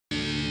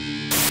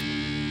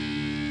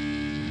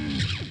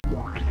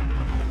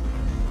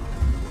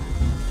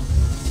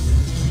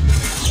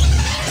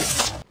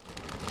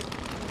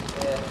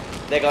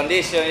The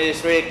condition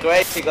is really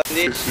crazy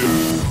condition.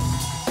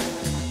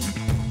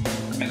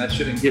 And that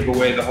shouldn't give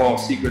away the whole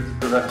secret to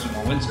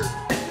professional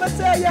windsurfing.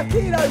 Maciek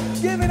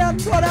Rutkowski giving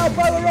Antoine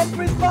elbow a run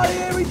for his money.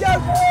 Here we go.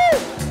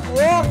 Woo!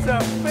 What a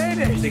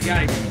finish. The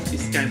guy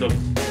is kind of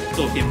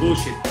talking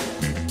bullshit.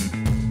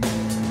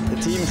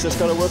 The team's just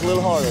got to work a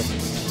little harder.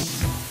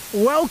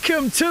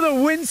 Welcome to the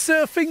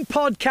Windsurfing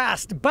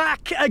Podcast,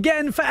 back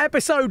again for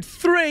episode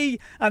 3,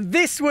 and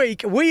this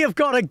week we have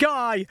got a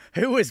guy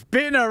who has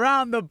been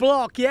around the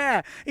block.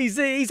 Yeah, he's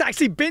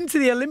actually been to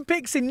the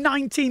Olympics in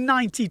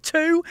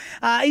 1992.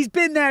 He's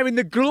been there in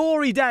the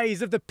glory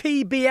days of the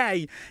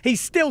PBA.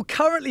 He's still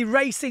currently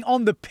racing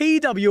on the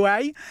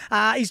PWA.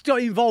 He's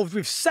got involved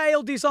with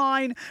sail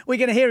design. We're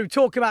going to hear him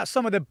talk about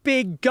some of the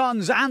big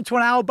guns,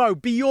 Antoine Albo,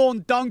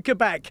 Bjorn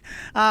Dunkerbeck,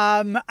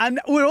 and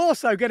we're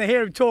also going to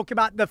hear him talk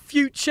about the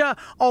future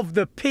of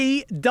the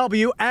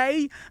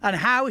PWA and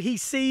how he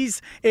sees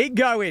it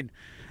going.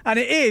 And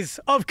it is,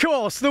 of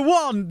course, the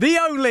one, the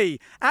only,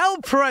 El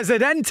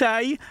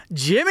Presidente,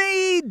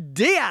 Jimmy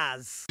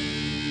Diaz.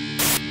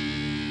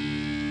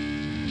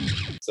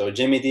 So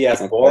Jimmy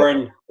Diaz,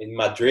 born in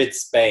Madrid,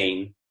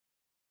 Spain,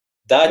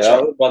 Dutch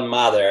urban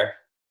mother,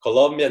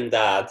 Colombian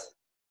dad,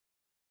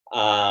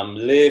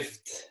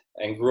 lived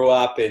and grew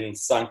up in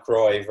St.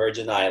 Croix,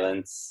 Virgin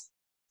Islands,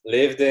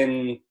 lived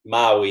in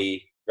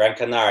Maui, Gran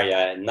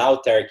Canaria, and now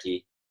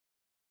Turkey.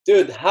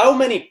 Dude, how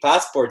many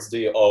passports do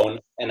you own,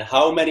 and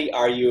how many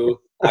are you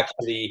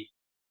actually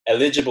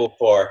eligible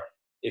for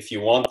if you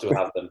want to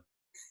have them?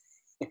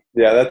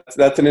 Yeah,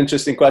 that's an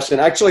interesting question.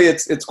 Actually,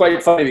 it's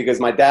quite funny because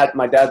my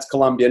dad's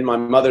Colombian, my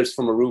mother's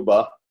from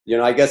Aruba. You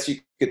know, I guess you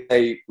could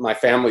say my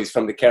family's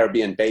from the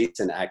Caribbean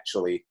basin,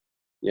 actually.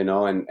 You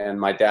know, and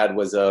my dad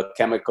was a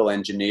chemical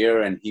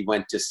engineer, and he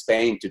went to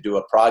Spain to do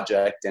a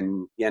project,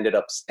 and he ended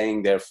up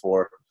staying there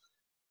for,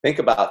 I think,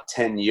 about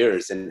 10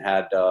 years and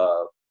had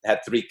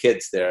 3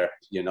 kids there,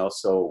 you know.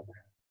 So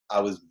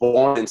I was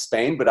born in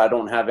Spain, but I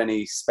don't have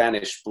any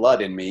Spanish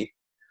blood in me.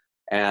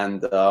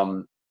 And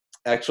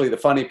actually, the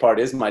funny part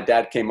is my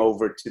dad came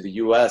over to the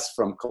U.S.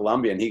 from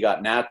Colombia, and he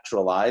got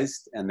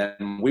naturalized. And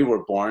then we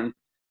were born.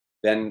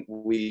 Then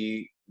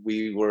we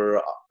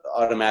were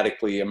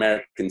automatically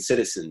American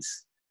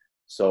citizens.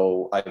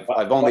 So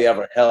I've only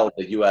ever held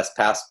a U.S.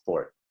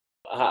 passport.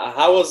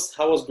 How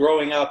was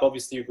growing up?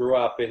 Obviously, you grew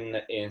up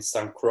in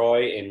St.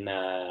 Croix in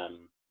the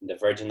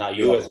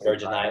U.S.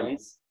 Virgin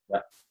Islands.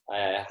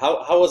 Yeah.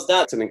 How was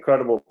that? It's an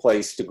incredible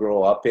place to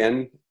grow up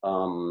in.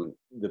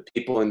 The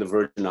people in the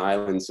Virgin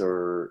Islands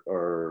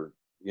are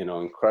you know,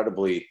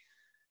 incredibly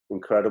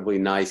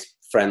nice,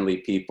 friendly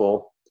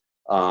people.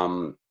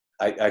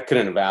 I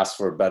couldn't have asked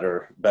for a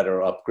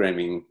better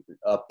upbringing.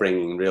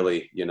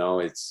 Really, you know,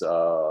 it's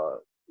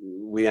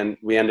we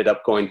ended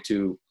up going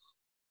to.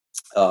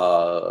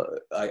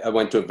 I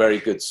went to a very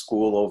good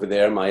school over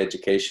there. My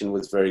education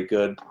was very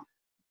good.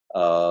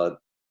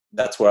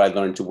 That's where I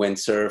learned to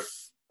windsurf.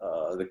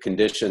 The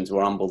conditions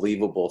were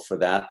unbelievable for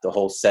that. The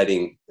whole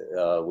setting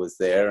was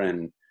there,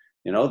 and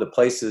you know, the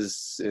place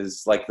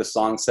is like the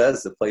song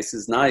says. The place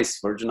is nice.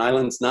 Virgin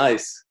Islands,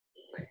 nice.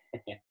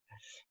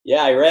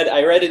 Yeah, I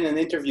read in an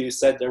interview, you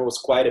said there was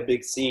quite a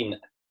big scene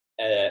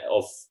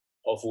of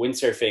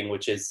windsurfing,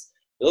 which is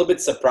a little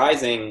bit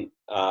surprising.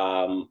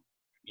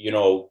 You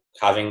know,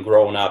 having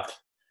grown up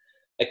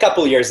a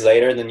couple years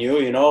later than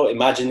you know,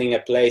 imagining a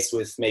place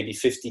with maybe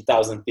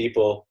 50,000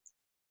 people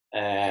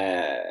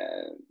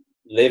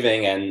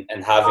living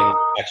and having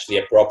actually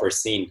a proper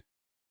scene.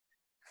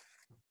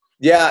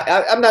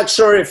 Yeah, I'm not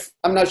sure if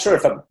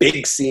a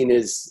big scene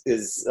is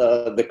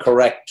the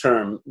correct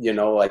term. You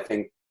know, I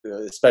think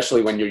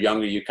especially when you're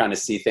younger, you kind of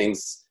see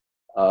things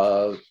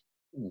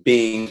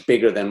being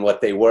bigger than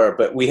what they were.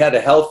 But we had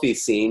a healthy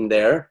scene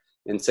there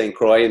in St.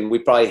 Croix, and we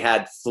probably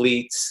had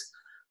fleets,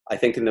 I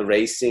think in the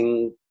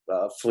racing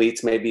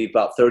fleets, maybe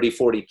about 30,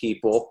 40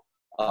 people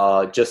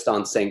just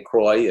on St.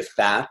 Croix, if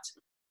that.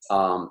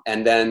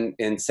 And then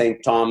in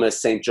St.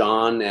 Thomas, St.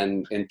 John,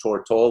 and in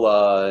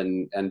Tortola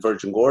and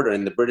Virgin Gorda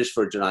in the British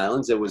Virgin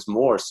Islands, it was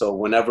more. So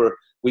whenever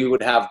we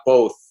would have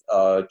both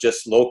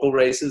just local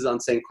races on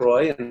St.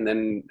 Croix, and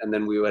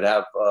then we would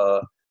have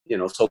you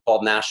know,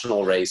 so-called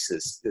national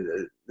races.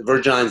 The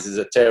Virgin Islands is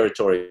a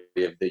territory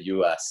of the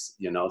U.S.,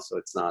 you know, so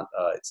it's not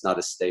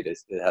a state. It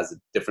has a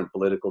different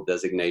political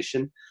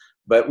designation.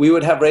 But we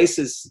would have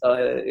races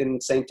in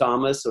St.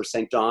 Thomas or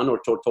St. John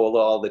or Tortola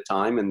all the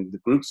time, and the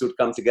groups would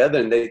come together,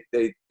 and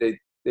they'd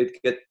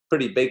get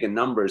pretty big in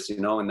numbers, you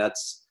know, and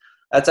that's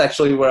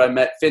actually where I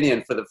met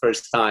Finian for the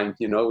first time.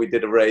 You know, we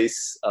did a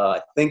race.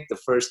 I think the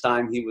first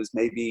time he was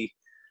maybe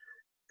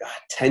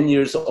 10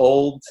 years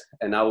old,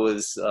 and I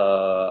was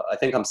I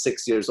think I'm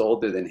 6 years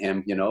older than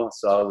him, you know,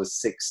 so I was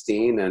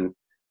 16,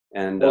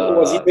 and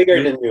was he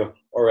bigger than you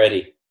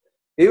already?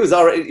 He was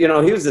already, you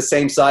know, he was the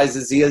same size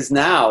as he is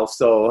now,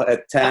 so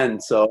at 10,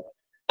 so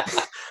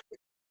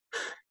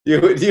you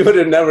would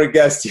have never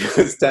guessed he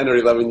was 10 or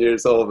 11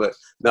 years old, but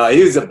no,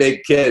 he was a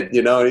big kid,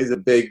 you know, he was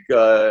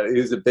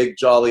a big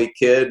jolly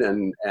kid,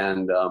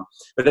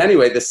 but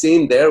anyway, the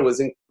scene there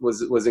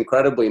was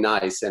incredibly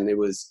nice, and it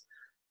was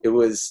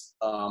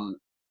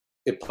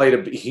it played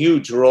a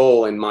huge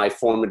role in my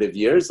formative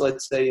years,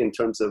 let's say, in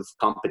terms of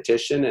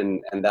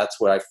competition. And that's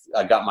where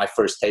I got my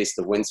first taste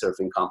of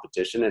windsurfing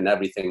competition, and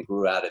everything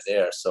grew out of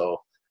there. So,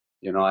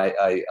 you know,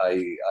 I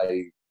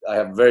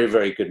have very,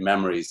 very good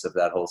memories of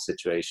that whole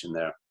situation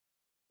there.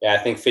 Yeah, I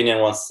think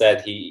Finian once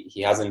said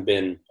he hasn't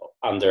been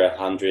under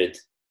 100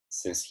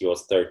 since he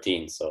was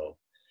 13. So,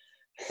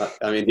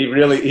 I mean, he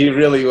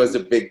really was a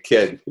big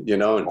kid, you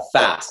know, and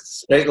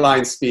fast. Straight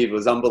line speed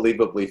was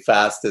unbelievably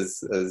fast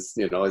as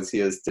you know, as he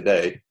is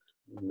today.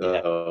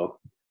 Yeah. So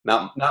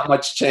not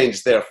much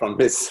change there from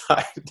his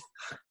side.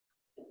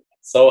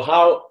 So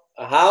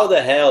how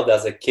the hell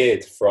does a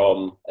kid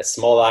from a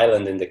small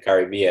island in the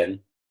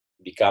Caribbean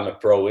become a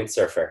pro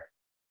windsurfer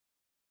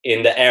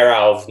in the era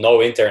of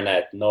no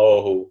internet,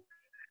 no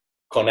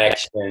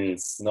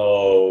connections,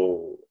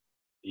 no,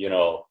 you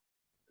know,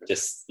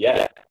 just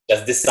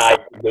decide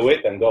to do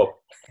it and go?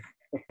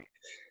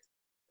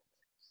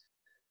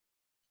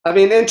 I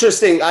mean,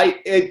 interesting.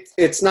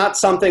 It's not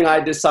something I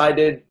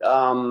decided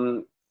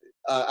I'm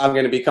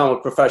going to become a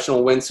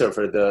professional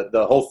windsurfer.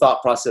 The whole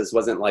thought process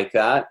wasn't like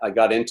that. I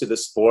got into the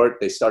sport.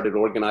 They started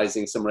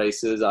organizing some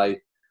races. I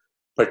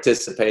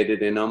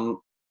participated in them.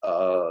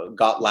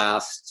 Got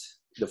last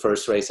the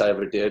first race I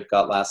ever did.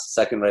 Got last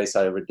the second race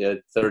I ever did.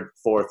 Third,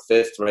 fourth,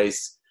 fifth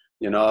race.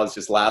 You know, I was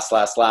just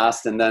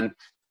last, and then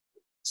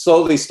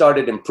slowly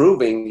started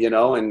improving, you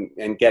know,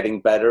 and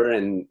getting better.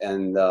 And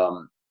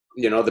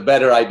you know, the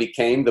better I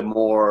became, the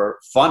more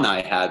fun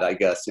I had, I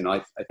guess. You know,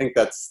 I think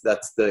that's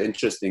the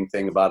interesting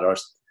thing about our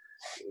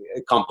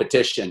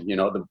competition. You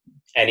know,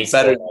 Any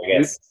sport, I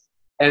guess.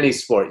 Any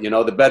sport, you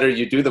know, the better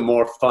you do, the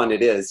more fun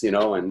it is, you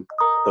know, and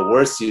the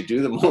worse you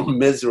do, the more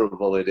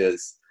miserable it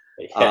is.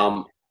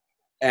 Yeah.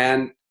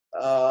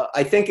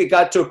 I think it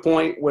got to a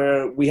point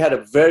where we had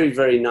a very,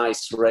 very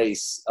nice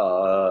race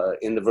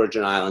in the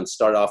Virgin Islands.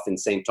 Start off in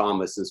St.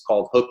 Thomas. It's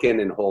called Hook In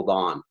and Hold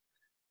On.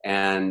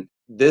 And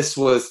this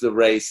was the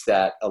race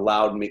that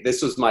allowed me,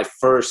 this was my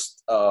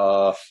first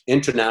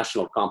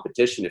international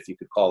competition, if you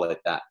could call it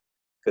that.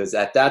 Because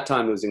at that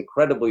time it was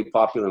incredibly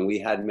popular, and we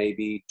had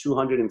maybe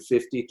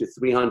 250 to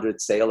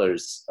 300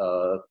 sailors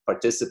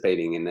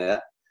participating in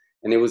that.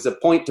 And it was a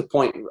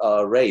point-to-point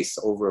race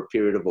over a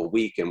period of a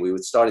week. And we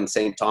would start in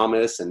St.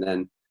 Thomas and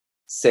then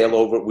sail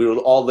over. We were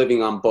all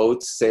living on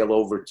boats, sail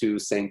over to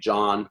St.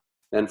 John,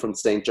 then from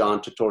St.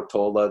 John to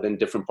Tortola, then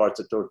different parts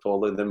of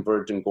Tortola, then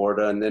Virgin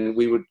Gorda. And then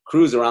we would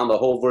cruise around the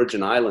whole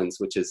Virgin Islands,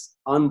 which is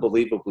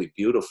unbelievably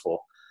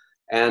beautiful.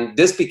 And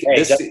this became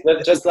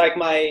just like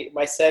my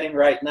setting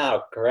right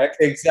now, correct?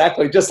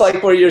 Exactly, just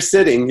like where you're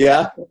sitting,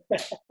 yeah.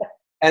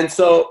 And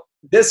so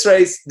this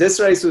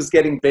race was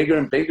getting bigger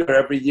and bigger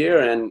every year,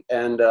 and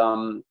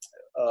the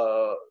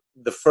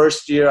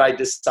first year I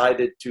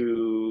decided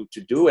to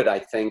do it. I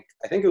think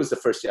it was the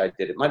first year I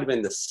did it. Might have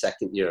been the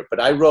second year, but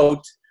I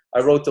wrote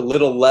a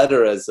little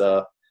letter as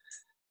a,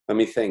 let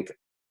me think,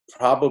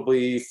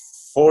 probably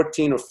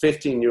 14 or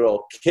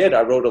 15-year-old kid.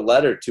 I wrote a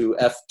letter to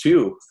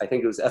F2. I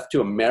think it was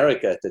F2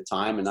 America at the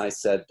time. And I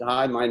said,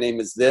 hi, my name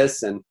is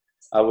this, and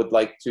I would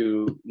like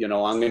to, you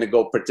know, I'm going to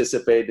go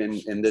participate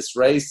in this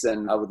race,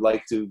 and I would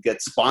like to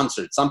get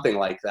sponsored, something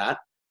like that,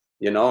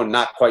 you know,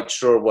 not quite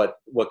sure what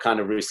kind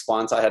of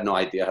response. I had no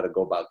idea how to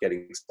go about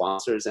getting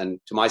sponsors. And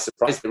to my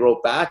surprise, they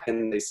wrote back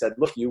and they said,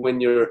 look, you win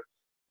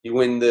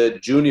the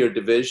junior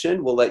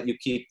division, we'll let you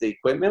keep the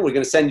equipment. We're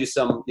going to send you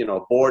some, you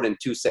know, board and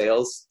 3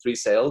 sails,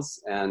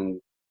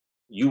 and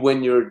you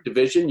win your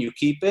division, you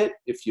keep it.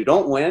 If you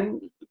don't win,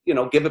 you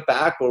know, give it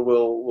back, or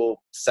we'll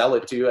sell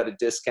it to you at a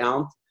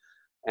discount.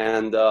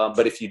 And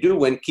but if you do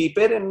win, keep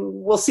it, and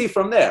we'll see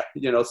from there.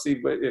 You know, see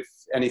if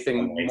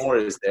anything more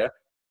is there.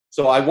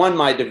 So I won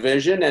my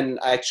division, and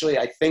actually,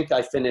 I think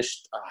I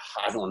finished,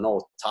 I don't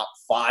know, top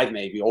 5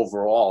 maybe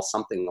overall,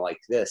 something like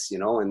this. You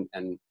know, and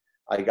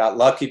I got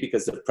lucky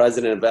because the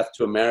president of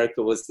F2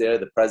 America was there.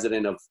 The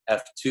president of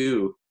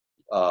F2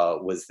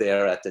 was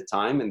there at the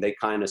time, and they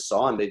kind of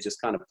saw, and they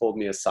just kind of pulled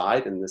me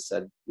aside and they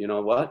said, you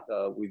know what,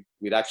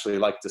 we'd actually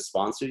like to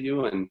sponsor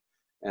you, and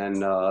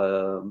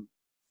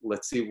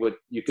let's see what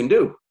you can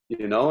do,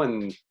 you know.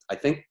 And I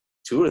think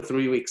 2 or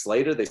 3 weeks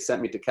later, they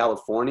sent me to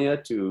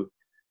California to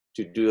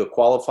do a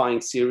qualifying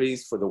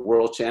series for the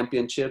World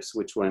Championships,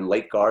 which were in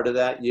Lake Garda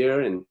that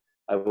year. And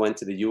I went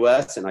to the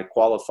US and I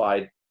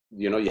qualified.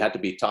 You know, you had to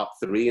be top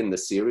 3 in the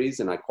series,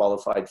 and I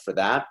qualified for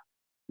that.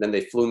 Then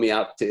they flew me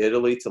out to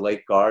Italy, to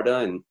Lake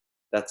Garda, and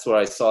that's where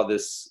I saw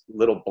this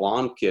little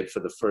blonde kid for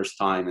the first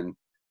time. And,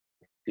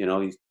 you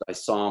know, I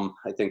saw him,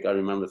 I think I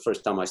remember the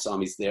first time I saw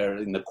him, he's there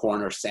in the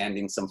corner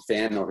sanding some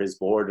fin or his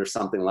board or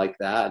something like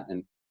that.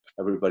 And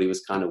everybody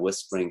was kind of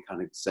whispering,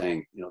 kind of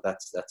saying, you know,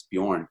 that's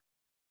Bjorn,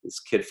 this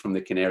kid from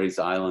the Canaries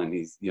Island.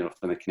 He's, you know,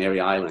 from the Canary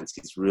Islands.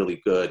 He's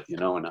really good, you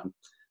know. And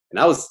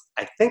I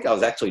think I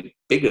was actually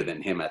bigger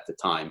than him at the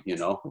time, you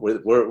know.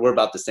 We're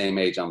about the same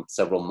age. I'm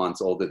several months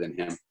older than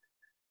him.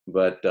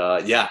 But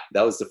yeah,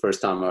 that was the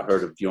first time I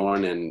heard of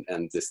Bjorn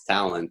and this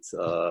talent.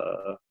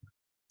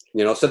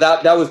 you know, so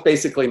that was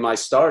basically my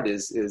start.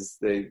 Is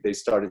they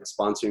started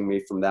sponsoring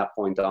me from that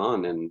point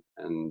on,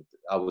 and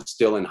I was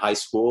still in high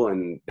school,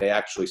 and they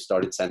actually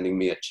started sending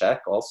me a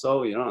check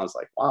also. You know, I was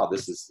like, wow,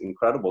 this is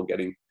incredible,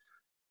 getting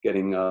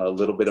a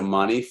little bit of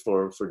money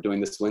for doing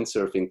this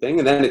windsurfing thing.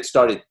 And then it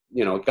started,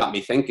 you know, it got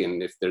me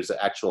thinking if there's an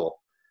actual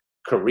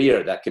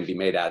career that can be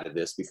made out of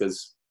this,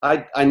 because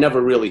I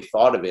never really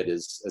thought of it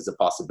as a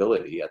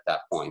possibility at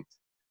that point.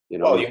 You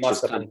know, well, you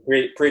must have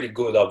been pretty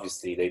good.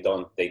 Obviously, they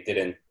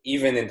didn't,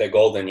 even in the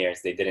golden years,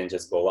 they didn't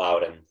just go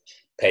out and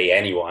pay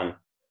anyone.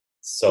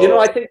 So, you know,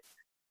 I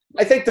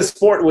think the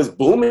sport was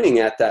booming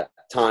at that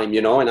time,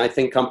 you know, and I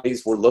think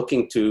companies were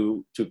looking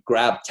to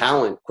grab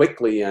talent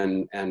quickly,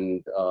 and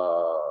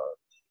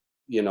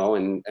you know,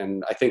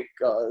 and I think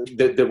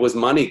there was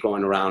money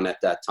going around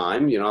at that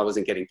time. You know, I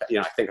wasn't getting, you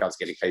know, I think I was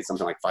getting paid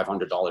something like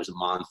 $500 a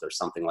month or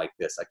something like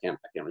this. I can't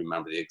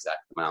remember the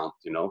exact amount.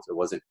 You know, so it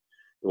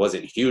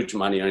wasn't huge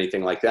money or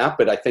anything like that,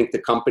 but I think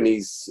the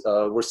companies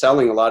were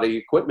selling a lot of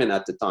equipment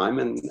at the time,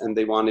 and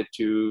they wanted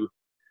to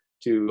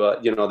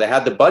you know, they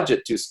had the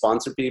budget to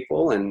sponsor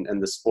people, and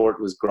the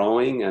sport was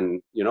growing,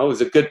 and, you know,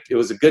 it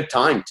was a good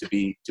time to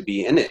be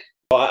in it.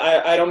 Well,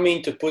 I don't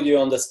mean to put you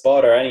on the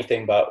spot or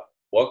anything, but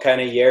what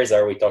kind of years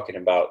are we talking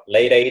about?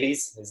 Late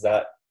 80s? Is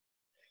that?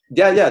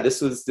 Yeah.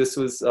 This was,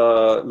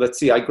 let's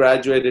see, I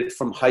graduated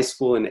from high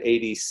school in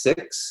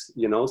 86,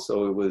 you know,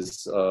 so it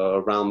was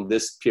around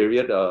this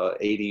period,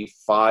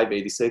 85,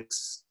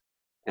 86.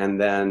 And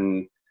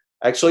then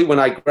actually when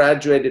I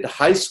graduated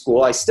high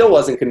school, I still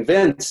wasn't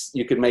convinced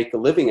you could make a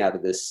living out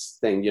of this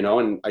thing, you know,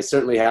 and I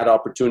certainly had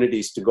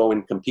opportunities to go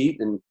and compete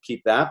and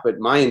keep that. But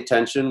my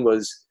intention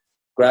was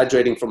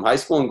graduating from high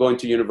school and going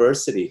to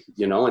university,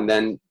 you know, and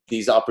then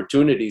these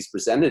opportunities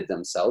presented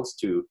themselves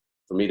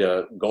for me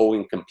to go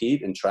and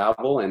compete and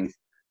travel. And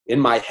in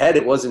my head,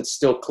 it wasn't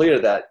still clear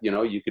that, you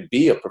know, you could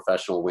be a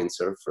professional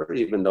windsurfer,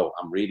 even though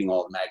I'm reading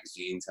all the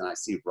magazines and I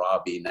see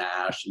Robbie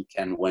Nash and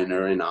Ken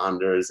Winner and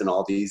Anders and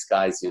all these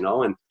guys, you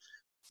know,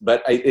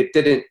 but it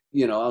didn't,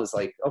 you know, I was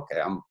like, okay,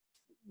 I'm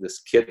this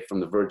kid from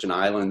the Virgin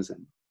Islands,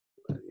 and,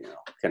 you know,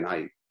 can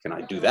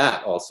I do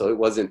that also? It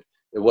wasn't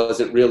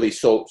really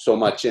so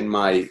much in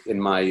my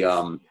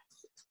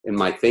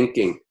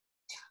thinking.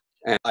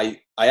 And I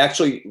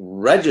actually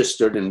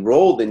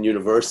enrolled in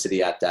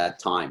university at that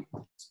time,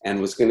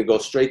 and was going to go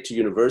straight to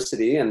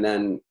university. And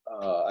then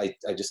I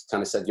just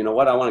kind of said, you know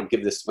what, I want to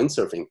give this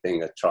windsurfing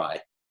thing a try.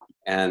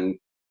 And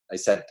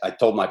I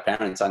told my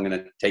parents, I'm going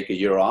to take a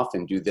year off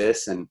and do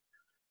this. And,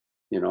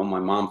 you know, my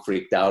mom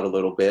freaked out a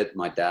little bit.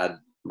 My dad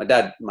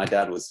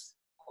was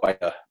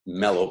quite a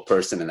mellow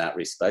person in that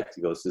respect.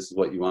 He goes, this is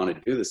what you want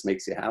to do, this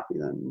makes you happy,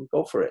 then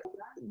go for it.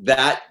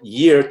 That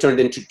year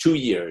turned into 2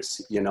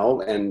 years, you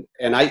know, and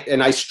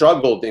I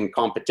struggled in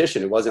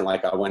competition. It wasn't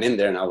like I went in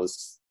there and I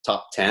was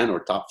top 10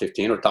 or top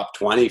 15 or top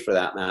 20 for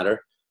that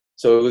matter.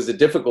 So it was a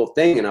difficult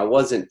thing, and I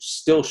wasn't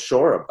still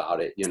sure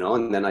about it, you know.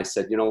 And then I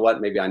said, you know what,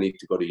 maybe I need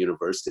to go to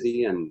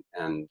university and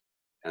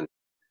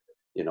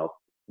you know,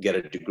 get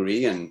a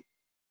degree. And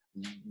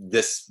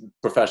this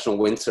professional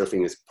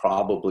windsurfing is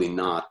probably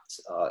not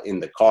in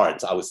the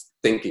cards. I was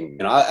thinking, you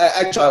know,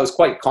 I was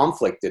quite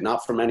conflicted,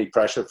 not from any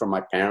pressure from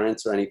my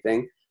parents or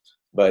anything,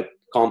 but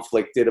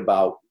conflicted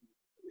about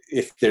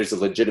if there's a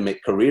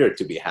legitimate career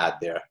to be had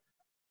there.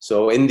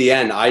 So in the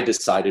end, I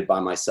decided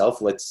by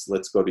myself, let's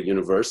go to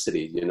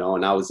university, you know,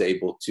 and I was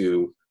able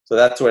to. So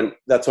that's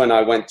when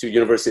I went to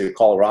University of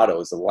Colorado. It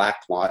was a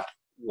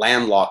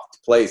landlocked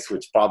place,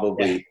 which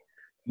probably. Yeah.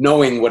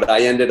 Knowing what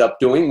I ended up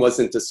doing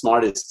wasn't the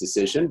smartest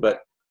decision, but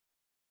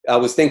I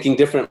was thinking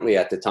differently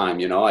at the time.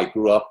 You know, I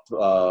grew up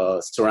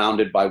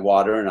surrounded by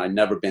water, and I'd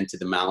never been to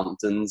the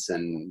mountains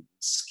and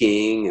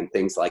skiing and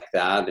things like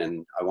that.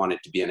 And I wanted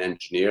to be an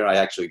engineer. I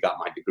actually got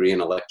my degree in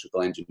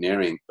electrical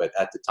engineering, but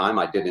at the time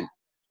I didn't,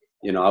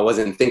 you know, I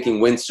wasn't thinking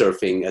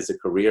windsurfing as a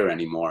career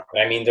anymore.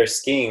 I mean, there's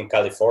skiing in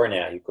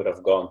California. You could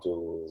have gone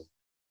to...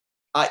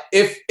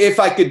 If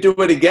I could do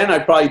it again,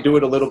 I'd probably do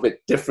it a little bit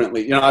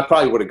differently. You know, I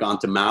probably would have gone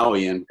to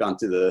Maui and gone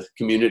to the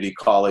community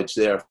college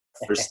there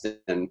first,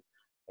 and,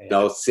 you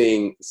know,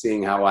 seeing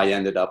how I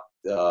ended up,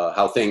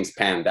 how things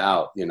panned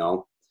out, you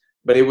know.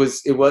 But it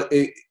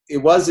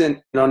wasn't,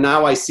 you know,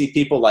 now I see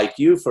people like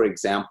you, for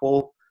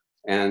example,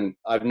 and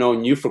I've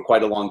known you for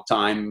quite a long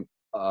time.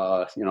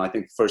 You know, I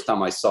think the first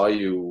time I saw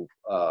you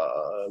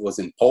was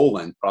in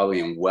Poland,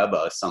 probably in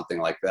Łeba, something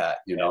like that,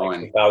 you know,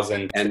 and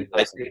 2000. And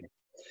I think,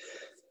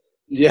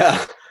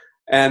 yeah.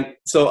 And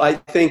so I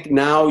think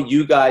now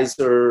you guys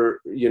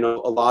are, you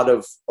know, a lot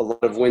of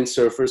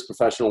windsurfers,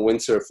 professional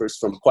windsurfers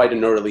from quite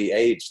an early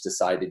age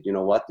decided, you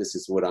know what, this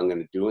is what I'm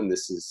going to do. And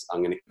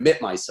I'm going to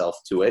commit myself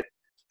to it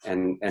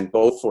and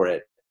go for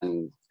it.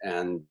 And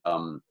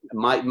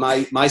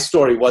my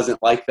story wasn't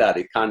like that.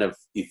 It kind of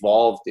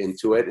evolved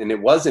into it. And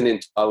it wasn't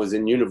until I was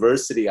in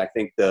university, I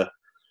think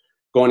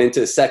going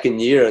into the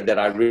second year, that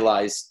I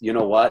realized, you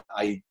know what,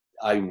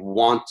 I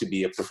want to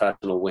be a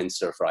professional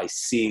windsurfer.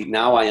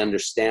 I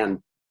understand,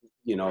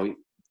 you know,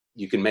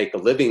 you can make a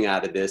living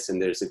out of this, and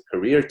there's a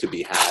career to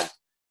be had.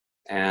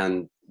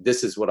 and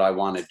this is what I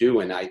want to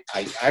do. And I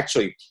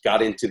actually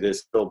got into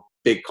this real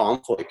big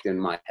conflict in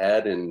my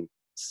head and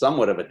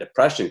somewhat of a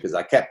depression, because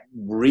I kept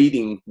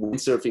reading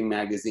windsurfing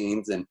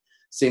magazines and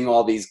seeing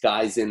all these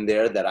guys in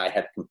there that I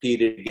had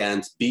competed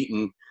against,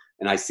 beaten,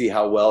 and I see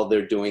how well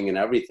they're doing and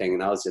everything.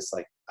 And I was just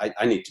like,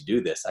 I need to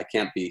do this. I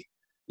can't be,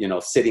 you know,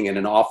 sitting in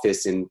an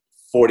office in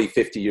 40,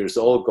 50 years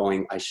old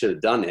going, I should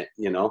have done it,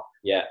 you know?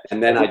 Yeah.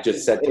 And then I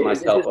just said to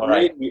myself, all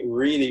right. Really,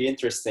 really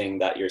interesting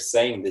that you're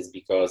saying this,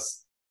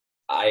 because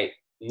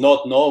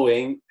not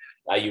knowing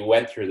that you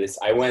went through this,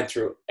 I went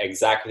through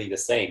exactly the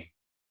same.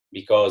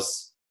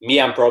 Because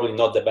me, I'm probably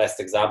not the best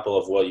example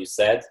of what you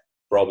said,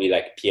 probably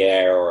like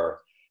Pierre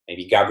or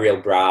maybe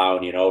Gabriel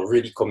Brown, you know,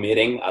 really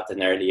committing at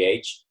an early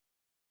age.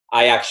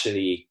 I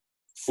actually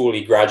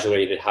fully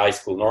graduated high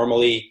school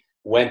normally,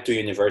 went to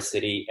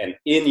university, and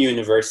in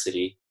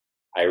university,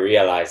 I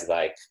realized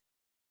like,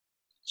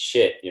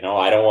 shit, you know,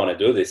 I don't want to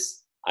do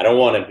this. I don't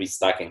want to be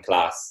stuck in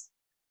class.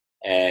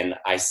 And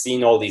I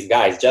seen all these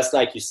guys, just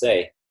like you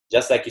say,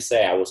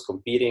 I was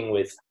competing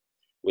with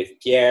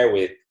Pierre,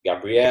 with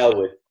Gabriel,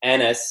 with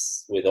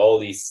Enes, with all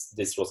these,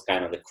 this was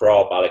kind of the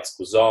crop, Alex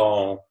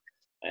Couzon,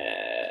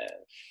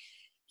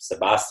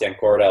 Sebastian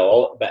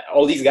Cordell,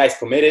 all these guys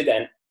committed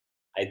and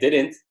I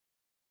didn't.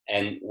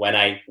 And when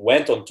I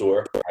went on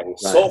tour, I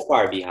was so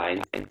far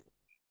behind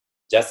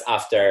just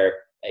after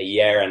a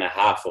year and a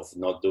half of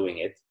not doing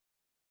it,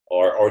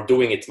 or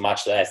doing it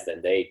much less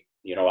than they,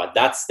 you know, at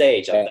that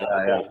stage.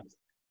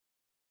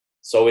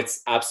 So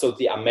it's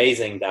absolutely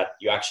amazing that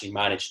you actually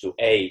managed to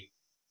A,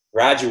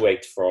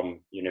 graduate from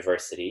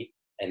university,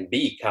 and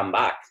B, come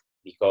back.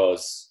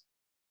 Because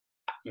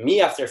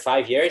me, after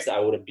 5 years, I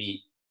would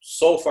be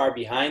so far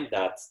behind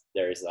that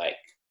there is like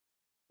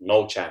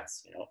no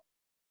chance, you know.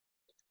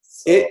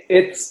 So,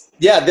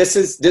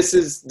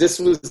 this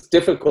was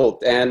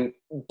difficult,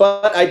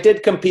 but I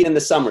did compete in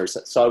the summers.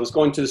 So I was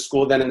going to the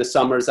school. Then in the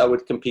summers, I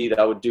would compete.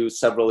 I would do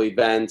several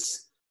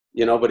events,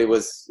 you know. But it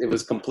was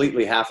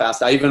completely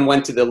half-assed. I even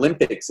went to the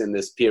Olympics in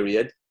this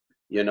period,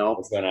 you know. I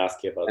was going to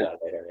ask you about that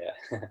later.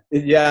 Yeah.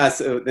 Yeah.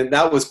 So and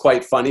that was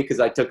quite funny, because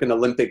I took an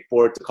Olympic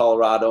board to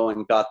Colorado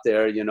and got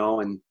there, you know,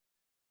 and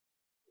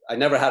I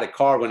never had a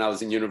car when I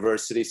was in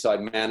university, so I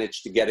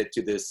managed to get it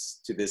to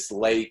this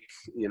lake,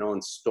 you know,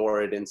 and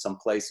store it in some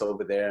place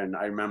over there. And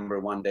I remember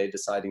one day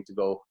deciding to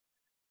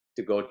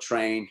go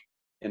train,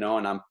 you know,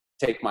 and I'm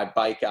take my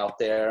bike out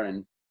there,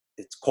 and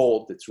it's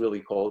cold. It's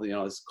really cold, you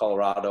know. It's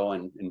Colorado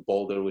and in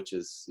Boulder, which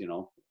is, you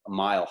know, a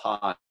mile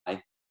high,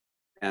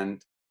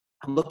 and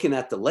I'm looking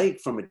at the lake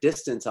from a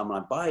distance on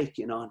my bike,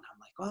 you know, and I'm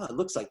like, oh, it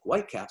looks like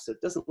whitecaps.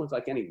 It doesn't look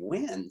like any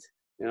wind,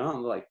 you know.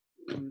 I'm like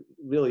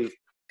really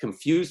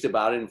confused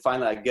about it, and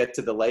finally I get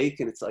to the lake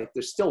and it's like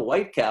there's still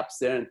whitecaps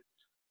there, and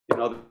you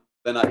know,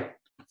 then I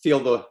feel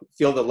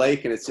the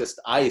lake and it's just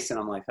ice, and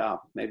I'm like, oh,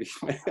 maybe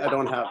I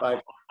don't have a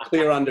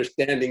clear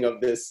understanding of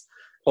this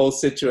whole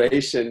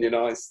situation, you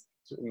know. I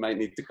might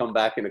need to come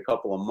back in a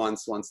couple of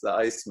months once the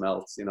ice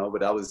melts, you know.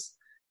 But it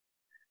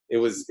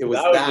was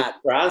that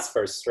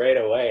transfer straight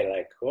away,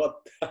 like what?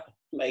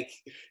 Like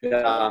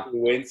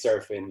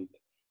windsurfing,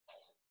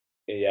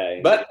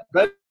 but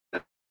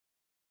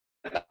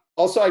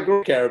also, I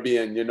grew up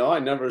Caribbean, you know. I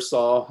never,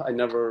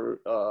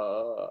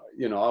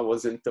 you know, I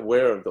wasn't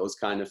aware of those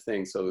kind of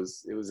things. So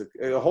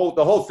the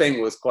whole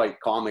thing was quite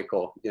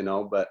comical, you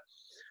know. But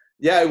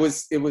yeah, it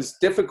was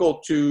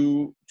difficult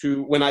to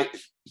when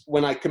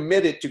I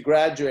committed to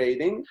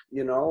graduating,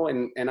 you know,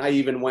 and I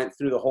even went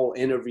through the whole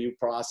interview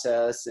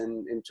process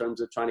and in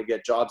terms of trying to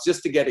get jobs,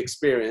 just to get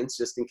experience,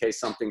 just in case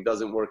something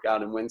doesn't work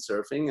out in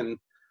windsurfing.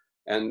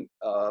 And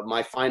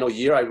my final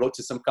year, I wrote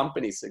to some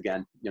companies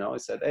again, you know. I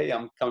said, hey,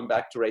 I'm coming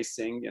back to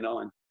racing, you know,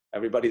 and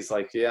everybody's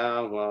like,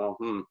 yeah, well,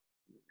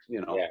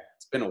 you know,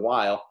 It's been a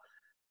while.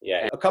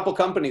 Yeah. And a couple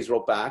companies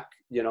wrote back,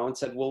 you know, and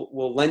said,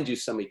 we'll lend you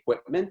some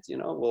equipment, you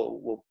know,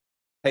 we'll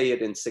pay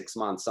it in 6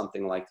 months,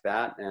 something like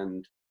that.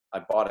 And I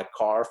bought a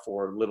car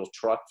for a little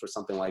truck for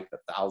something like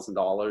 $1,000,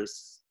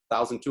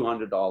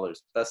 $1,200,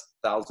 best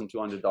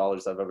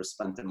 $1,200 I've ever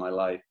spent in my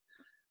life.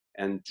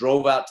 And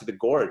drove out to the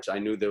gorge. I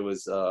knew there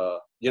was,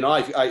 you know,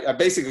 I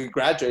basically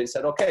graduated and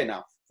said, okay,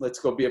 now let's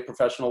go be a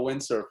professional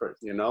windsurfer,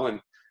 you know,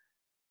 and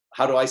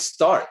how do I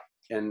start?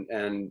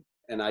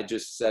 And I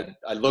just said,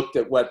 I looked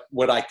at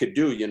what I could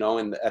do, you know,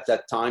 and at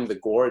that time, the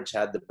gorge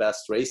had the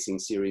best racing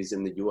series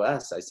in the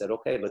US. I said,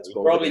 okay, let's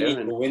go. Probably need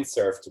to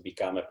windsurf to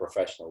become a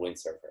professional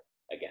windsurfer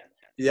again.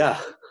 Yeah.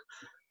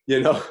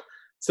 You know,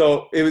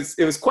 so it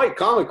was quite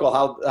comical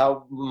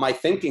how my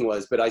thinking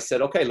was, but I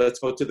said, okay, let's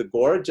go to the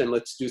gorge and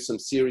let's do some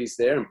series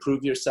there and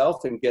prove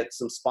yourself and get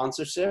some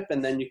sponsorship,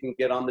 and then you can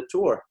get on the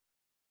tour.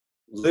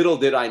 Little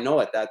did I know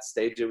at that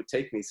stage it would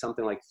take me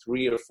something like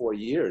 3 or 4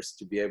 years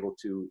to be able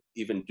to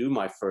even do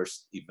my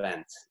first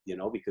event, you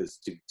know, because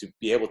to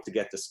be able to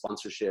get the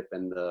sponsorship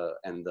and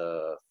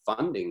the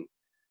funding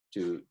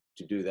to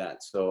do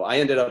that. So I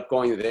ended up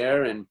going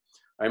there, and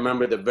I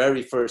remember the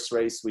very first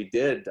race we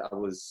did, I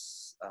was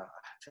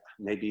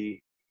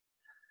maybe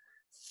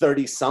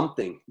 30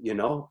 something, you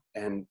know.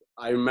 And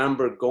I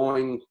remember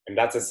going, And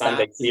that's a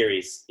Sunday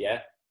series, yeah.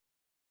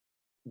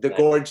 The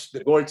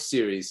Gorge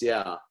series,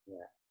 yeah. Yeah.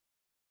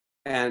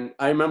 And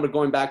I remember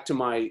going back to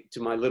my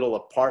little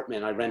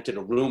apartment. I rented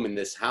a room in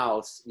this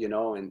house, you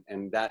know,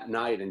 and that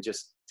night, and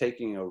just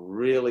taking a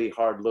really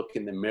hard look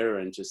in the mirror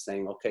and just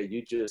saying, okay,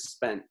 you just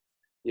spent,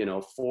 you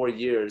know, 4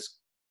 years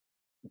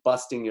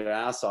busting your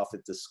ass off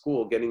at the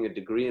school, getting a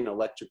degree in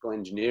electrical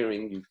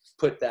engineering. You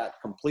put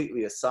that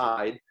completely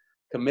aside,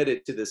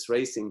 committed to this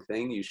racing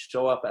thing. You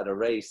show up at a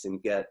race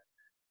and get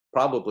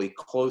probably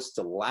close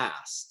to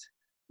last,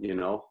 you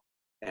know.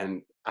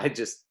 And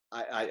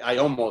I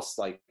almost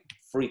like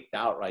freaked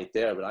out right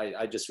there. But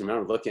I just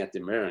remember looking at the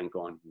mirror and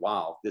going,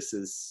 wow,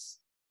 is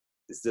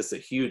this a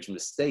huge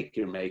mistake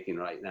you're making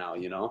right now,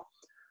 you know?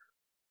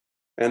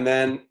 And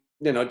then,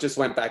 you know, just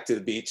went back to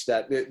the beach.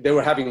 That they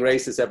were having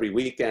races every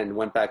weekend,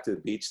 went back to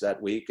the beach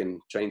that week and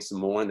trained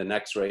some more. And the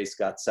next race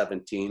got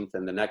 17th,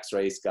 and the next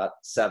race got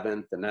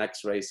 7th, the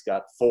next race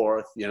got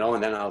 4th, you know.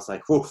 And then I was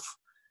like, whoof,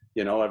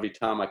 you know, every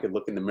time I could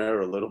look in the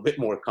mirror a little bit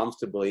more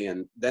comfortably.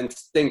 And then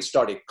things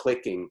started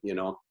clicking, you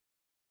know,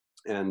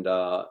 and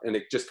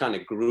it just kind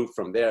of grew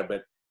from there.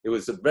 But it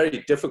was a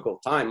very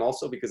difficult time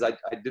also because I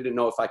didn't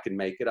know if I could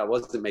make it. I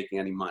wasn't making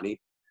any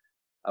money.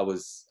 I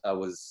was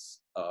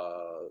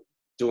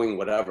doing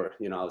whatever,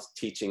 you know. I was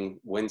teaching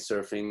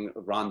windsurfing,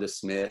 Rhonda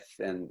Smith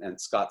and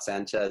Scott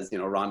Sanchez. You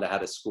know, Rhonda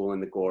had a school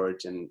in the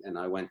Gorge, and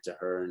I went to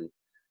her and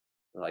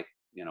like,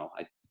 you know,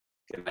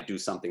 can I do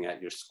something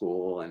at your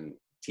school and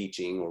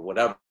teaching or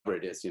whatever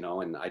it is, you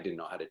know. And I didn't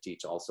know how to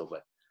teach also,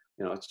 but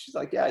you know, she's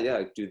like,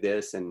 yeah, do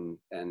this. And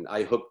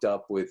I hooked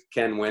up with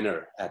Ken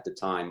Winter at the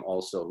time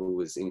also, who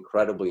was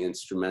incredibly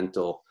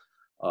instrumental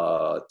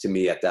to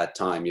me at that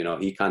time. You know,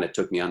 he kind of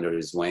took me under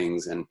his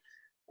wings, and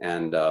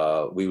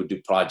we would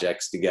do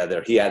projects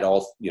together. He had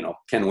you know,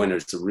 Ken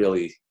Winter's a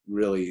really,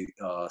 really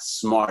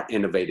smart,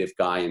 innovative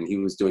guy, and he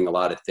was doing a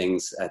lot of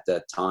things at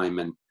that time.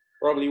 And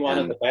probably one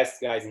of the best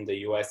guys in the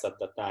US at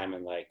that time.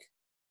 And like,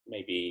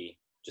 maybe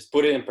just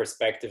put it in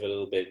perspective a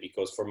little bit,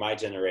 because for my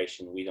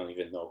generation, we don't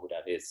even know who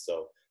that is.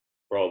 So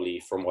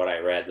probably from what I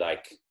read,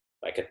 like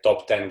a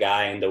top 10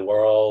 guy in the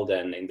world,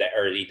 and in the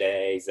early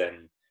days,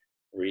 and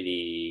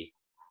really,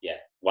 yeah,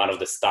 one of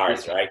the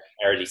stars, right?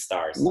 Early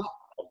stars.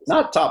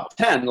 Not top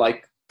 10,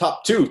 like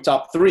top 2,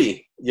 top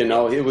 3, you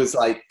know. It was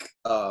like,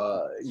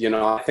 you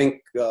know, I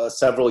think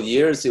several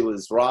years it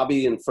was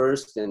Robbie in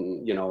first,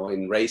 and, you know,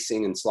 in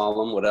racing and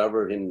slalom,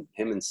 whatever, him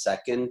in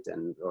second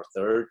or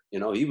third. You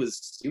know, he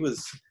was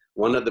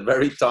one of the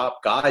very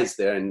top guys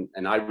there.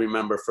 And I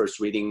remember first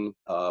reading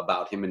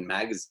about him in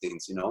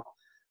magazines, you know.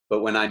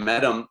 But when I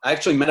met him, I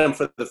actually met him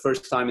for the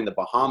first time in the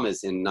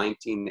Bahamas in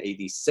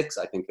 1986,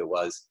 I think it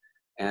was.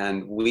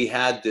 And we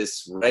had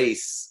this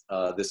race,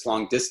 this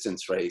long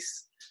distance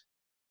race.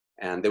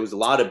 And there was a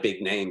lot of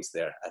big names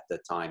there at the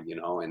time, you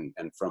know, and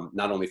from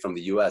not only from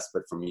the US,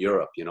 but from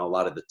Europe, you know. A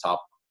lot of the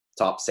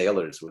top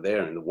sailors were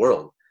there in the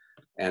world.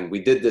 And we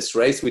did this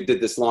race, we did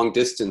this long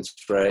distance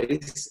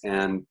race,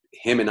 and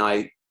him and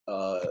I,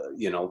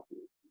 you know,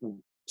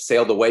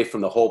 sailed away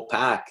from the whole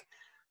pack.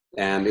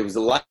 And it was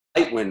a light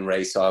wind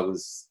race, so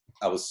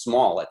I was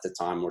small at the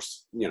time, or,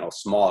 you know,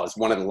 small. I was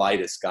one of the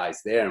lightest guys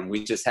there. And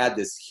we just had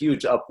this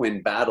huge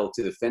upwind battle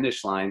to the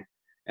finish line.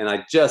 And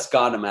I just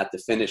got him at the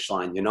finish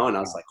line, you know, and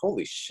I was like,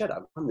 holy shit, I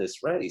won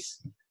this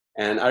race.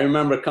 And I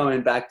remember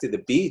coming back to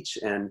the beach,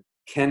 and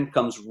Ken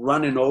comes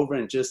running over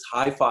and just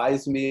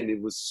high-fives me. And he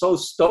was so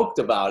stoked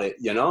about it,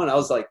 you know. And I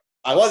was like,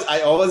 I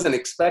wasn't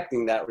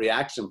expecting that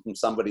reaction from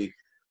somebody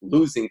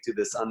losing to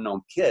this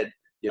unknown kid.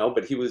 You know,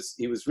 but he was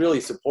really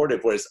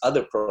supportive, whereas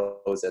other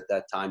pros at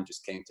that time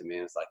just came to me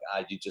and it's like,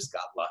 you just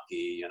got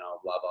lucky, you know,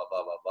 blah, blah,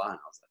 blah, blah, blah. And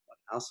I was like,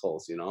 what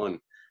assholes, you know?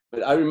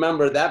 But I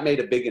remember that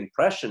made a big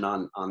impression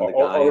on the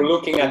guy. Or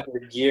looking at the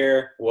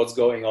gear, what's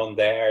going on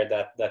there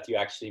that you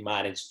actually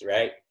managed,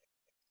 right?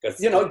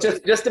 You know,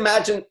 just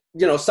imagine,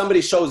 you know, somebody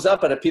shows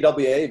up at a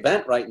PWA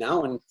event right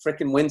now and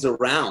freaking wins a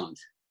round,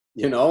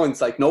 you know, and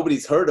it's like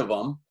nobody's heard of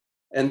them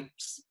and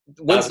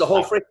wins the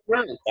whole freaking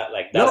round. That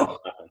doesn't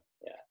happen.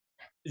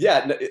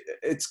 Yeah,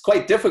 it's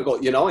quite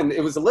difficult, you know, and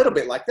it was a little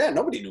bit like that.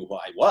 Nobody knew who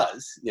I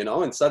was, you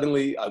know, and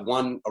suddenly I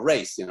won a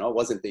race, you know. It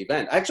wasn't the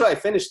event. Actually, I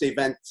finished the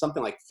event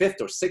something like 5th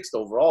or 6th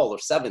overall, or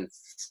 7th,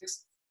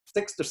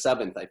 6th or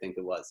 7th, I think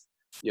it was,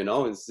 you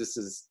know. And this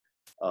is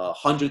a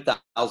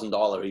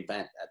 $100,000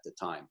 event at the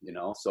time, you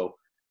know. So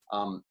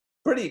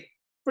pretty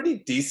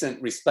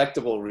decent,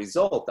 respectable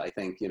result, I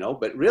think, you know.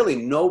 But really,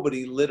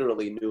 nobody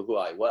literally knew who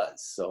I was.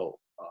 So,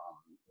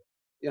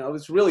 you know, it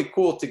was really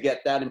cool to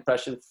get that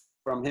impression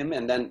from him.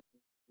 And then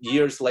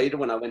years later,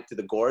 when I went to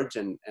the Gorge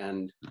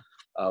and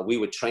we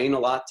would train a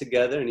lot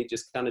together, and he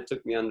just kind of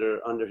took me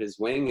under his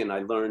wing, and I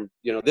learned,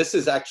 you know, this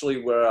is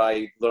actually where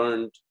I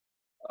learned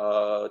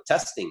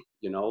testing.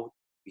 You know,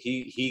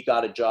 he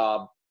got a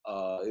job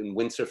in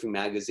Windsurfing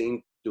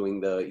magazine doing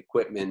the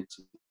equipment.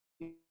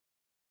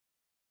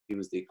 He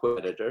was the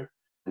equipment editor,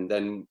 and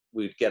then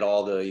we'd get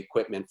all the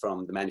equipment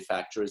from the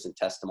manufacturers and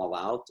test them all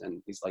out.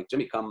 And he's like,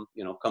 Jimmy, come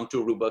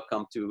to Aruba,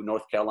 come to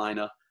North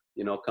Carolina.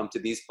 come to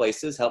these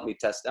places, help me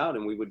test out,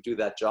 and we would do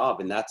that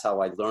job. And that's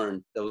how I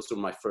learned. Those were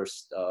my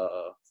first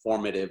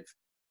formative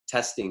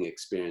testing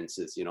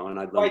experiences, and I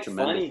learned Quite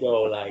tremendously. funny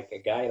though, like a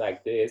guy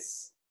like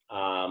this,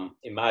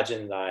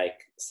 imagine like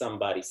some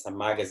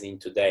magazine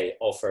today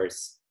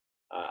offers,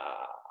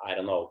 I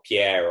don't know,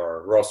 Pierre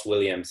or Ross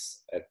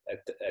Williams a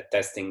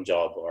testing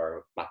job,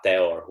 or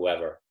Matteo or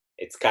whoever.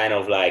 It's kind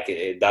of like,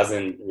 it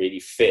doesn't really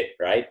fit,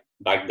 right?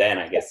 Back then,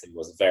 I guess it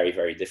was very,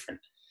 very different.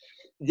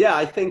 Yeah,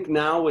 I think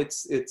now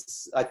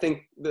I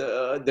think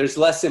there's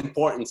less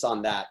importance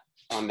on that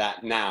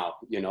now,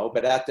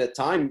 but at the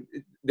time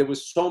there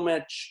was so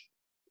much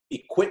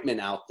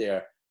equipment out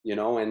there,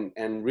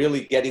 and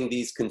really getting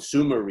these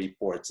consumer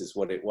reports is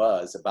what it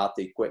was about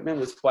the equipment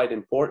was quite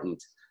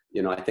important.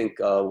 I think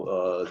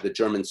the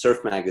German surf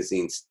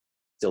magazine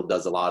still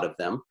does a lot of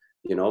them,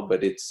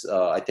 but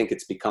I think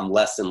it's become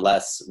less and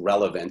less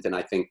relevant. And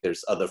I think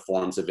there's other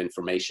forms of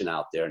information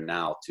out there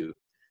now to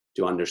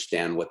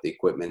understand what the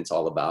equipment's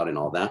all about and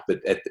all that. But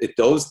at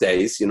those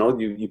days,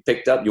 you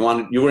picked up, you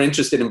were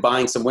interested in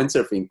buying some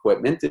windsurfing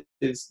equipment.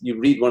 You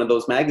read one of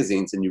those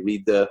magazines and you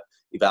read the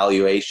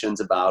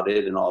evaluations about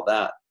it and all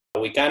that.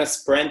 We kind of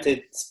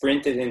sprinted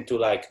into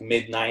like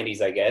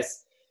mid-90s, I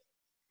guess.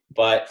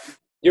 But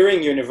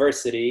during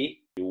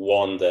university, you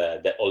won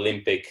the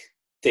Olympic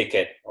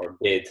ticket or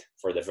bid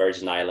for the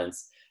Virgin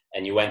Islands,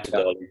 and you went to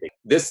the Olympics.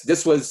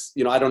 This was,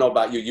 I don't know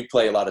about you. You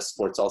play a lot of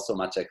sports also,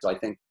 Maciek. So I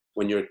think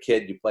when you're a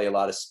kid, you play a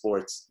lot of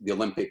sports. The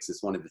Olympics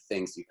is one of the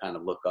things you kind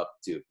of look up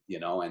to,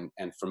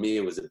 and for me,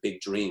 it was a big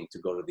dream to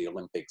go to the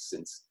Olympics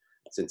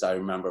since I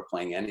remember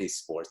playing any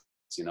sports,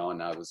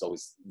 and I was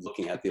always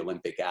looking at the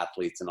Olympic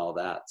athletes and all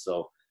that.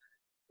 So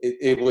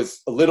it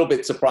was a little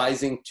bit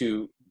surprising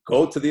to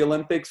go to the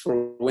Olympics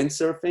for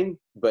windsurfing,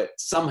 but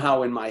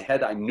somehow in my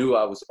head, I knew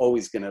I was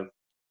going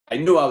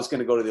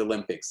to go to the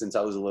Olympics since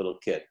I was a little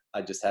kid.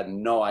 I just had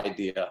no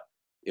idea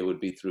it would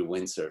be through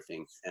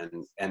windsurfing,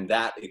 and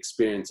that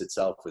experience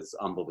itself was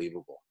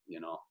unbelievable.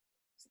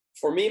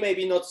 For me,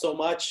 maybe not so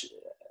much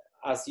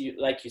as you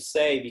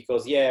say,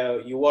 because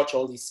you watch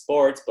all these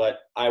sports, but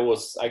I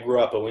grew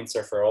up a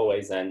windsurfer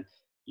always, and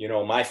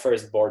my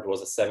first board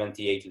was a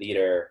 78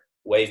 liter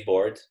wave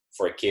board.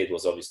 For a kid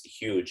was obviously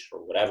huge or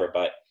whatever,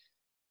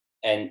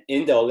 and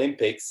in the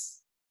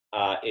Olympics,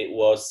 it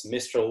was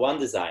Mistral One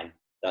design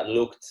that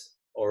looked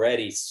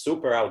already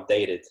super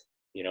outdated,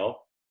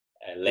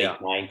 late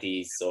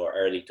 90s or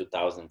early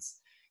 2000s.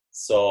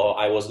 So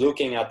I was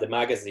looking at the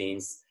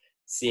magazines,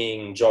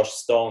 seeing Josh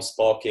Stone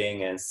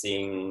spoking and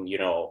seeing,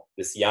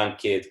 this young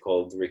kid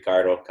called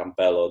Ricardo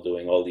Campello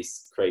doing all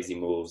these crazy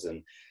moves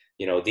and,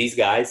 these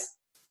guys.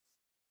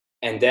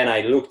 And then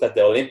I looked at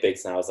the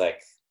Olympics and I was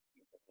like,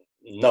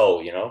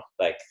 no,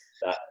 like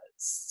that.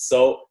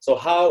 So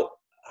how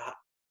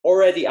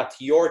already at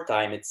your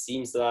time, it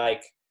seems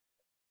like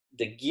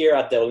the gear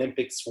at the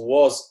Olympics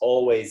was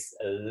always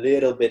a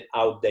little bit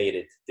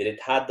outdated. Did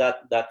it have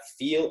that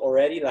feel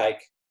already?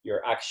 Like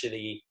you're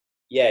actually,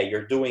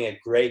 you're doing a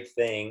great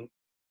thing.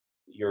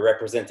 You're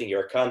representing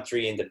your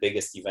country in the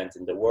biggest event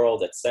in the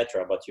world,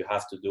 etc. But you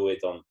have to do it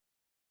on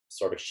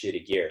sort of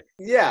shitty gear.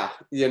 Yeah,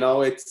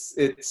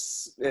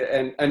 it's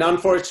and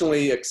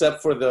unfortunately,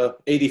 except for the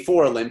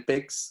 '84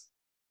 Olympics,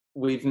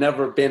 we've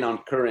never been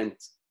on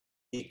current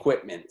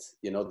equipment.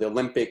 The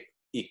Olympic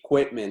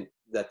equipment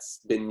that's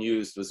been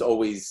used was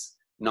always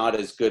not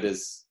as good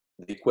as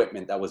the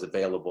equipment that was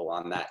available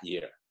on that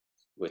year,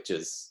 which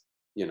is,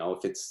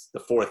 if it's the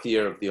fourth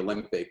year of the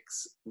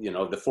Olympics,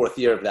 the fourth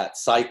year of that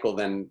cycle,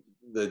 then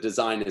the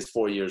design is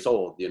 4 years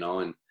old,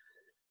 and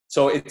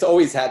so it's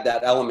always had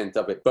that element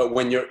of it. But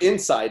when you're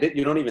inside it,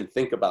 you don't even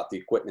think about the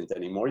equipment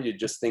anymore. You're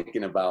just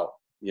thinking about,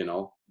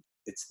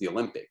 it's the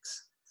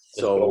Olympics.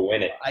 Just go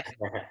win it.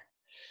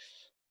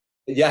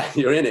 Yeah,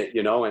 you're in it,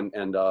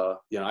 and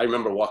I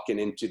remember walking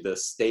into the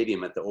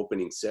stadium at the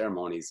opening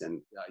ceremonies,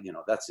 and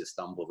that's just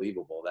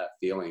unbelievable, that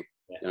feeling.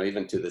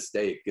 Even to this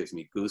day, it gives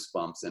me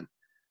goosebumps. And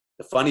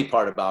the funny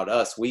part about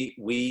us,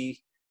 we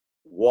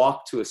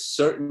walked to a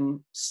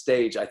certain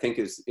stage, I think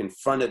is in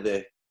front of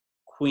the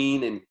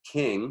Queen and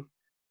King,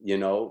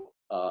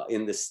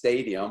 in the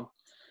stadium.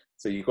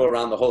 So you go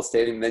around the whole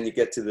stadium, and then you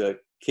get to the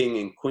King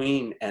and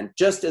Queen, and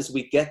just as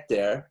we get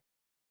there,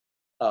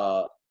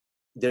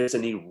 there's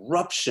an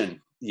eruption,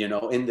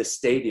 in the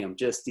stadium,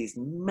 just these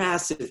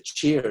massive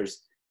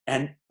cheers.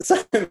 And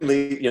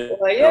suddenly,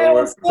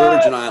 we're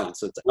Virgin Islands,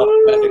 so it's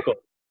alphabetical.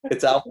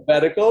 It's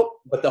alphabetical,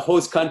 but the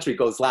host country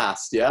goes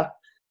last, yeah?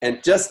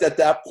 And just at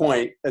that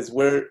point, as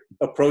we're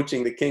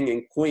approaching the King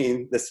and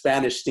Queen, the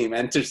Spanish team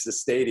enters the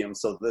stadium.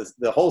 So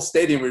the whole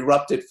stadium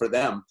erupted for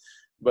them.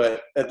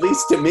 But at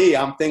least to me,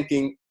 I'm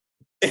thinking,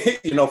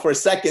 for a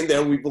second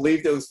there, we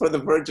believed it was for the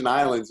Virgin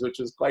Islands, which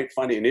was quite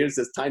funny. And here's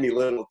this tiny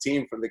little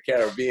team from the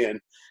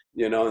Caribbean,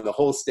 and the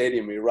whole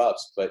stadium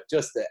erupts. But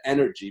just the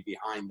energy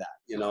behind that,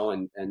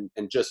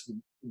 and just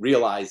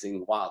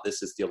realizing, wow,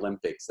 this is the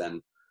Olympics.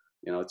 And,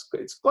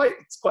 it's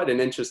quite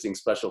an interesting,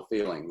 special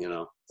feeling,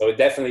 So it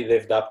definitely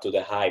lived up to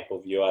the hype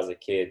of you as a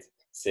kid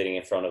sitting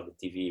in front of the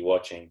TV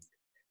watching.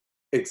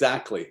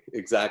 Exactly.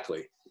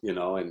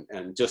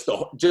 and just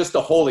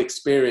the whole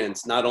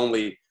experience, not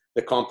only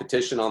the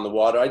competition on the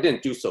water. I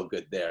didn't do so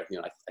good there.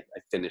 I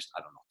finished,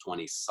 I don't know,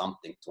 20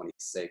 something,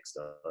 26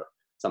 or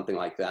something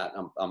like that.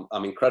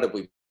 I'm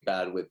incredibly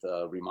bad with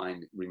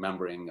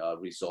remembering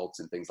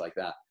results and things like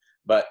that.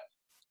 But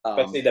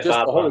especially the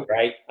bad ones,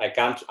 right? I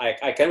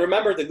can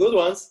remember the good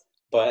ones,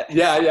 but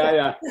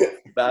yeah,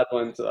 bad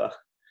ones.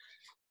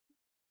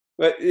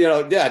 But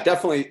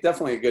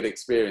definitely a good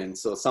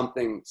experience. So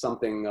something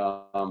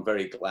I'm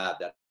very glad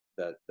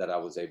that I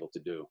was able to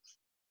do.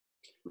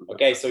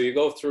 Okay, so you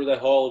go through the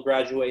whole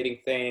graduating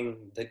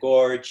thing, the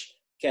gorge,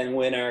 Ken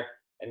winner,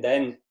 and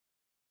then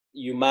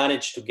you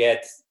manage to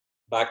get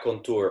back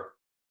on tour.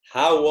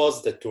 How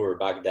was the tour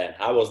back then?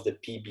 How was the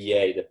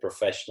PBA, the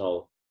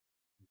Professional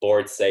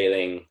Board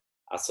Sailing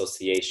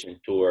Association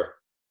tour?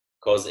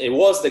 Because it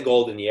was the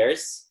golden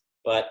years,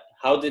 but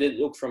how did it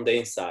look from the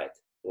inside?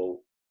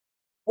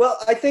 Well,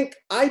 I think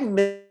I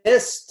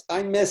missed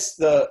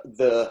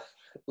the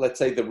let's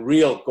say the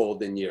real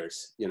golden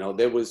years.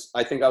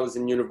 I think I was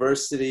in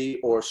university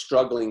or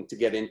struggling to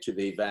get into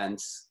the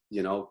events,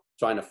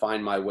 trying to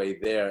find my way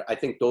there. I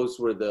think those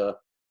were the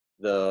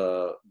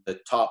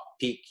top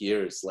peak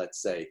years,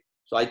 let's say.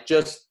 So I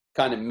just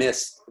kind of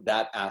missed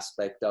that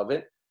aspect of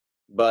it.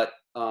 But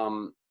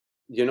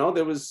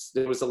there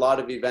was a lot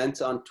of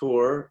events on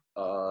tour.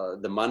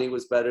 The money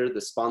was better.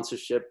 The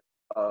sponsorship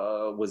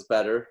was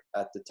better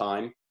at the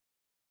time.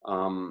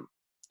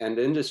 And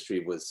the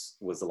industry was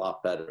a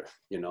lot better,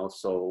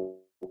 so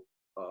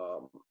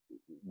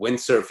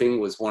windsurfing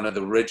was one of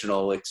the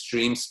original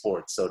extreme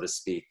sports, so to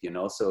speak,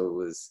 so it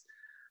was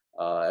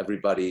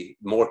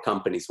more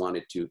companies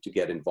wanted to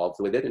get involved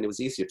with it, and it was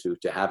easier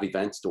to have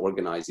events, to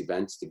organize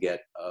events, to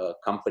get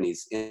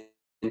companies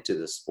into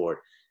the sport.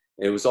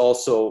 It was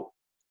also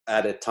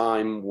at a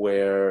time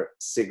where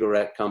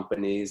cigarette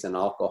companies and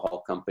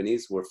alcohol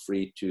companies were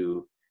free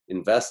to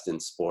invest in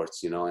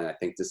sports, and I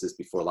think this is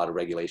before a lot of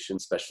regulation,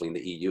 especially in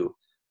the EU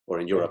or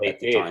in Europe at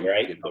the time.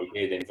 Right? They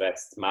did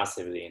invest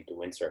massively into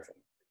windsurfing.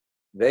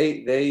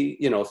 They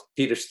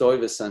Peter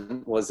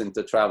Stuyvesant was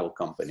into travel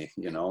company,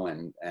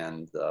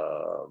 and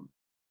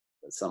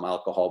some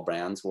alcohol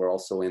brands were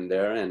also in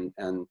there, and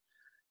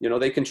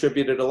they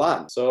contributed a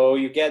lot. So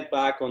you get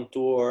back on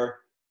tour,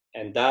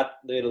 and that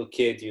little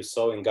kid you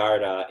saw in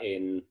Garda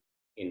in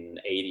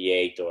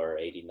 88 or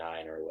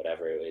 89 or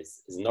whatever it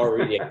is not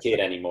really a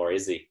kid anymore,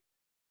 is he?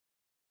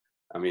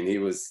 I mean, he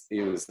was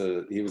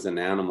an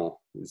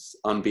animal. He was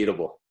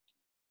unbeatable.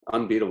 I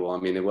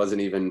mean, it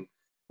wasn't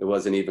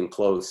even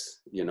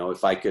close.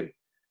 If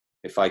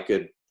I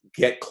could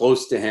get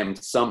close to him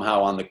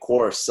somehow on the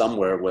course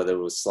somewhere, whether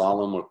it was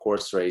slalom or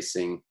course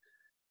racing,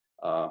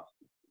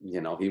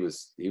 he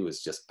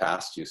was just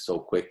past you so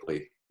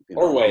quickly.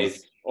 Or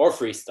waves, or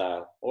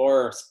freestyle,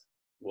 or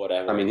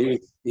whatever. I mean,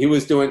 he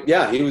was doing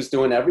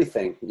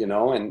everything,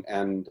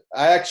 and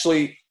I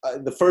actually,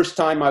 the first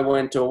time I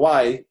went to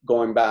Hawaii,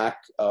 going back,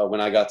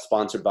 when I got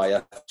sponsored by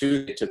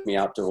F2, they took me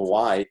out to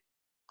Hawaii,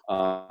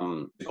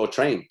 to go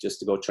train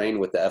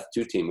with the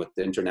F2 team, with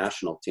the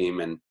international team.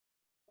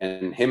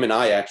 And him and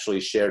I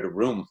actually shared a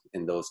room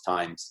in those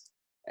times,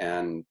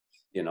 and,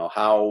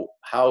 how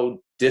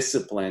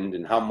disciplined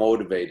and how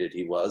motivated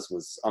he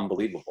was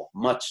unbelievable.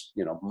 Much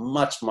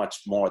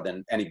more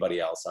than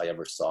anybody else I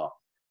ever saw.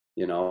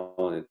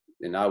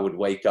 And I would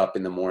wake up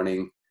in the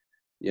morning,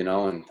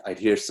 and I'd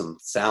hear some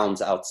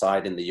sounds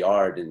outside in the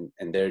yard,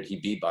 and there'd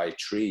he be by a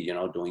tree,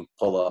 doing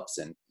pull-ups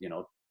and,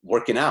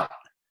 working out,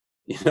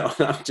 and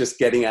I'm just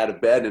getting out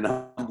of bed, and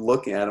I'm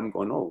looking at him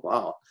going, oh,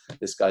 wow,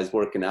 this guy's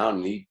working out,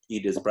 and he'd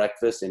eat his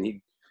breakfast, and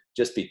he'd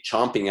just be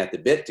chomping at the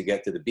bit to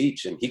get to the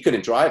beach. And he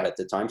couldn't drive at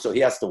the time, so he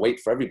has to wait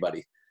for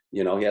everybody. He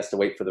has to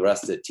wait for the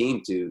rest of the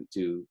team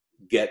to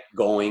get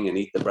going and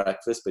eat the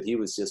breakfast, but he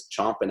was just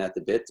chomping at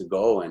the bit to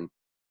go, and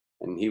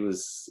he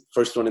was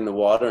first one in the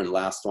water and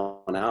last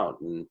one out,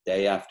 and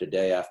day after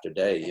day after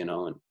day,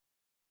 and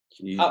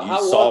you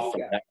saw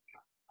from that.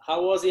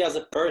 How was he as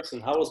a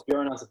person? How was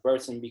Björn as a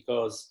person?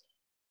 Because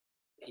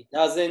he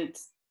doesn't,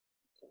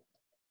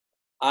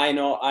 I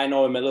know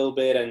him a little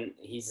bit, and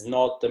he's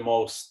not the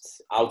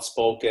most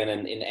outspoken,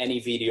 and in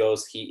any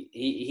videos,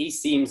 he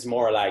seems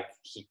more like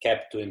he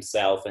kept to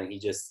himself, and he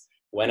just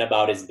went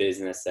about his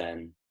business,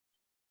 and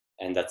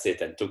that's it,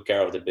 and took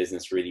care of the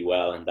business really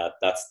well, and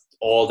that's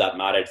all that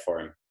mattered for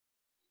him.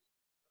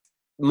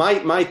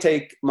 My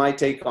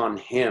take on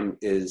him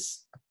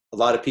is, a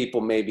lot of people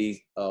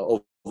maybe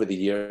over the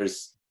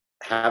years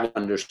haven't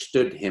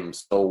understood him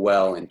so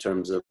well, in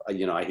terms of,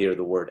 I hear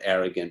the word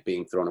arrogant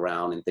being thrown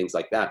around and things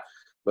like that.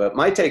 But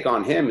my take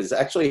on him is,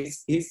 actually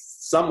he's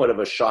somewhat of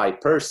a shy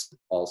person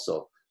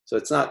also. So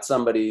it's not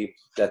somebody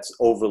that's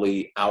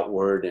overly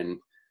outward and,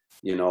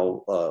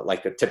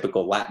 like a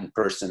typical Latin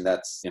person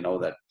that's,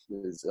 that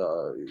is,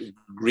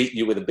 greet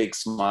you with a big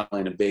smile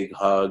and a big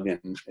hug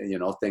and,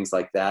 things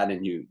like that.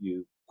 And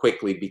you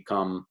quickly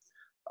become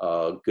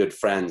good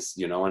friends,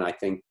 and I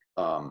think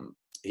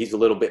he's a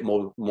little bit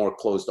more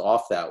closed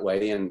off that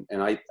way. And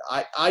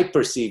I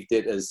perceived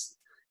it as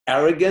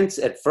arrogance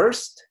at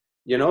first,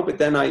 you know. But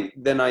then I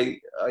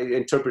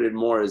interpreted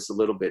more as a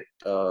little bit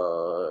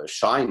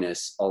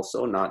shyness,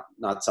 also,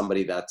 not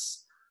somebody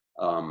that's.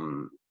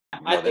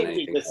 I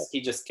think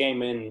he just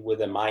came in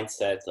with a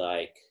mindset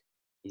like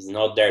he's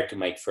not there to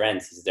make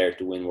friends. He's there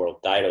to win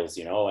world titles,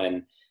 you know.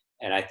 And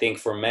I think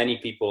for many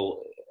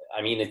people,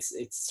 I mean, it's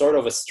sort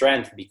of a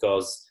strength,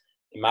 because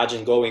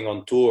imagine going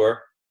on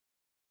tour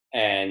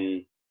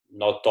and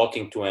not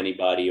talking to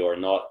anybody, or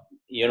not,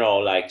 you know,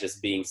 like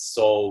just being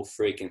so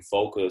freaking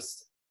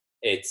focused.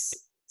 It's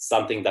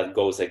something that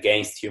goes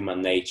against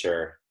human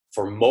nature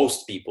for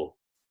most people.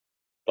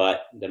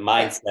 But the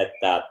mindset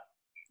that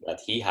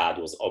he had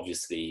was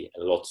obviously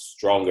a lot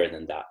stronger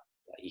than that.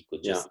 He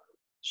could just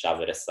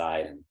shove it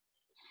aside, and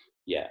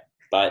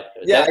But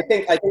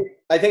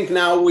I think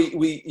now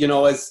we you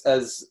know, as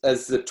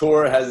the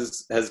tour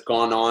has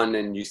gone on,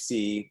 and you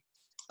see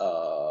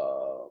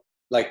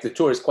like the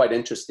tour is quite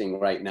interesting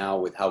right now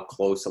with how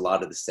close a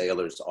lot of the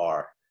sailors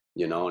are,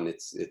 you know, and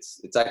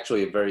it's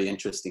actually a very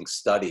interesting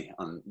study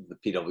on the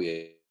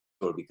PWA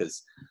tour,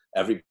 because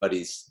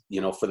everybody's, you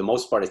know, for the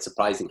most part, it's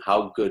surprising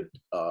how good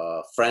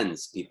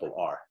friends people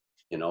are,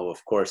 you know.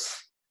 Of course,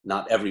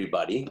 not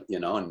everybody, you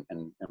know,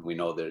 and we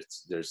know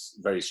there's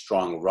very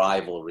strong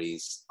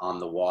rivalries on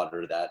the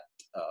water that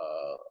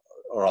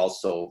are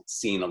also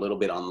seen a little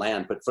bit on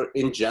land. But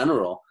in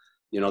general,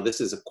 you know, this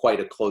is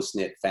quite a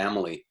close-knit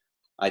family.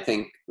 I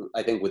think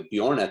with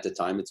Bjorn at the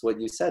time, it's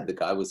what you said. The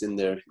guy was in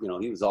there, you know,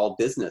 he was all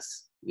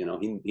business. You know,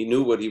 he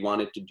knew what he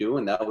wanted to do,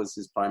 and that was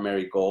his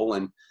primary goal.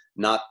 And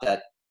not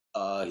that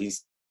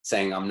he's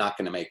saying I'm not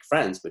going to make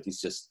friends, but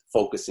he's just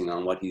focusing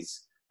on what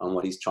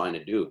he's trying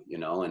to do, you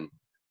know.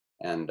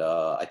 And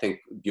I think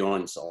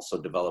Bjorn's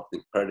also developed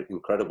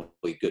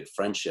incredibly good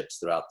friendships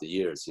throughout the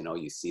years. You know,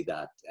 you see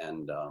that,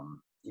 and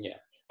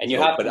and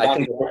you have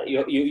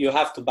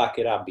to back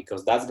it up,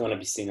 because that's going to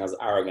be seen as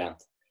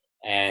arrogant.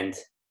 And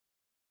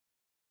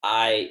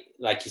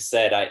like you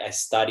said, I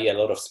study a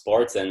lot of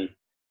sports, and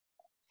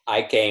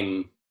I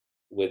came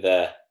with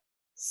a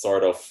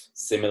sort of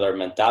similar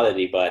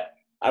mentality, but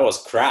I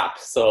was crap.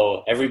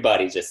 So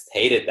everybody just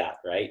hated that,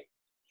 right?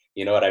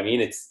 You know what I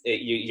mean?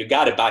 You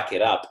got to back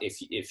it up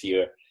if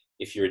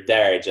you're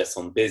there just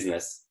on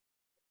business.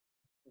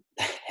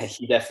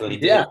 He definitely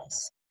did.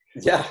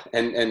 Yeah,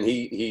 and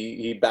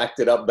he backed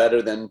it up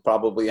better than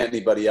probably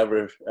anybody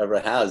ever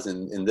has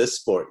in this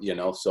sport, you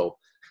know. So,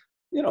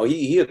 you know,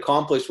 he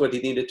accomplished what he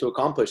needed to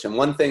accomplish. And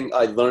one thing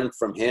I learned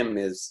from him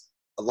is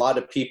a lot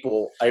of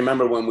people, I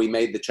remember when we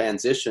made the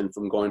transition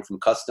from going from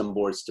custom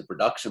boards to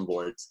production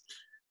boards,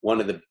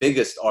 one of the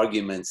biggest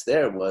arguments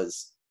there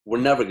was, we're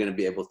never going to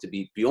be able to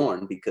beat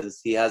Bjorn because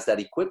he has that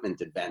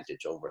equipment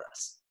advantage over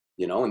us,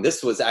 you know. And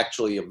this was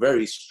actually a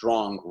very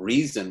strong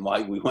reason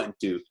why we went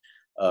to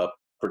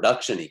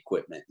production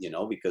equipment, you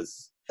know,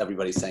 because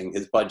everybody's saying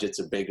his budgets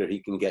are bigger. He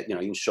can get, you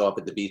know, he can show up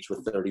at the beach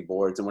with 30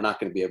 boards, and we're not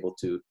going to be able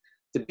to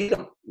beat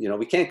him. You know,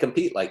 we can't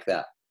compete like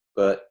that.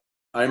 But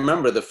I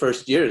remember the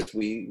first years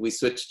we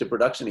switched to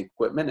production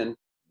equipment, and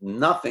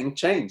nothing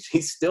changed.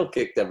 He still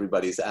kicked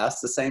everybody's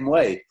ass the same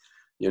way,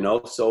 you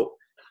know. So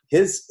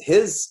his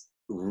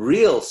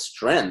real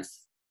strength,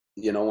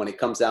 you know, when it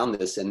comes down to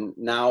this, and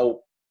now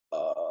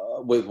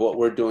with what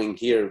we're doing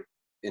here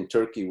in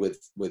Turkey with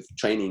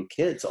training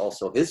kids,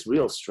 also his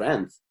real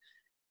strength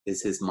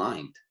is his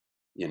mind.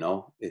 You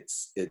know,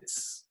 it's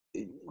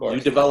you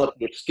develop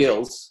your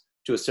skills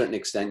to a certain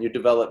extent, you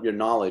develop your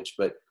knowledge,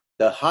 but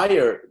the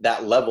higher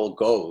that level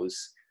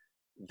goes,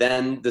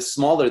 then the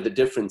smaller the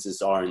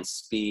differences are in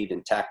speed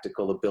and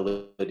tactical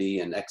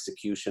ability and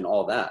execution,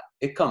 all that.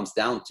 It comes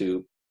down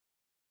to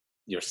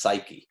your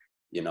psyche,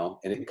 you know,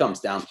 and it comes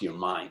down to your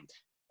mind.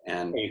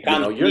 And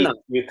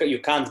you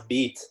can't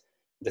beat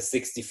the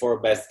 64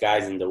 best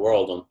guys in the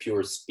world on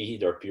pure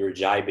speed or pure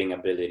jibing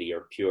ability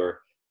or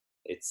pure.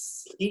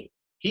 It's he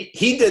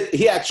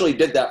actually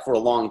did that for a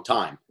long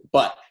time,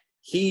 but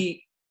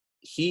he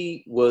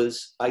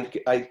was,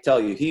 I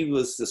tell you, he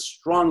was the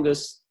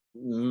strongest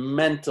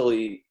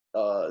mentally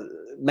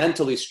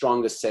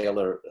strongest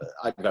sailor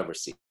I've ever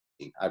seen,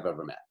 I've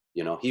ever met.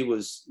 You know,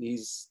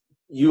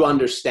 you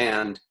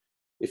understand,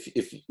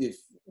 if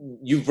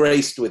you've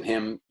raced with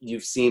him,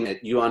 you've seen it,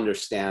 you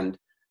understand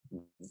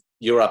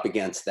you're up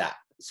against that.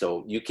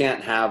 So you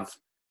can't have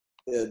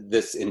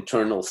this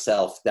internal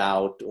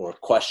self-doubt or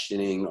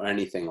questioning or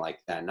anything like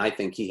that. And I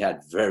think he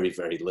had very,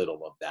 very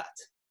little of that.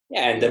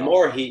 Yeah, and the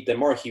more he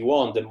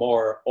won, the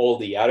more all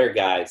the other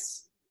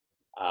guys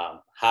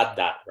had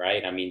that,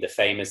 right? I mean, the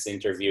famous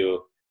interview,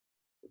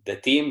 the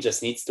team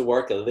just needs to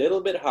work a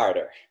little bit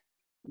harder.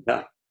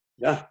 Yeah.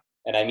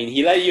 And I mean,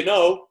 he let you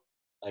know.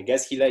 I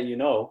guess he let you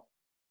know.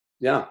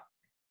 Yeah.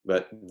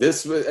 But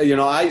this, you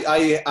know,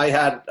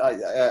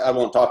 I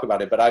won't talk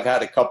about it, but I've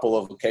had a couple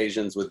of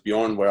occasions with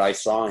Bjorn where I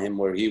saw him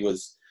where he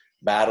was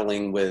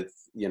battling with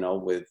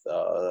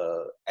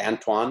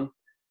Antoine.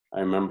 I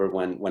remember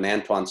when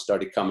Antoine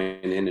started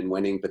coming in and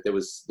winning, but there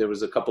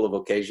was a couple of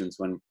occasions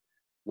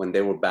when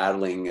they were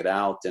battling it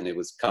out and it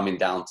was coming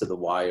down to the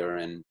wire,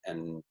 and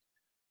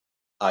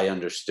I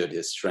understood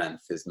his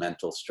strength, his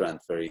mental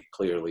strength very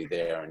clearly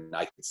there. And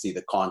I could see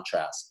the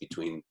contrast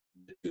between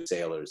the two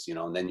sailors, you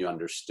know, and then you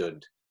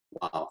understood,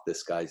 wow,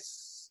 this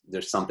guy's,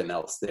 there's something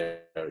else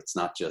there. It's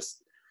not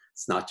just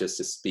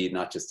his speed,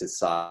 not just his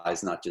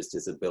size, not just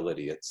his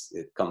ability.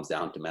 It comes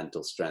down to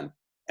mental strength.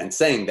 And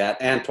saying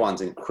that,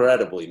 Antoine's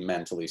incredibly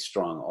mentally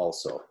strong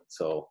also.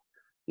 So,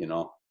 you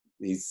know,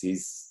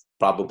 he's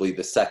probably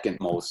the second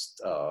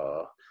most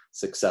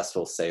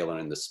successful sailor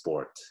in the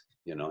sport,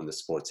 you know, in the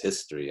sport's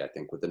history, I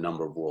think, with the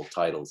number of world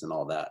titles and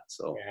all that.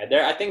 So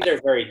yeah, I think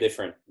they're very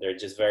different. They're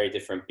just very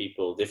different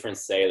people, different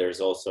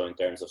sailors also in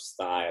terms of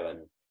style and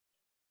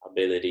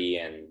ability,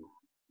 and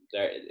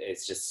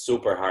it's just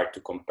super hard to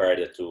compare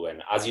the two.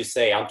 And as you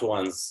say,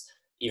 Antoine's,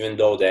 even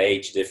though the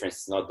age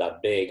difference is not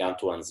that big,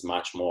 Antoine's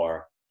much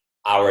more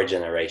our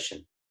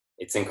generation.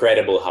 It's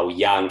incredible how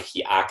young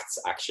he acts,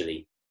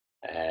 actually.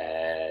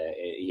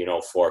 You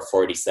know, for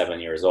 47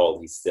 years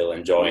old, he's still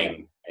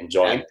enjoying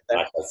life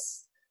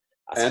as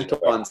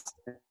Antoine's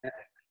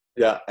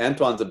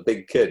a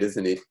big kid,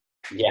 isn't he?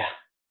 Yeah,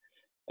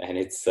 and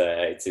it's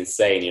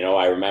insane. You know,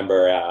 I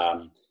remember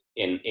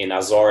in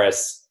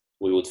Azores,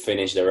 we would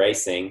finish the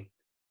racing,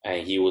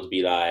 and he would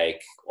be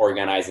like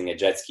organizing a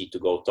jet ski to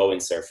go tow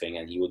windsurfing,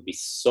 and he would be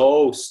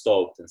so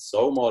stoked and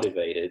so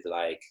motivated,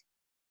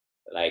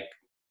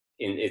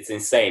 it's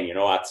insane. You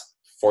know, at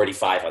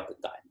 45 at the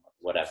time,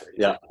 whatever.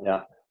 Yeah,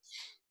 yeah.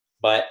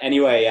 But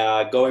anyway,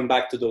 going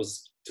back to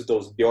those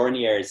Bjorn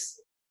years,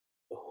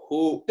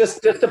 who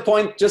just a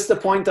point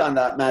on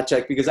that,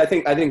 Maciek, because I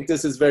think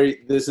this is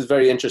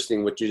very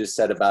interesting what you just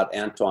said about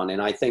Antoine, and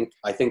I think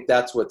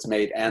that's what's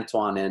made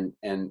Antoine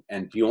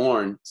and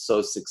Bjorn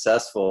so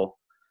successful.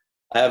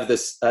 I have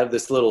this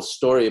little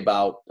story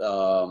about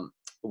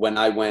when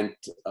I went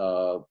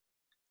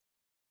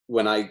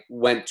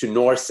to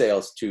North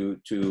Sails to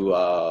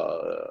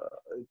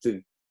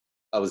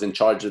I was in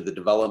charge of the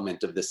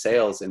development of the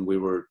sails, and we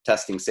were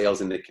testing sails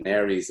in the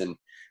Canaries, and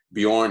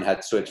Bjorn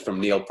had switched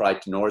from Neil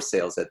Pride to North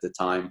Sails at the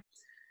time.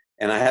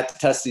 And I had to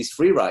test these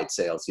free ride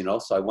sails, you know,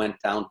 so I went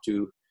down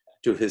to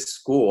his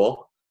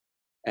school,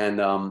 and,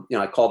 you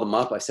know, I called him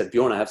up. I said,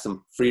 Bjorn, I have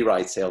some free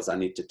ride sails I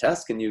need to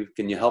test. Can you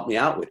help me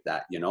out with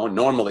that? You know, and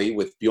normally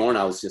with Bjorn,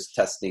 I was just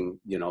testing,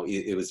 you know,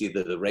 it was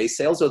either the race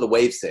sails or the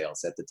wave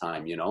sails at the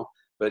time, you know,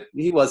 but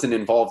he wasn't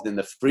involved in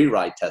the free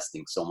ride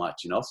testing so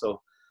much, you know.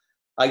 So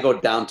I go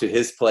down to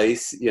his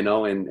place, you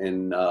know,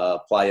 in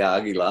Playa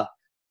Aguila,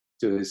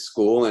 to his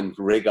school, and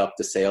rig up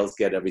the sails,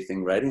 get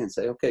everything ready, and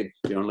say, okay,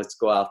 you know, let's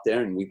go out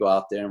there. And we go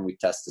out there and we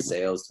test the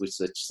sails, we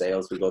switch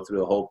sails, we go through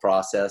the whole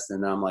process.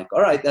 And I'm like,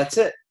 all right, that's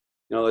it.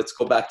 You know, let's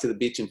go back to the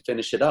beach and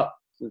finish it up.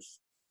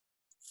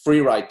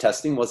 Free ride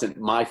testing wasn't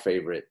my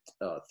favorite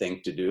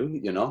thing to do,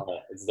 you know.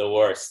 It's the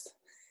worst.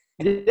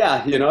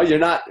 Yeah, you know,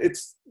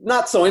 it's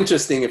not so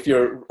interesting if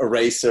you're a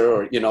racer,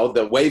 or, you know,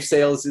 the wave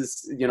sails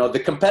is, you know, the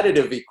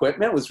competitive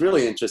equipment was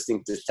really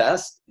interesting to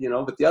test, you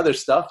know, but the other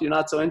stuff you're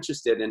not so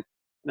interested in.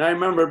 And I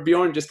remember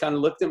Bjorn just kind of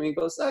looked at me and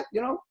goes,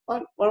 you know,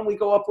 why don't we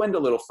go upwind a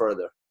little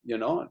further, you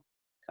know, and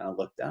kind of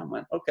looked down,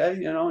 went, okay,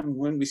 you know. And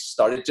when we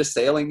started just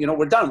sailing, you know,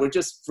 we're done, we're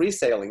just free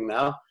sailing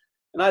now.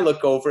 And I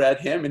look over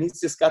at him, and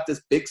he's just got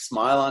this big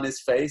smile on his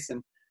face,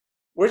 and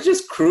we're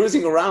just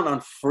cruising around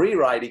on free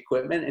ride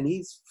equipment, and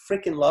he's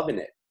freaking loving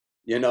it,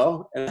 you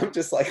know. And I'm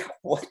just like,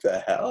 what the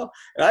hell?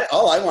 And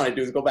all I want to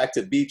do is go back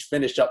to the beach,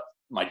 finish up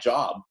my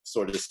job,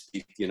 so to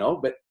speak, you know.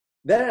 But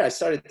then I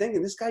started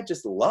thinking, this guy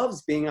just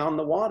loves being out on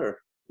the water,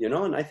 you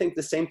know. And I think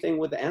the same thing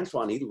with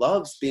Antoine. He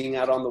loves being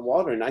out on the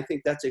water, and I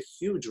think that's a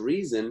huge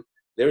reason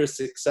they're as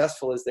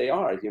successful as they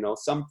are. You know,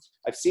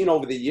 I've seen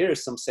over the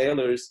years some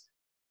sailors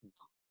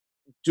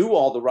do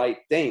all the right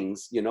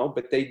things, you know,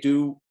 but they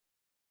do,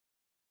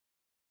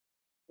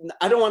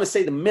 I don't want to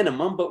say the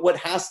minimum, but what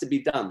has to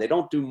be done. They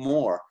don't do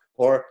more.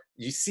 Or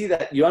you see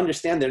that, you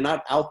understand they're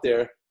not out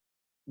there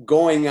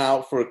going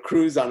out for a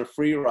cruise on a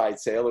free ride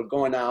sail, or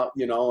going out,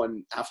 you know,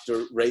 and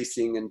after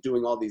racing and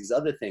doing all these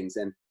other things.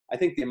 And I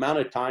think the amount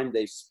of time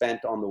they've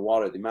spent on the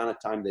water, the amount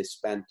of time they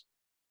spent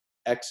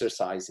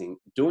exercising,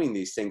 doing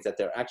these things that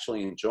they're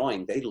actually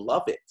enjoying, they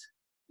love it,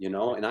 you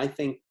know. And I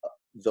think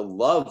the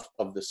love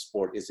of the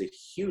sport is a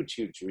huge,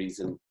 huge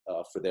reason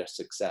for their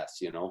success.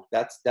 You know,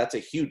 that's a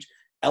huge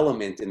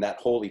element in that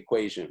whole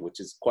equation,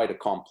 which is quite a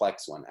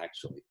complex one,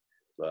 actually.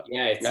 But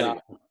yeah,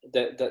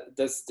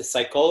 it's the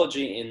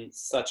psychology in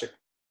such a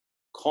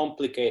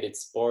complicated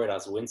sport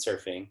as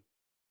windsurfing.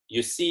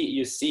 You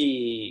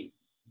see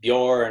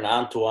Bjorn,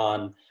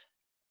 Antoine,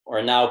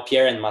 or now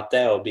Pierre and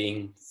Matteo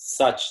being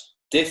such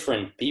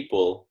different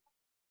people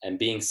and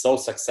being so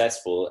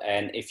successful.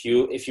 And if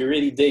you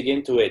really dig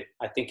into it,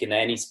 I think in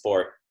any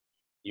sport,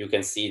 you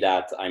can see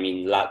that. I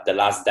mean, The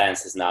Last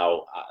Dance is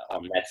now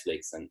on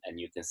Netflix, and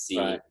you can see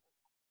right.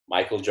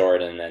 Michael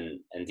Jordan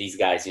and these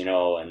guys, you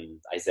know, and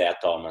Isaiah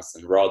Thomas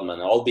and Rodman,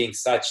 all being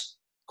such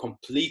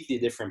completely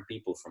different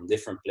people from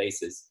different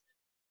places,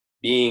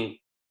 being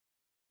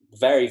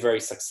very, very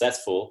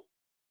successful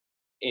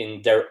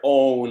on their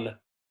own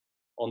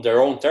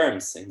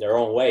terms, in their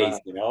own ways,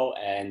 you know.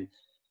 And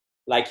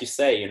like you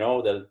say, you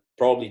know, the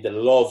probably the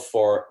love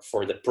for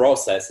the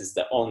process is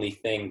the only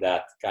thing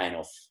that kind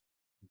of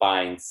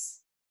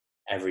binds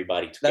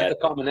everybody together.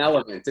 That's a common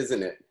element,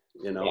 isn't it?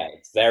 You know? Yeah,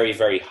 it's very,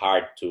 very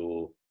hard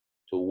to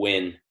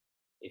win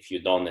if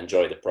you don't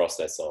enjoy the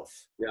process of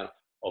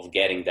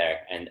getting there.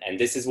 And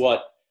this is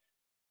what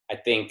I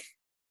think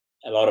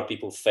a lot of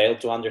people fail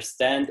to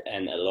understand,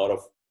 and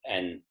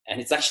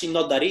it's actually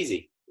not that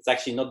easy. It's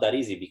actually not that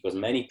easy, because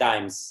many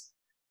times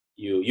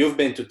you've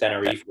been to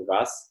Tenerife with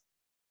us.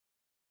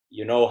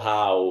 You know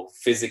how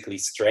physically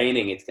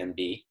straining it can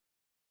be,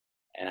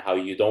 and how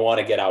you don't want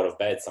to get out of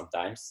bed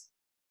sometimes,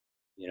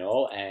 you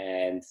know,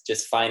 and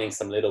just finding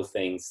some little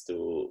things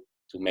to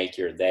make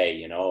your day,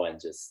 you know,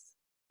 and just,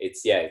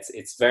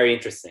 it's very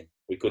interesting.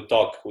 We could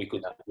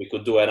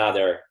do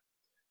another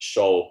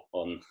show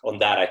on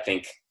that, I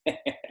think.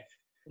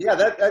 Yeah,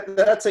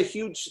 that's a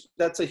huge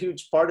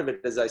part of it,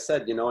 as I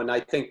said, you know. And I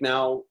think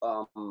now,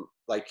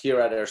 like here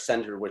at our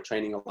center, we're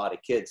training a lot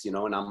of kids, you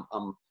know, and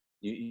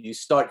you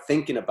start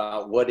thinking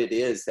about what it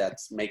is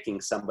that's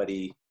making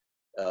somebody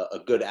a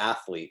good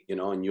athlete, you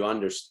know, and you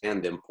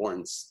understand the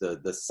importance,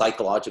 the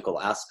psychological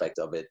aspect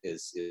of it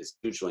is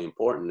hugely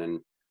important. And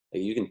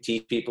you can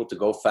teach people to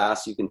go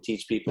fast, you can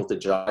teach people to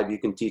drive, you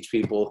can teach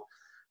people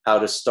how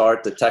to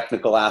start, the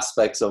technical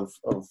aspects of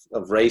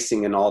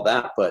racing and all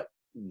that, but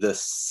the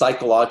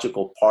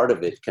psychological part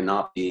of it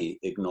cannot be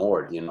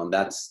ignored, you know.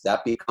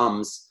 That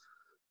becomes,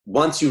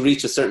 once you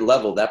reach a certain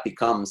level, that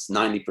becomes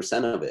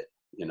 90% of it,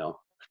 you know.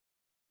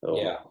 So.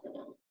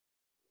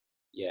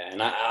 Yeah,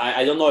 and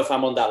I don't know if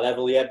I'm on that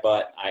level yet,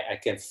 but I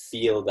can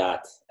feel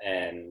that,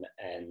 and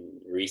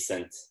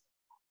recent,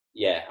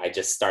 I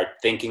just start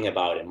thinking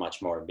about it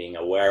much more, being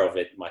aware of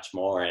it much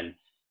more, and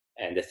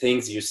the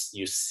things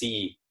you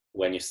see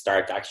when you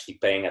start actually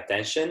paying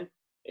attention,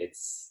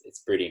 it's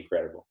pretty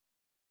incredible.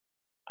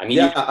 I mean,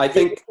 I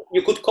think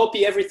you could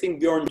copy everything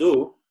Bjorn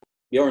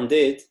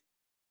did,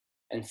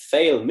 and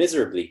fail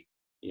miserably,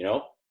 you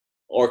know,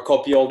 or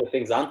copy all the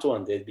things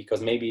Antoine did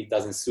because maybe it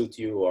doesn't suit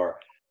you or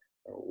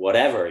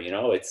whatever, you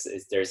know. It's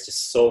there's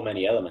just so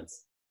many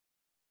elements.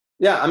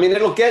 Yeah, I mean,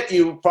 it'll get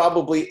you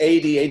probably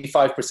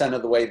 85%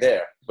 of the way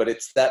there, but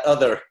it's that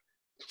other,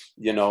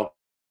 you know,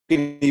 you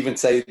can even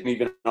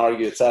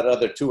argue it's that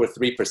other 2 or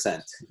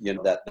 3%, you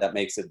know, that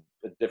makes a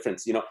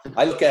difference. You know,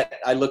 I look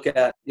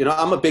at, you know,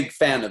 I'm a big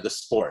fan of the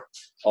sport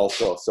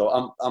also.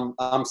 So I'm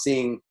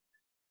observing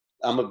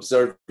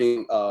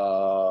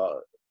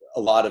a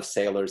lot of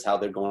sailors, how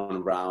they're going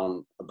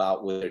around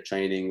about with their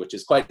training, which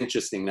is quite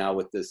interesting now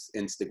with this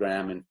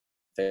Instagram and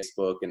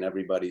Facebook, and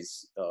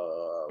everybody's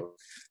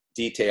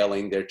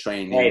detailing their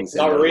trainings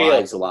and their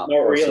lives a lot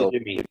more. Not real, so,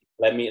 Jimmy.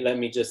 Let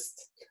me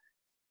just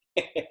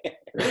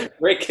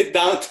break it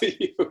down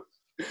to you.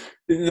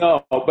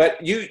 No, but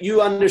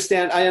you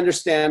understand. I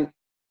understand.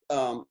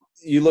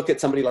 You look at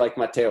somebody like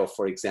Matteo,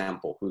 for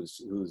example, who's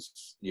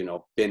you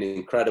know, been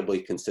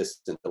incredibly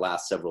consistent the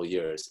last several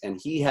years, and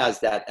he has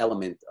that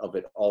element of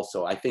it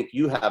also. I think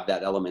you have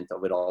that element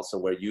of it also,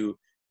 where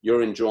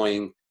you're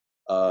enjoying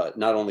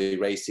not only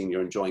racing,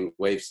 you're enjoying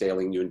wave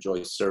sailing, you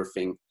enjoy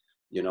surfing,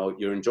 you know,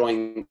 you're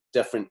enjoying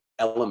different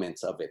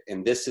elements of it,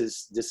 and this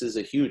is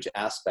a huge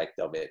aspect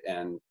of it.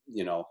 And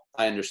you know,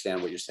 I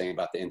understand what you're saying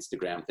about the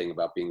Instagram thing,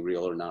 about being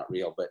real or not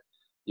real, but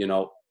you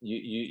know,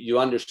 you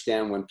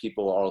understand when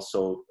people are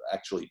also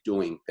actually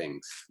doing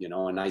things, you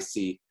know. And I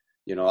see,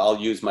 you know, I'll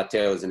use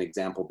Matteo as an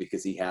example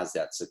because he has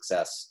that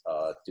success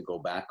to go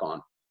back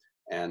on,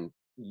 and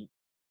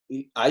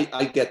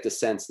I get the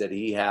sense that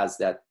he has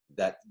that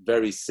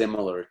very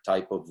similar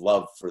type of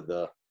love for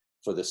the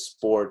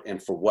sport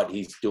and for what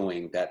he's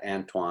doing that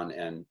Antoine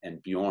and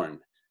Bjorn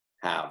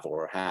have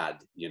or had,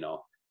 you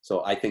know.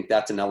 So I think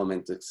that's an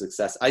element of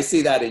success. I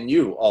see that in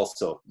you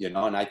also, you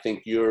know, and I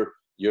think you're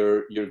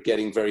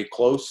getting very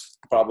close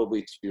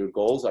probably to your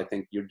goals. I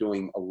think you're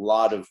doing a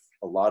lot of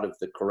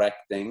the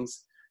correct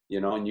things,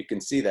 you know, and you can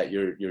see that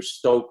you're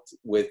stoked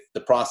with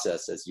the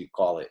process, as you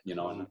call it, you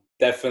know.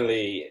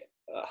 Definitely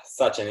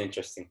such an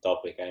interesting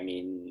topic. I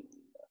mean,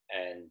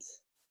 and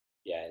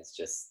yeah, it's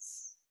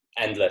just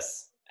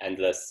endless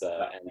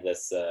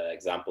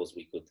examples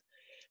we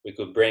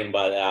could bring.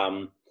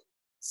 But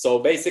so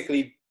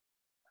basically,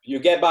 you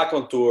get back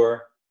on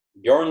tour.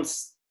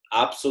 Bjorn's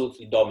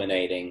absolutely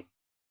dominating.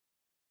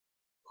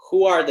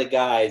 Who are the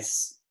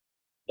guys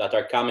that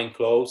are coming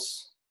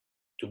close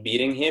to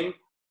beating him?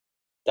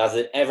 Does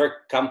it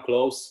ever come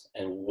close,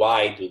 and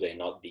why do they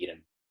not beat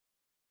him?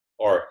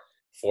 Or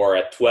for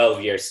a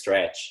 12-year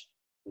stretch,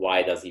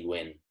 why does he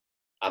win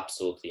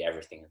absolutely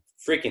everything?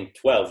 Freaking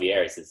 12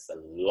 years is a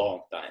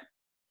long time.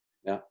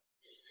 Yeah.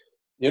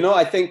 You know,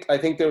 I think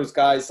there was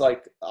guys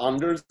like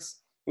Anders,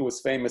 who was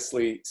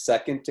famously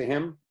second to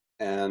him.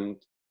 And,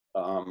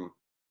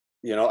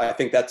 you know, I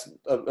think that's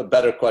a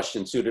better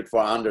question suited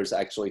for Anders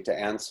actually to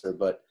answer,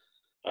 but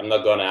I'm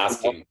not going to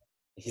ask him.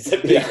 He's a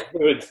big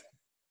dude.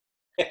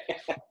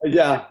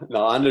 Yeah,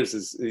 no, Anders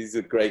he's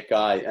a great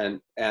guy.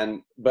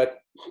 But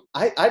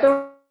I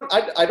don't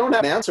I don't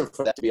have an answer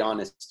for that, to be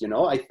honest. You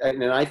know,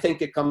 and I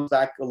think it comes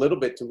back a little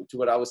bit to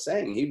what I was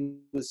saying. He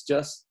was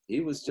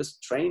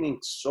just training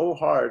so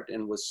hard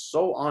and was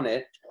so on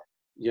it,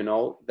 you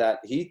know, that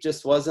he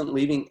just wasn't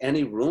leaving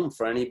any room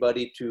for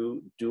anybody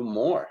to do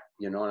more,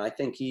 you know. And I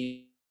think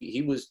he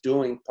was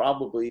doing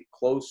probably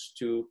close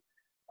to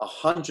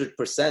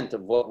 100%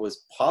 of what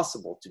was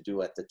possible to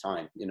do at the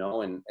time, you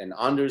know. And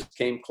Anders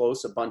came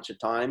close a bunch of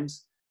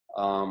times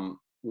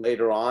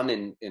later on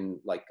in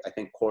like, I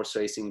think, course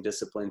racing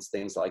disciplines,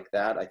 things like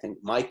that. I think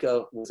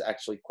Micah was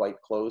actually quite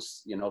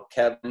close, you know.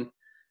 Kevin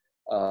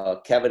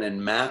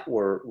and Matt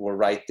were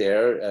right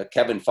there.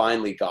 Kevin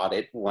finally got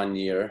it one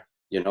year,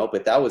 you know,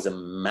 but that was a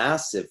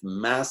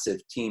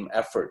massive team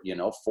effort, you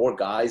know, 4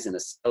 guys and a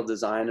sail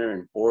designer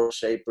and board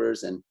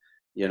shapers, and,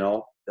 you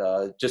know,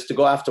 just to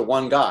go after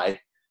one guy,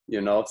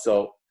 you know.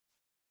 So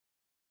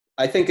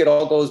I think it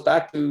all goes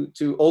back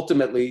to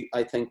ultimately,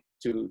 I think,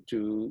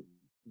 to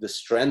the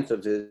strength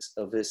of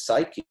his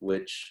psyche,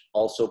 which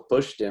also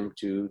pushed him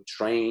to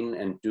train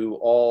and do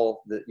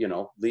all the, you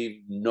know,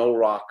 leave no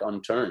rock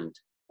unturned.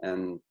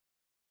 And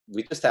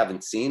we just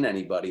haven't seen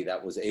anybody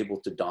that was able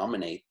to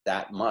dominate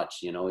that much,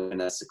 you know. Even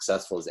as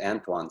successful as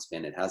Antoine's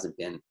been, it hasn't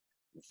been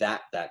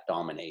that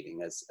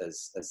dominating as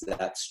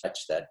that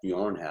stretch that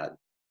Bjorn had.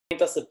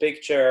 Paint us a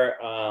picture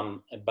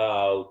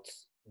about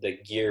the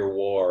gear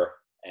war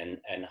and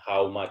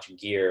how much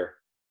gear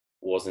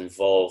was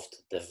involved,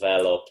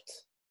 developed,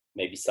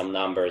 maybe some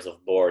numbers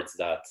of boards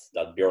that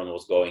Bjorn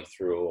was going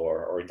through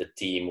or the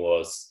team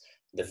was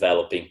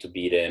developing to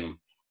beat him,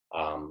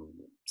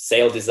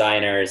 sail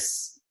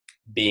designers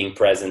being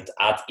present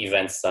at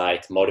event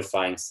site,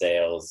 modifying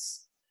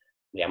sails,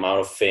 the amount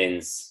of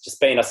fins. Just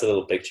paint us a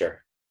little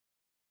picture.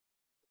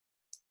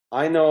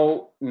 I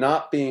know,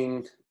 not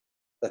being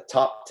a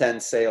top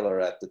 10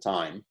 sailor at the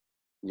time,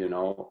 you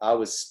know, I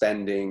was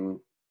spending,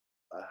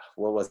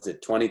 what was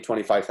it,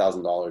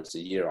 $25,000 a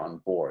year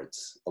on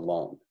boards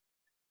alone,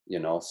 you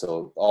know.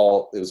 So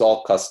it was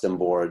all custom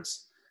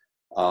boards.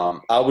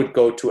 I would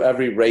go to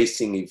every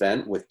racing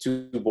event with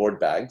 2 board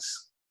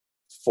bags,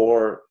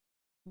 4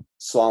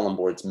 slalom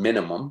boards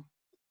minimum,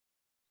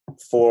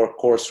 4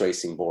 course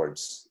racing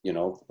boards, you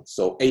know.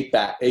 So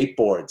 8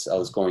 boards I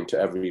was going to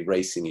every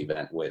racing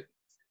event with.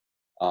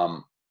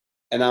 And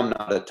I'm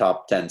not a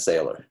top 10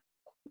 sailor,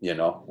 you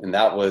know. And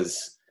that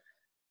was,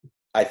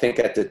 I think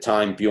at the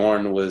time,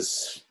 Bjorn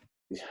was,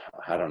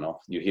 I don't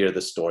know, you hear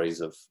the stories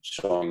of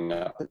showing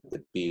up at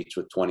the beach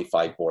with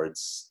 25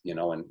 boards, you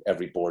know, and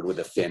every board with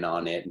a fin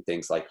on it and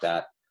things like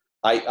that.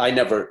 I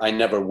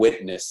never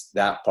witnessed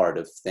that part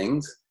of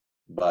things,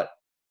 but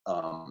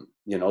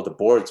you know, the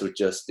boards were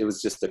it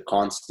was just a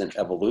constant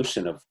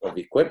evolution of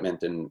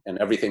equipment, and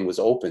everything was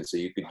open. So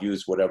you could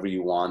use whatever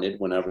you wanted,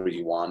 whenever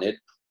you wanted,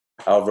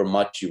 however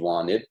much you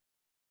wanted.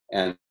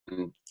 And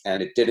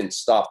it didn't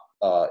stop.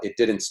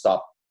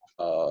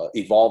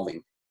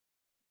 Evolving.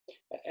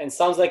 And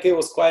sounds like it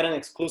was quite an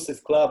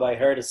exclusive club. I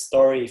heard a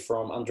story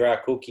from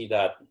Andrea Cookie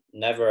that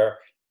never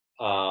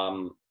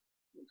kind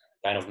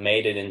of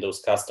made it in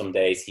those custom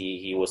days.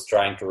 He was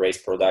trying to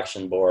race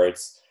production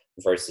boards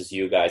versus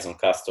you guys on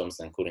customs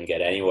and couldn't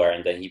get anywhere.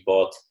 And then he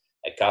bought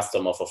a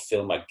custom of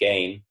Phil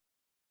McGain,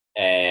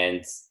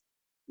 and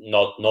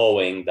not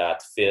knowing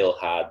that Phil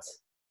had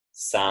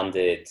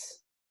sanded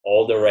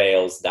all the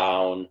rails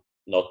down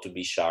not to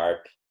be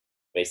sharp,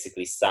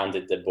 basically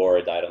sanded the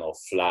board, I don't know,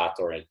 flat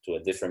or into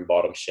a different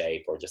bottom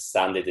shape, or just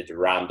sanded it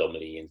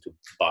randomly into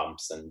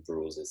bumps and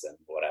bruises and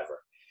whatever,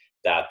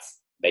 that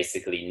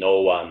basically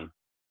no one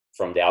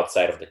from the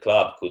outside of the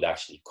club could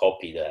actually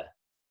copy the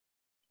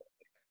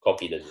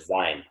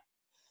design.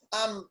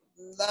 I'm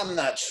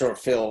not sure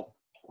Phil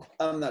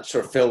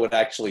would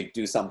actually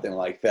do something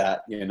like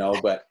that, you know.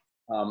 But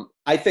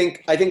I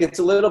think it's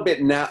a little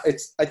bit now.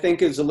 I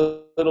think it's a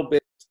little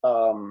bit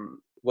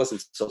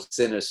wasn't so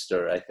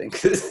sinister, I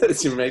think,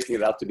 as you're making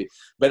it out to be.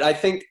 But I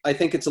think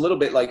it's a little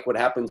bit like what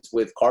happens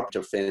with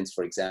carpenter fins,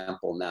 for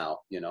example. Now,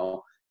 you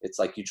know, it's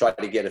like you try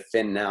to get a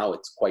fin now,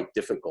 it's quite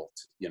difficult,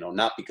 you know,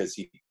 not because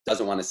he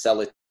doesn't want to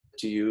sell it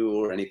to you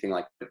or anything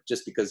like that,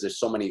 just because there's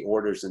so many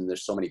orders and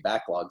there's so many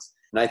backlogs.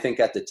 And I think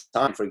at the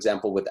time, for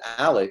example, with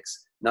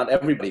Alex, not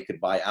everybody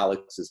could buy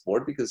Alex's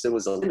board because there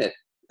was a limit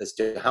as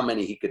to how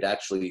many he could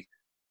actually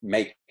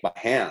make by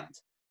hand,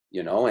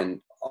 you know.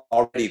 And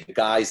already the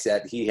guys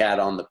that he had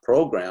on the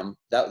program,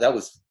 that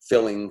was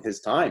filling his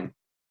time,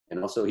 you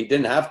know. So he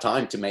didn't have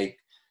time to make,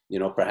 you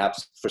know,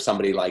 perhaps for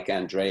somebody like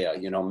Andrea,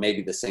 you know,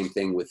 maybe the same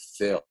thing with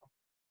Phil.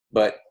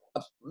 But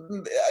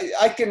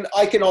I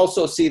can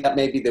also see that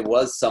maybe there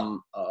was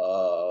some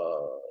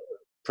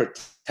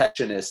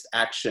protectionist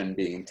action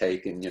being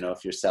taken, you know,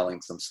 if you're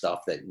selling some stuff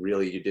that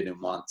really you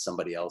didn't want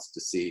somebody else to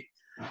see,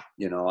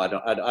 you know. I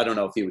don't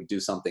know if he would do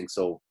something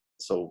so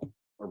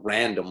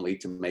randomly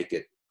to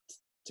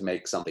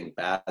make something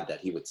bad that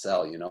he would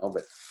sell, you know.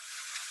 But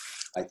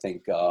I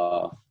think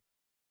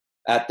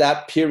at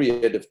that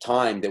period of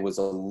time, there was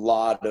a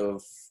lot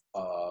of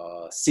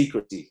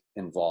secrecy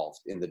involved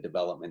in the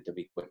development of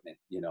equipment,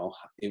 you know.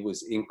 It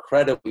was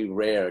incredibly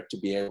rare to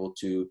be able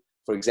to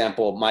for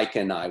example, Mike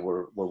and I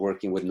were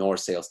working with North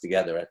Sails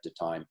together at the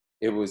time.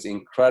 It was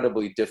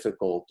incredibly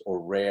difficult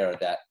or rare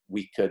that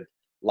we could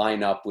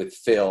line up with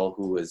Phil,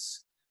 who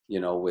was,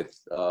 with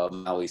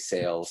Maui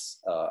Sails.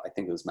 I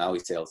think it was Maui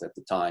Sails at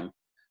the time,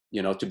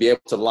 to be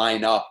able to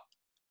line up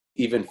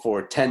even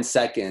for 10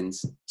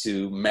 seconds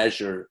to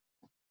measure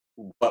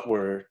what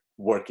we're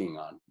working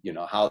on,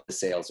 how the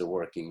sails are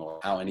working or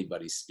how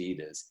anybody's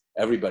speed is.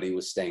 Everybody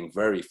was staying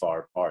very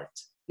far apart,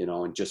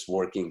 and just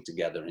working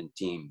together in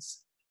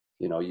teams.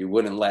 You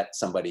wouldn't let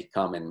somebody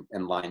come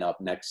and line up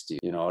next to you.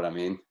 You know what I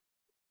mean?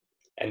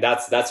 And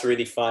that's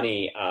really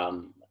funny,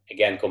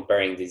 again,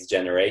 comparing these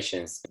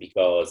generations,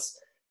 because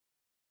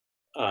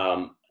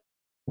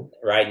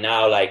right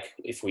now, like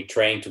if we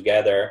train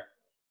together,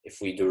 if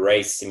we do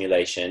race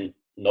simulation,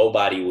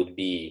 nobody would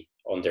be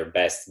on their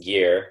best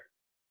gear,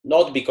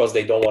 not because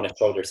they don't want to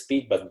show their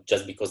speed, but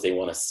just because they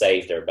want to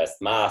save their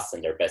best mass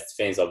and their best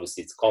fins.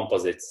 Obviously, it's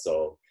composites,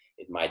 so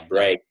it might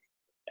break,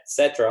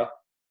 etc.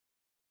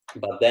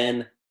 But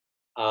then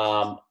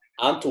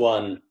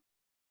Antoine,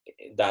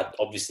 that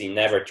obviously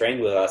never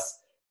trained with us,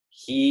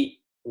 he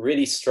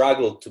really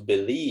struggled to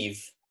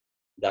believe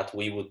that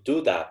we would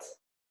do that,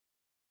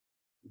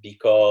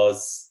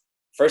 because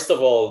first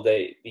of all,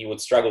 he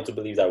would struggle to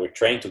believe that we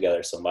trained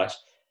together so much.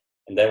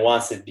 And then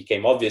once it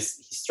became obvious,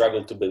 he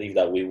struggled to believe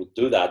that we would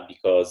do that,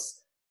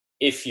 because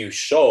if you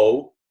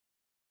show,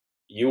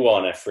 you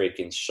want to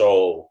freaking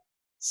show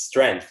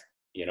strength,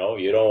 you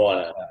don't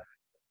want to.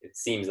 It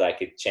seems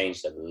like it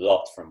changed a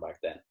lot from back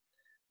then.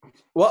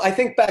 Well, I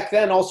think back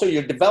then also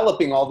you're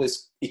developing all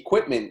this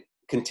equipment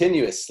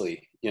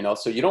continuously,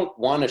 so you don't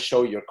want to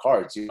show your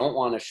cards. You don't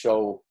want to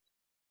show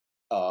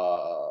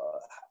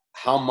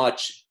how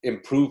much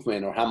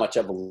improvement or how much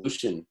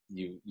evolution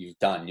you've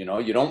done. You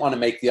don't want to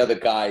make the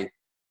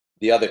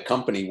other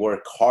company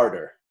work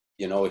harder.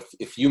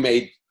 If you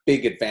made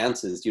big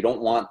advances, you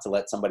don't want to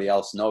let somebody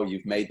else know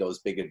you've made those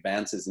big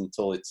advances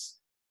until it's,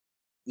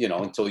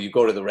 until you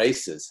go to the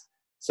races.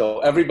 So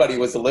everybody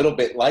was a little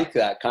bit like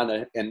that kind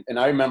of, and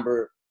I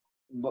remember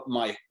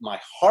my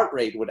heart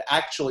rate would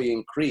actually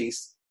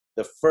increase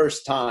the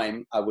first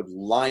time I would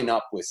line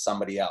up with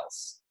somebody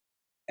else.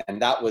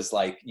 And that was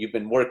like, you've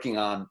been working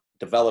on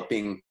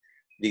developing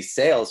these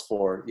sails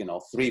for,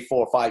 3,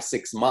 4, 5,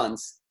 6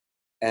 months.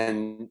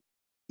 And,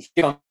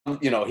 here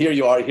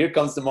you are, here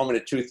comes the moment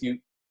of truth. You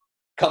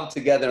come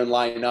together and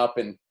line up,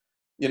 and,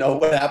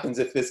 what happens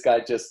if this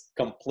guy just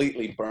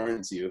completely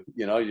burns you?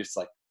 You're just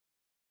like,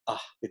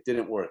 it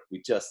didn't work.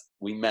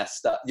 We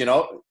messed up,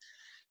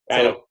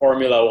 Kind of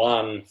Formula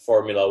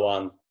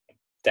One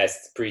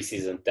test,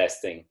 preseason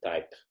testing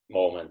type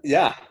moment.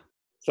 Yeah.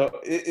 So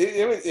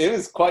it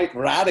was quite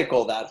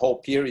radical, that whole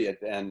period.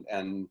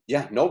 And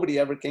yeah, nobody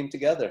ever came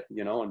together,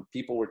 and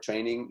people were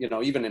training,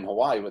 even in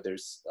Hawaii where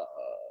there's,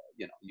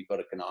 you go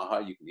to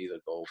Kanaha, you can either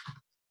go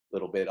a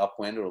little bit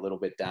upwind or a little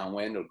bit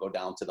downwind or go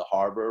down to the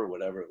harbor or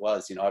whatever it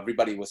was,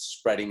 everybody was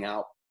spreading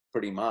out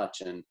pretty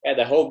much. And yeah,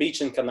 the whole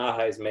beach in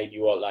Kanaha is maybe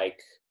like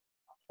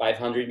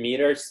 500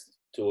 meters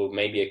to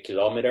maybe a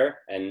kilometer,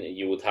 and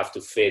you would have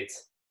to fit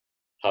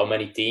how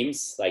many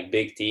teams, like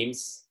big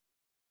teams?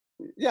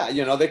 Yeah,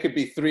 there could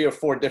be 3 or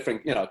 4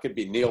 different, it could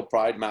be Neil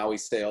Pride, Maui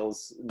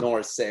Sails,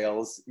 North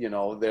Sails,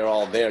 they're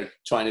all there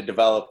trying to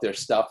develop their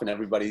stuff, and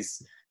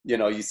everybody's,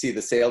 you see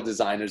the sail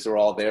designers are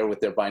all there with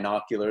their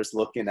binoculars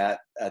looking at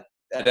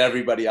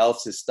everybody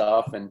else's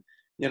stuff, and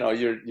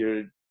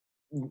you're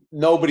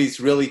nobody's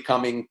really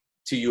coming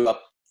to you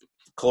up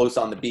close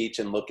on the beach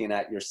and looking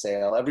at your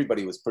sail.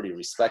 Everybody was pretty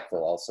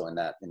respectful also in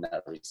that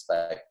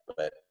respect.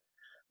 But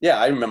yeah,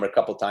 I remember a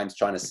couple of times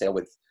trying to sail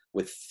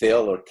with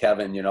Phil or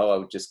Kevin, I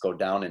would just go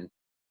down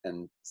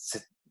and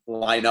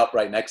line up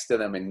right next to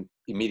them, and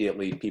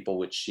immediately people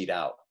would sheet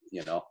out,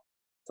 It's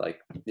like,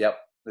 yep,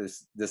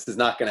 this is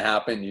not going to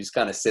happen. You just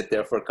kind of sit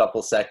there for a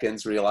couple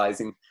seconds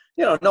realizing,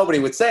 nobody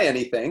would say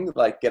anything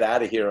like get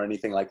out of here or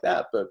anything like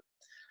that, but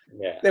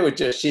yeah, they would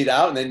just sheet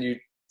out, and then you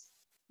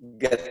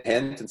get a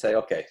hint and say,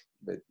 okay,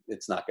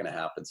 it's not going to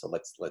happen. So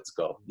let's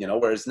go,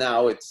 whereas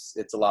now it's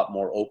a lot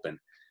more open.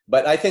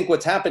 But I think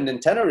what's happened in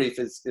Tenerife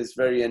is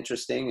very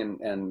interesting,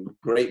 and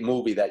great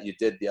movie that you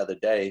did the other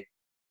day,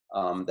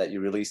 that you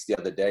released the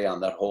other day on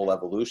that whole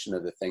evolution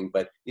of the thing.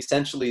 But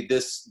essentially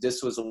this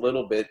was a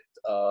little bit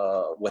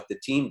what the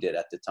team did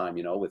at the time,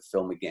 with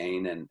Phil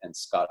McGain and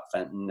Scott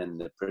Fenton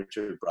and the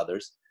Pritchard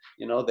brothers.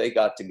 They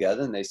got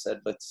together and they said,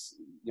 let's,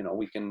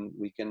 we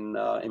can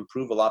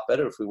improve a lot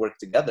better if we work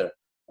together.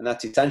 And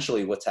that's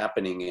essentially what's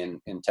happening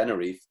in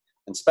Tenerife.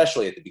 And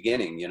especially at the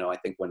beginning, I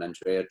think when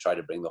Andrea tried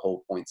to bring the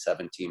whole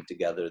 0.7 team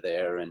together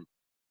there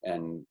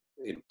and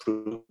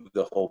improve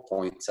the whole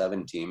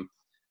 0.7 team,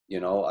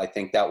 I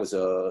think that was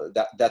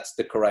that's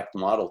the correct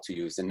model to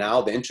use. And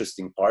now the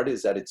interesting part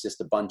is that it's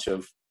just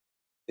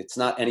it's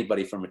not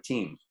anybody from a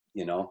team,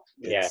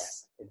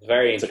 Yes, it's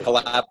very interesting. It's a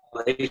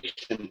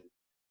collaboration.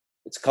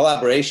 It's a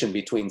collaboration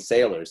between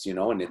sailors,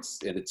 and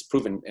it's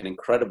proven an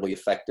incredibly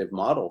effective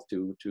model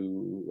to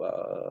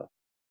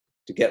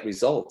get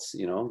results.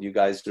 You know, you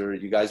guys are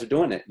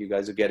doing it. You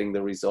guys are getting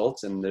the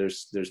results, and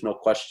there's no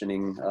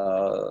questioning,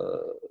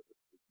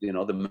 you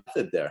know, the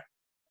method there.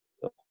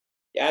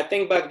 Yeah, I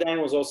think back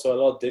then was also a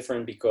lot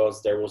different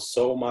because there was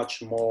so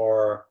much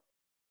more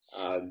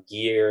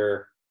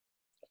gear.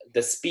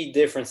 The speed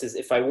differences.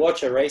 If I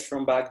watch a race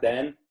from back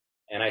then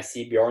and I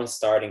see Bjorn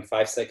starting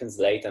 5 seconds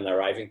late and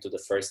arriving to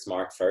the first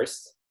mark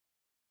first,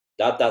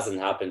 that doesn't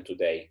happen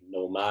today,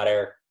 no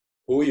matter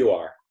who you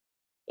are.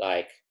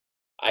 Like,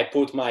 I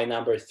put my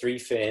number 3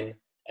 fin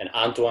and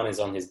Antoine is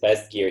on his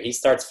best gear. He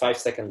starts 5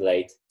 seconds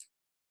late.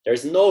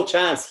 There's no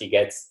chance he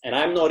gets, and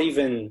I'm not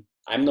even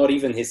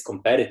his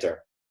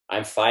competitor.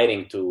 I'm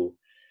fighting to,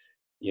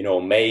 you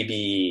know,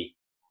 maybe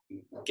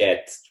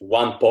get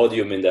 1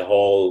 podium in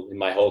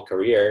my whole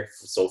career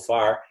so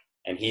far,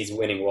 and he's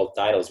winning world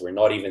titles. We're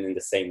not even in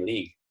the same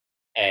league,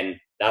 and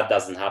that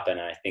doesn't happen.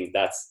 And I think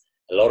that's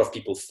a lot of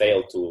people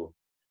fail to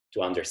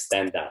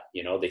understand that.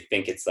 You know, they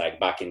think it's like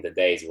back in the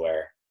days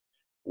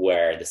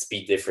where the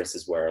speed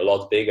differences were a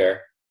lot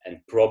bigger, and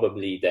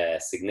probably the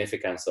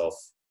significance of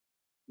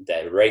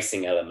the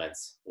racing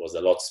elements was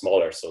a lot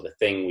smaller. So the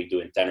thing we do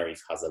in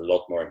Tenerife has a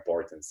lot more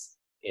importance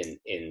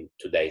in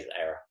today's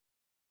era.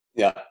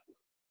 Yeah.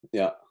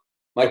 Yeah.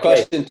 My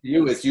question to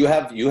you is, you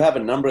have a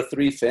number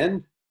 3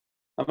 fin?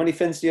 How many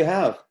fins do you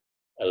have?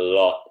 A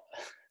lot.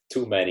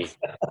 Too many.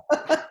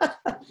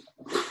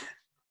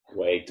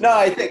 Way too No,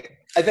 many.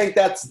 I think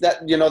that's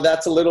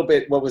a little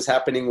bit what was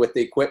happening with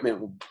the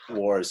equipment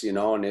wars, you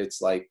know, and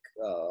it's like,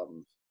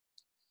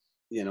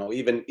 you know,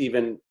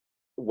 even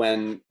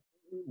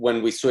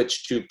when we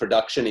switched to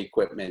production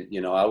equipment,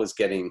 you know, I was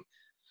getting,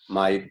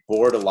 my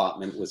board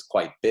allotment was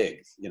quite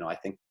big. You know, I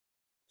think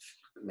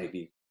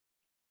maybe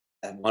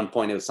at one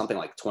point it was something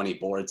like 20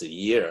 boards a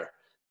year,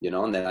 you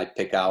know, and then I'd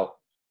pick out,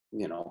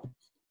 you know,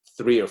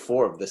 3 or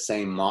 4 of the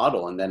same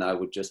model, and then I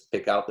would just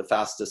pick out the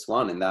fastest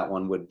one, and that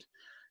one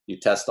you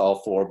test all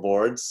 4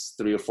 boards,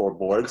 3 or 4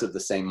 boards of the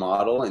same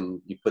model,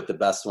 and you put the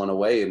best one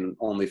away, and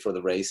only for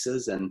the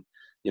races. And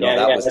you know,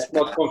 that was, let's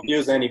not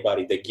confuse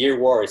anybody. The gear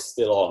war is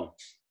still on.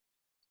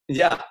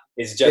 Yeah,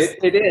 it's just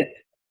it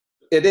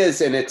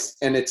is, and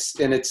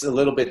it's a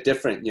little bit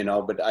different, you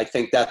know. But I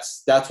think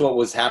that's what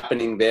was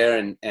happening there,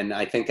 and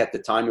I think at the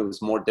time it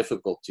was more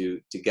difficult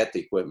to get the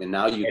equipment.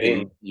 Now you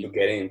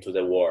get into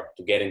the war,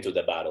 to get into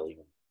the battle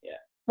even. Yeah.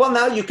 Well,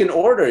 now you can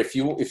order if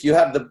you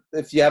have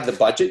the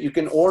budget, you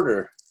can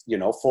order, you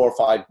know, 4 or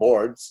 5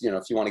 boards. You know,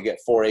 if you want to get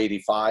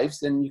 485s,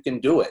 then you can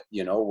do it,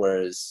 you know.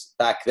 Whereas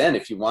back then,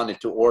 if you wanted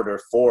to order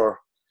 4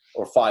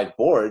 or 5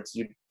 boards,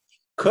 you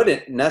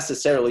couldn't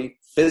necessarily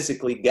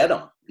physically get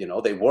them. You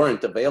know, they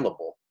weren't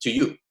available to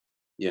you.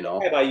 You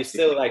know, yeah, but you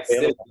still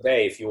still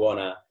today, if you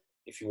wanna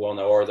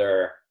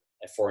order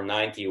a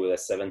 490 with a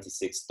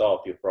 76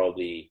 top, you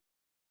probably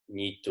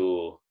need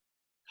to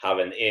have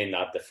an in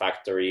at the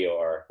factory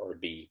or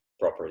be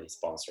properly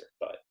sponsored.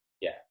 But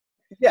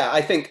yeah,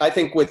 I think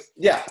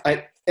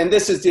and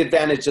this is the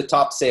advantage the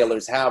top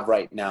sailors have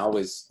right now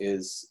is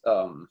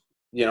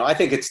you know, I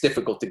think it's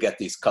difficult to get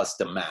these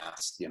custom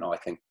masks. You know, I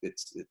think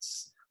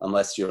it's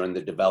unless you're in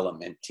the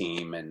development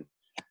team, and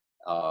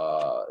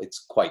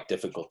it's quite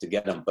difficult to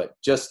get them. But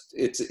just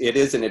it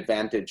is an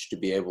advantage to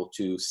be able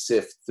to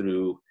sift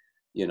through,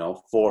 you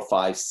know, 4,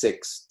 5,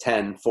 6,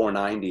 10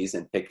 490s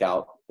and pick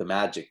out the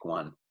magic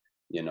one.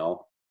 You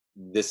know,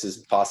 this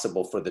is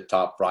possible for the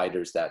top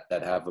riders that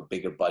have a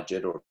bigger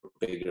budget or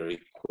bigger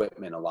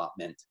equipment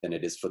allotment than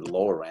it is for the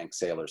lower rank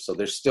sailors. So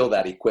there's still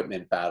that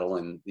equipment battle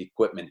and the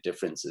equipment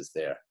differences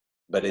there,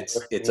 but it's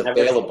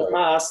available.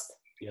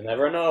 You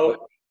never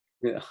know.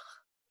 Yeah.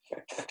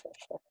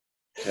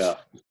 Yeah.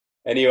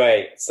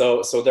 Anyway,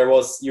 so there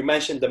was, you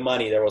mentioned the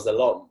money. There was a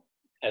lot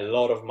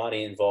of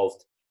money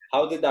involved.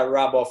 How did that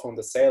rub off on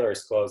the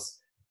sailors? Because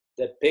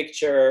the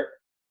picture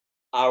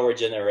our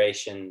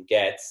generation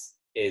gets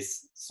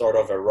is sort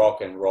of a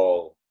rock and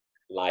roll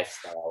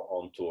lifestyle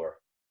on tour.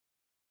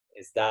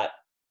 Is that,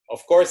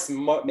 of course,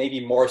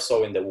 maybe more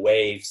so in the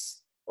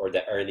waves or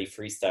the early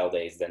freestyle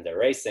days than the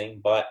racing,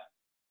 but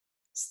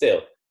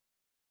still,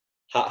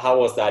 how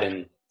was that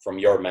from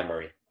your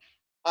memory?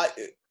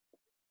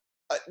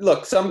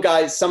 Look, some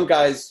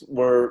guys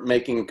were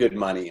making good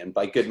money, and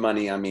by good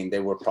money I mean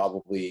they were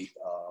probably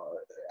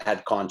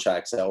had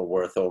contracts that were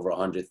worth over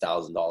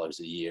 $100,000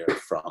 a year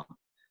from,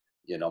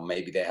 you know,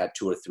 maybe they had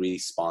 2 or 3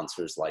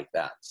 sponsors like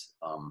that.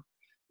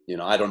 You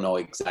know, I don't know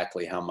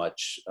exactly how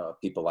much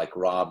people like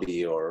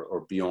Robbie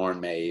or Bjorn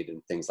made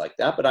and things like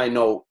that, but I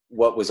know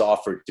what was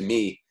offered to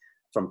me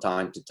from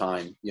time to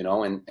time, you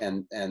know,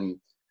 and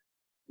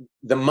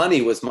the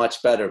money was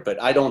much better,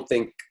 but I don't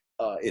think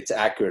it's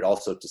accurate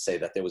also to say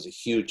that there was a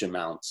huge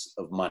amount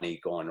of money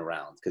going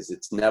around, because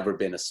it's never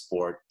been a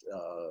sport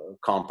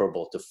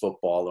comparable to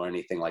football or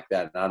anything like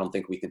that. And I don't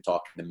think we can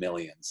talk in the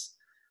millions.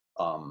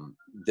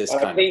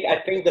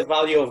 I think the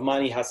value of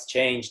money has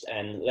changed,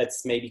 and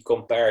let's maybe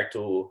compare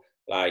to,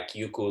 like,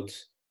 you could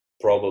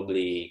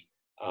probably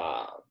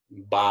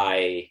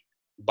buy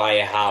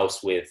a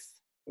house with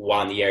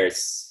 1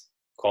 year's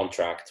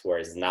contract,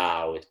 whereas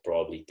now it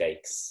probably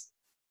takes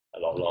a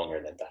lot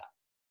longer than that.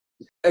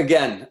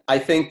 again, I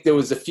think there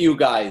was a few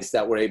guys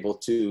that were able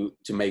to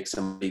make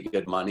some really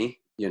good money,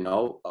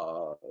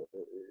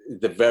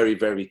 the very,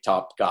 very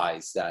top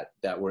guys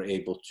that were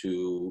able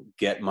to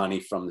get money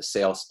from the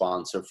sales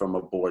sponsor, from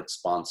a board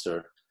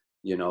sponsor,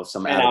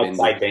 some And out of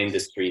outside India. the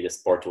industry, the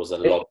sport was a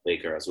lot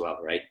bigger as well,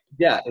 right?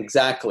 Yeah,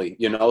 exactly.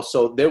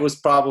 So there was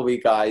probably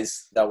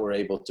guys that were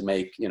able to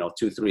make,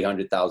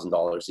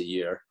 $200,000-$300,000 a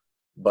year,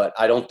 but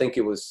I don't think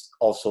it was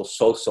also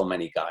so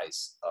many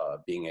guys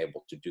being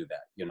able to do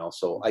that.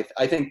 So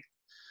I think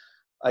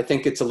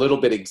it's a little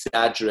bit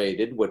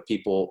exaggerated what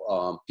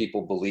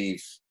people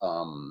believe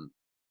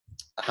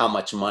how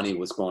much money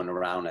was going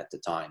around at the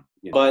time.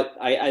 But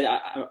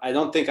I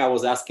don't think I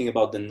was asking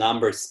about the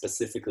numbers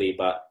specifically,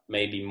 but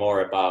maybe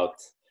more about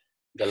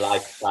the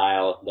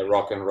lifestyle, the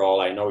rock and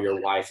roll. I know your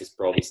wife is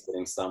probably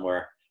sitting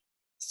somewhere,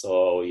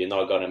 so you're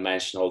not going to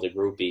mention all the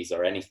groupies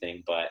or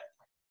anything, but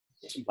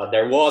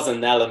there was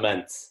an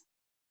element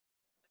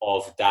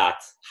of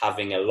that,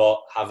 having a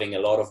lot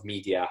of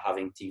media,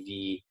 having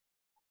TV,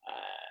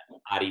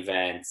 at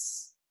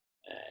events,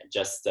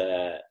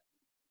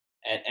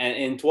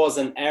 and it was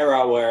an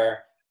era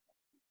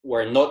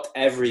where not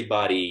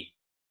everybody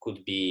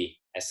could be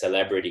a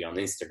celebrity on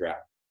Instagram.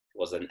 It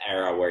was an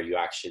era where you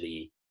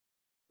actually,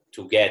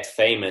 to get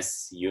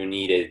famous, you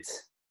needed,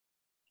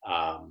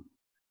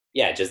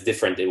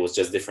 it was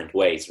just different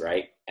ways,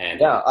 right? And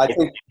yeah, I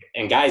think,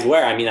 and guys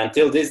were,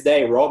 until this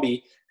day,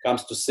 Robbie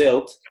comes to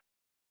Silt.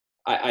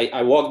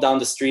 I walk down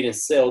the street in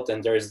Silt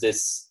and there's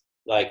this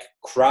like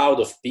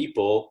crowd of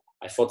people.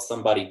 I thought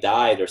somebody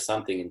died or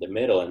something in the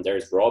middle, and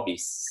there's Robbie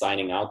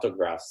signing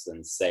autographs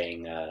and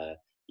saying,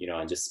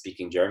 and just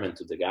speaking German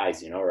to the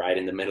guys, right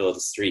in the middle of the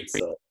street.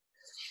 So,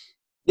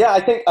 yeah,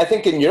 I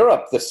think in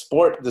Europe the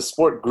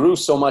sport grew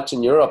so much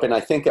in Europe, and I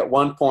think at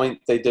one point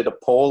they did a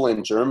poll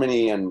in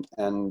Germany, and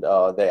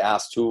they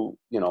asked who,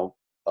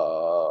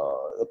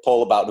 a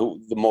poll about who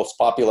the most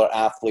popular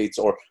athletes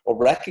or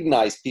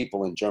recognized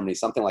people in Germany,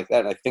 something like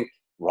that. And I think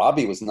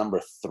Robbie was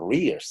number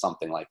 3 or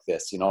something like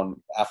this,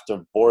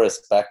 after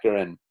Boris Becker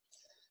and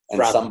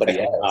somebody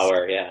else.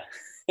 Power, yeah.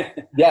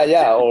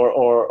 yeah,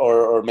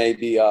 or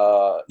maybe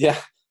a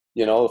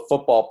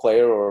football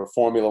player or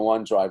Formula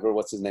One driver.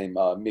 What's his name?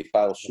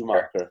 Michael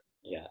Schumacher.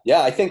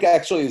 Yeah. I think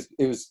actually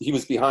he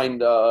was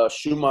behind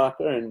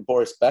Schumacher and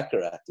Boris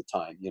Becker at the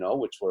time,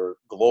 which were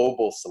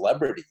global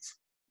celebrities.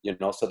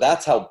 So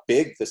that's how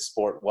big the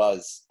sport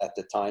was at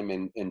the time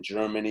in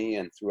Germany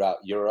and throughout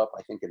Europe.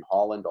 I think in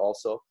Holland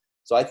also.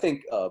 So I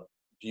think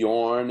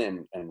Bjorn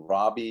and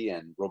Robbie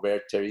and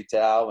Robert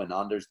Teritau and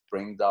Anders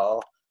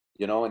Bringdahl,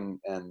 and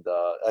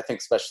I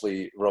think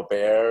especially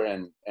Robert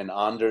and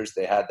Anders,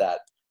 they had that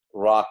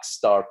rock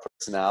star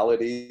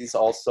personalities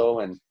also.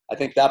 And I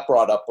think that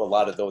brought up a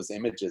lot of those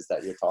images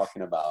that you're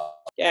talking about.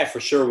 Yeah,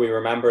 for sure. We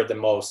remember the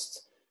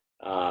most,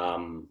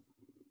 the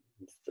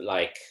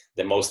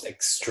most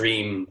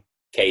extreme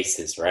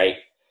cases, right?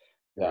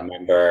 Yeah. I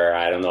remember,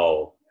 I don't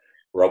know,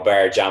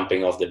 Robert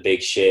jumping off the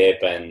big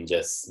ship and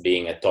just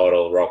being a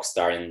total rock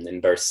star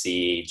in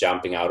Bercy,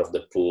 jumping out of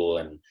the pool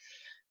and,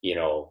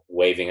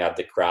 waving at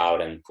the crowd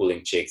and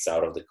pulling chicks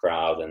out of the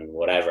crowd and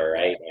whatever,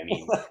 right?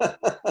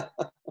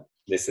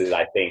 This is,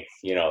 I think,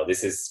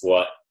 this is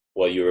what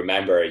you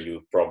remember.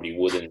 You probably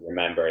wouldn't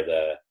remember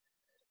the,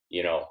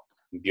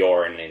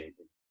 Bjorn in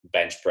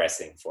bench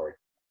pressing for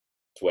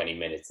 20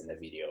 minutes in the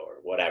video or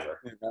whatever.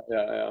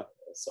 Yeah.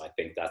 So I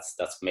think that's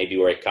maybe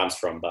where it comes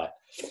from. But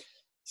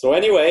so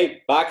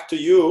anyway, back to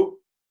you.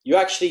 You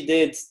actually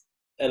did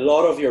a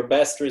lot of your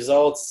best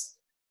results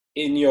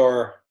in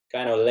your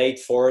kind of late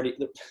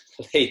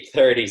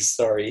 30s,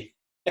 sorry.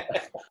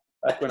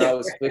 Back when I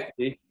was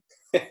 50.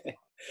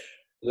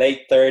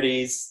 Late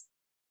 30s,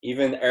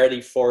 even early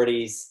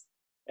 40s.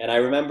 And I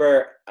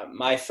remember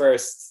my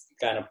first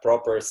kind of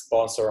proper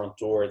sponsor on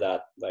tour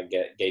that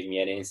gave me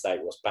an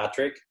insight was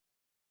Patrick,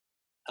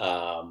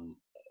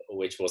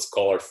 which was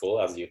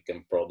colorful, as you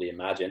can probably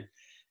imagine.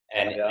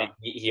 And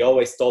he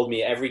always told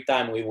me every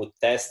time we would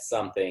test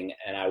something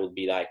and I would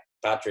be like,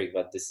 Patrick,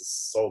 but this is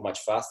so much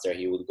faster.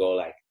 He would go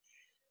like,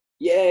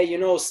 yeah,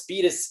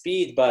 speed is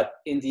speed, but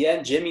in the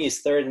end, Jimmy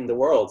is 3rd in the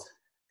world.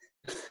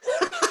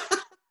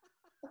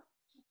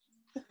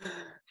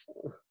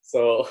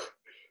 So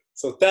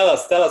tell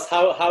us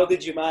how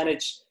did you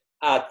manage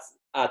at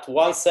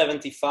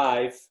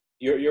 175?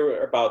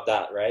 You're about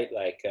that, right?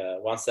 Like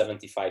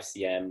 175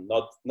 cm,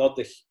 not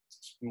the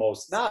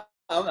most. No,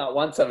 I'm not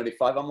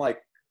 175. I'm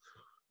like,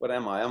 what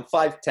am I? I'm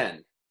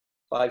 5'10",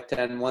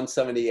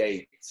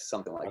 178,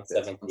 something like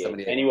this.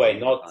 178. Anyway,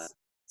 not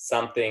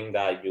something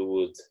that you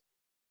would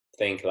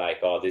think like,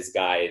 oh, this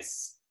guy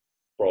is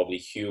probably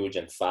huge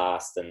and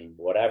fast and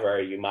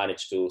whatever. You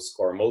managed to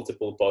score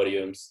multiple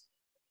podiums,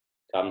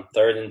 come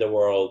 3rd in the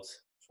world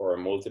for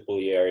multiple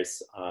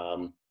years.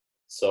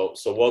 So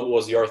what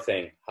was your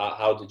thing?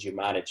 How did you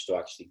manage to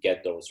actually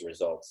get those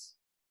results?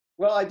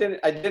 Well, I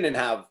didn't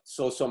have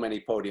so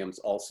many podiums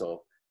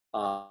also.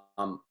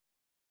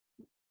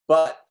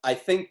 But I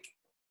think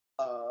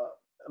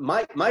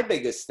my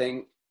biggest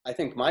thing,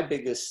 my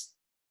biggest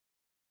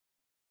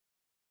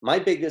my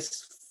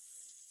biggest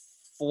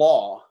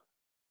flaw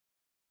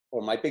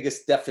or my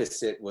biggest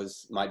deficit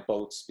was my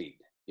boat speed.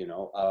 You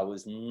know, I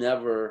was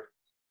never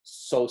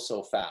so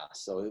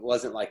fast. So it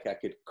wasn't like I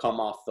could come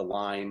off the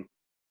line,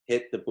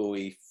 hit the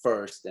buoy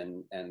first,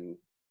 and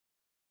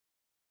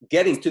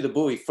getting to the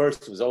buoy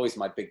first was always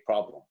my big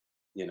problem.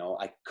 You know,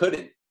 I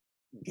couldn't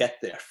get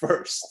there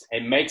first.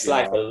 It makes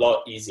life a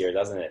lot easier,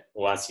 doesn't it?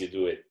 Once you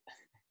do it.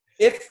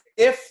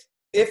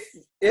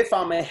 If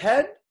I'm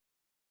ahead,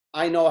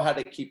 I know how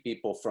to keep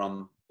people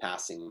from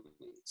passing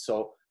me.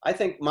 So I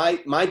think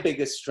my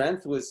biggest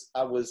strength was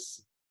I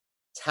was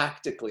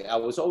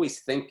always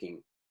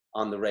thinking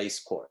on the race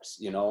course,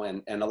 you know,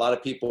 and a lot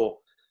of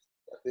people,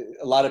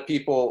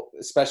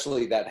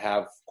 especially that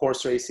have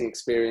course racing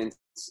experience,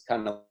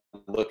 kind of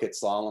look at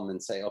slalom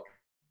and say, okay,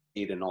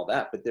 and all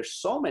that, but there's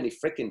so many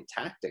freaking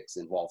tactics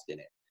involved in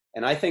it.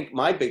 And I think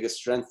my biggest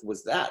strength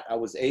was that I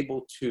was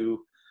able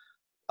to,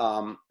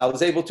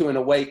 in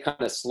a way,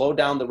 kind of slow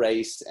down the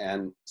race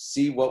and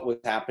see what was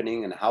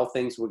happening and how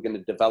things were going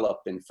to develop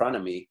in front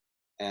of me.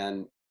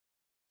 And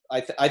I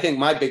think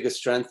my biggest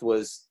strength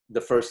was the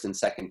first and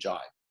second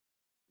jibe,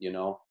 you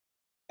know,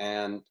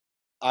 and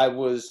I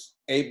was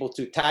able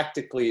to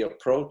tactically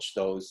approach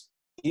those,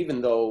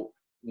 even though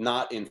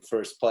not in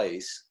first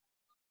place.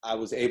 I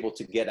was able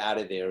to get out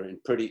of there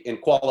in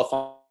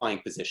qualifying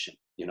position,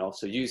 you know,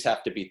 so you just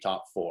have to be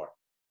top 4.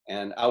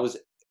 And I was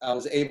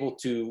able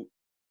to,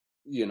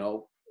 you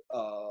know,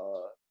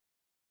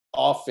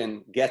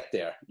 often get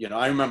there. You know,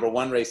 I remember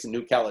one race in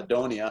New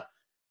Caledonia,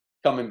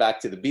 coming back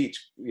to the beach,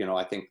 you know,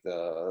 I think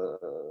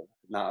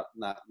not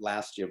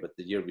last year, but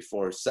the year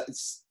before,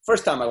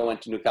 first time I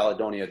went to New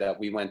Caledonia that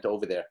we went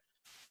over there.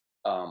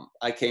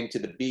 I came to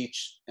the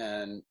beach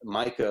and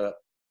Micah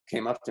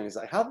came up to me. He's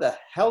like, how the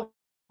hell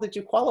did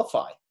you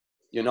qualify?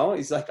 You know,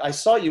 he's like, I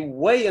saw you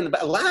way in the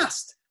back,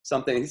 last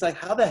something. He's like,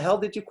 how the hell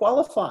did you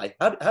qualify?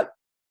 How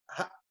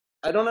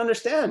I don't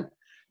understand,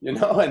 you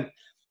know?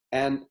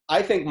 And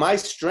I think my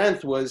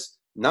strength was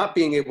not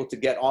being able to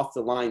get off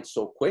the line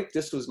so quick.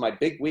 This was my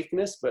big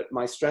weakness, but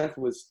my strength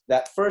was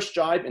that first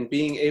jibe and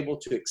being able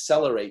to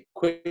accelerate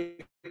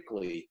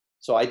quickly.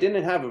 So I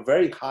didn't have a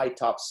very high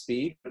top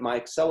speed, but my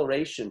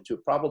acceleration to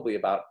probably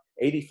about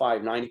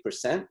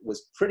 85-90%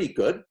 was pretty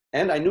good.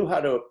 And I knew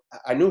how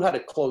to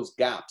close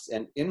gaps.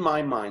 And in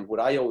my mind, what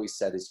I always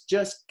said is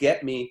just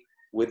get me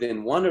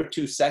within 1 or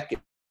 2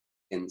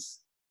 seconds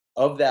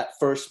of that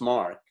first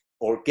mark,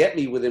 or get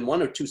me within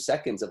 1 or 2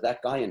 seconds of that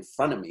guy in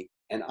front of me,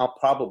 and I'll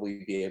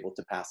probably be able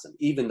to pass him,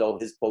 even though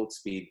his boat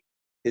speed,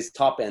 his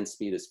top end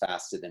speed is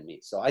faster than me.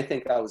 So I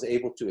think I was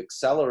able to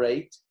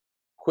accelerate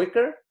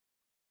quicker,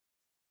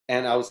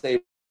 and I was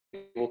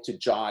able to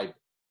jibe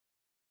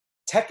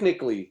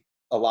technically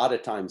a lot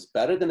of times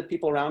better than the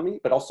people around me,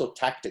 but also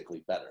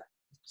tactically better.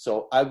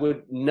 So I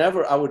would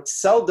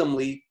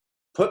seldomly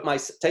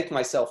take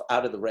myself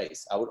out of the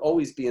race. I would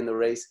always be in the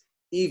race,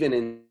 even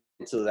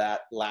into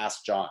that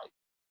last jibe.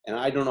 And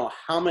I don't know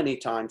how many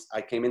times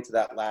I came into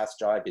that last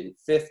jibe in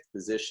 5th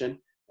position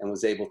and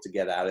was able to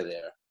get out of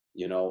there,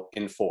 you know,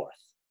 in 4th.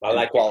 Well,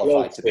 like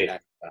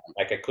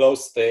a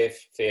close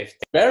fifth.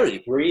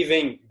 Very.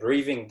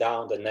 Breathing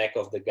down the neck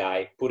of the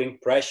guy, putting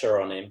pressure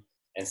on him,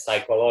 and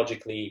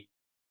psychologically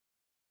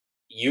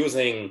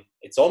using,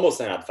 it's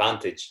almost an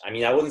advantage. I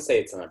mean, I wouldn't say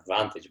it's an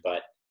advantage,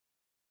 but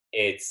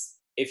it's,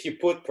 if you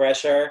put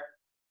pressure,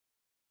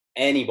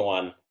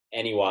 anyone,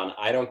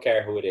 I don't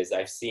care who it is,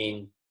 I've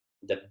seen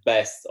the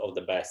best of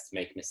the best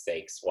make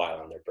mistakes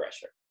while under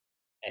pressure.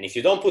 And if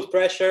you don't put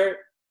pressure,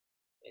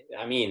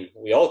 I mean,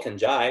 we all can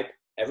jibe.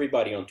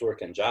 Everybody on tour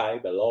can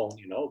jibe alone,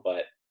 you know,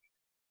 but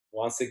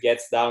once it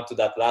gets down to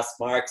that last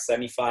mark,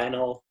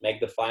 semi-final, make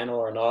the final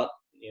or not,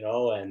 you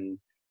know, and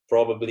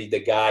probably the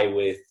guy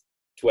with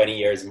 20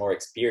 years more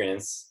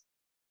experience,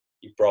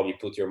 you probably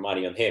put your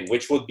money on him,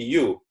 which would be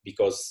you,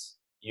 because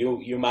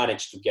you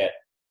managed to get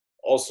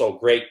also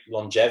great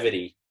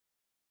longevity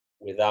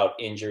without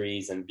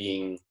injuries and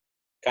being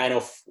kind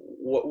of,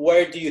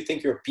 where do you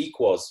think your peak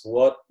was?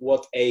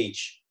 What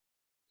age?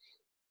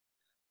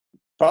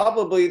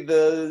 Probably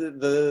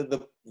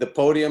the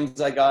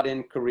podiums I got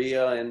in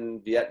Korea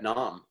and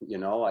Vietnam, you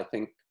know, I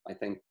think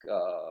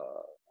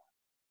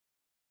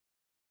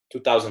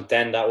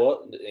 2010, that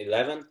was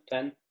 11,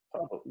 10?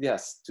 Probably,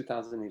 yes,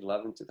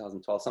 2011,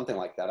 2012, something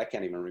like that. I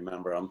can't even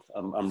remember.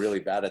 I'm really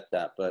bad at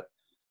that, but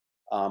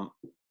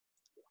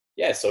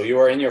yeah. So you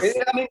were in your.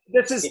 I mean,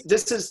 this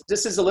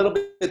is a little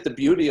bit the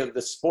beauty of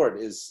the sport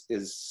is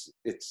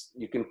it's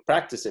you can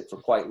practice it for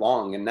quite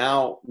long, and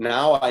now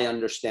I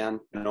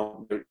understand. You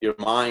know, your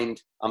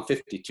mind. I'm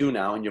 52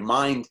 now, and your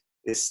mind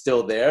is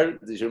still there.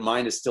 Your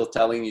mind is still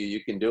telling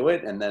you can do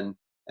it, and then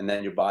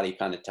your body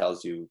kind of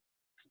tells you,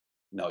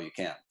 no, you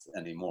can't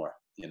anymore.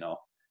 You know,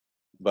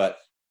 but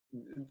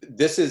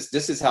this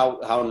is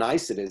how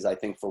nice it is, I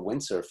think, for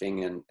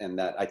windsurfing, and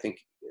that I think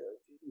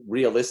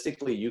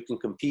realistically you can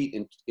compete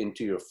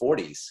into your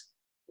 40s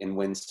in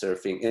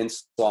windsurfing, in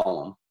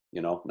slalom,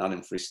 you know, not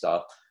in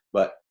freestyle,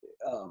 but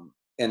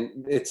and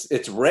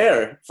it's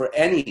rare for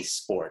any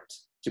sport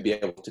to be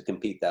able to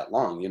compete that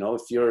long.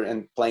 If you're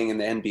playing in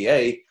the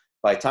NBA,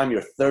 by the time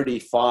you're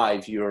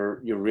 35,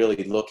 you're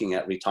really looking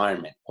at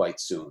retirement quite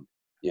soon.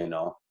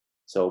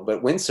 So,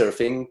 but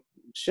windsurfing,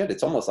 shit,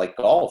 it's almost like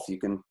golf. You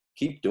can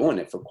keep doing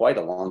it for quite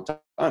a long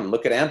time.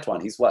 Look at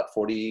Antoine. He's what,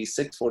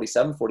 46,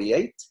 47,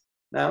 48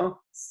 now?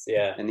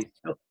 Yeah. And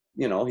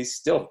he's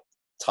still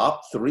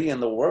top 3 in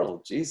the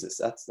world. Jesus,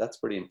 that's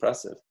pretty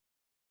impressive.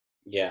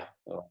 Yeah.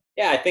 So.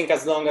 Yeah, I think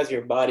as long as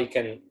your body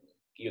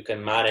you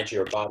can manage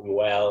your body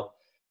well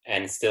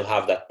and still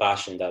have that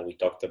passion that we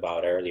talked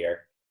about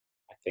earlier.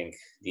 I think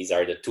these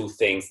are the 2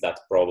 things that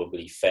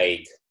probably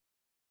fade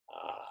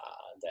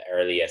the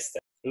earliest.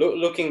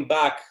 Looking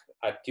back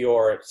at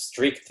your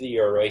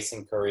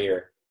racing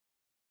career,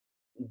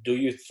 do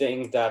you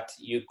think that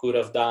you could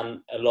have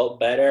done a lot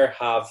better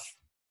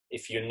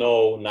if you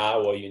know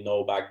now what you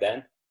know back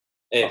then?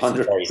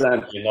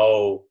 100%. You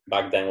know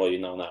back then what you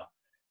know now.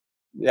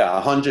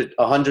 Yeah,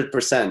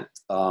 100%.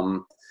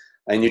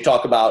 And you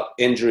talk about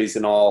injuries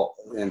and all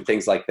and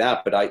things like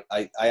that, but I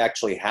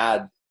actually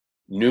had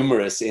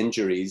numerous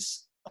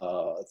injuries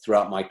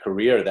throughout my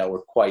career that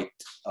were quite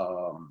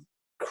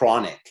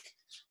chronic.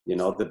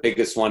 The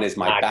biggest one is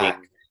my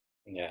back.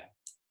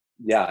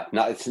 Yeah.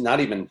 It's not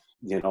even,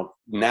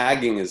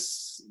 nagging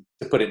is,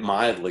 to put it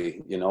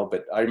mildly,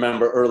 but I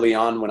remember early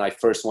on when I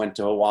first went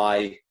to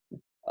Hawaii,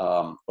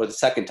 or the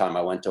second time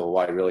I went to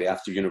Hawaii, really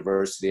after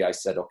university, I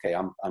said, okay,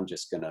 I'm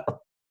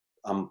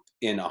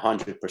in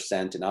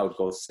 100%, and I would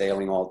go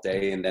sailing all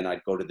day, and then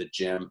I'd go to the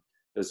gym.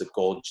 There's a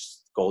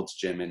Gold's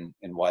gym in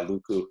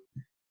Wailuku,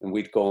 and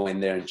we'd go in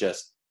there and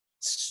just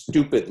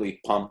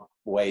stupidly pump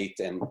weight,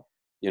 and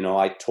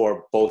I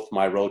tore both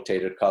my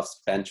rotator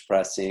cuffs bench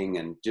pressing,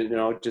 and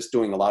just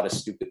doing a lot of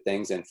stupid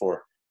things. And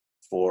for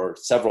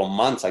several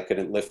months I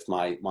couldn't lift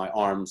my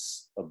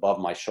arms above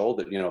my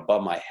shoulder,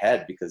 above my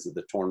head, because of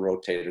the torn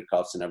rotator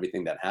cuffs and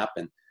everything that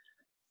happened.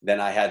 Then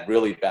I had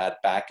really bad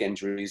back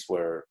injuries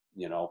where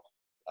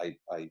I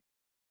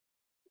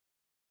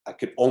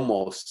could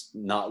almost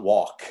not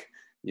walk,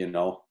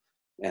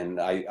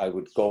 and I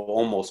would go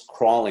almost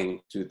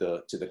crawling to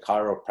the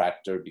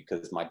chiropractor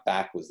because my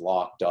back was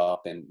locked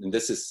up. And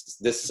this is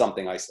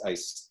something I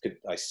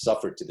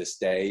suffered to this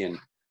day. And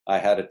I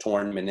had a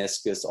torn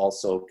meniscus,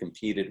 also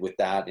competed with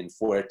that in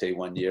Fuerte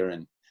one year.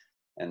 And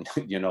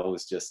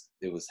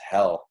it was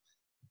hell.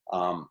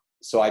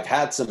 So I've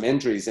had some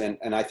injuries,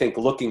 and I think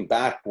looking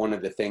back, one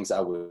of the things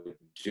I would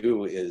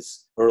do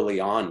is early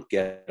on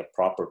get a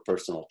proper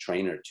personal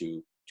trainer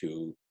to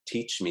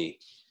teach me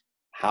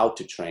how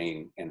to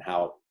train and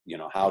how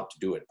to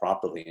do it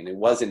properly. And it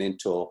wasn't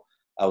until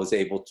I was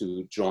able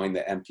to join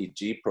the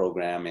MPG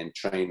program and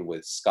train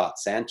with Scott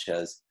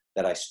Sanchez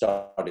that I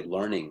started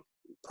learning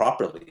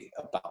properly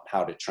about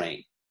how to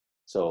train.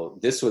 So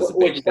this was a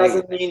big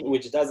thing.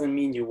 Which doesn't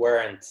mean you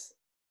weren't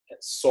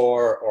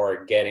sore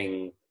or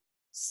getting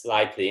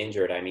slightly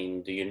injured. I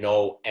mean, do you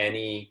know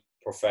any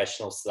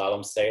professional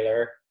slalom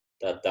sailor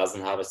that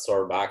doesn't have a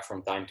sore back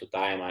from time to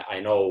time? I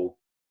know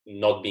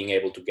not being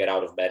able to get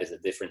out of bed is a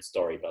different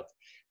story, but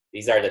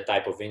these are the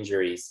type of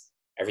injuries,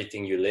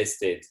 everything you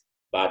listed,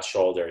 bad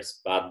shoulders,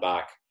 bad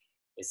back,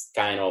 is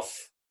kind of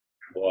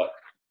what,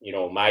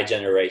 my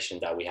generation,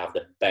 that we have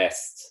the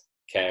best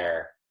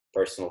care,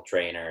 personal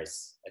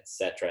trainers,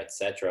 etc.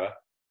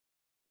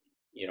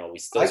 We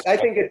still. I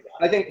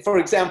think, for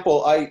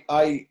example,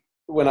 I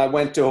when I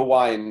went to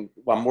Hawaii and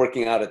I'm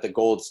working out at the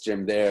Gold's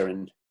gym there,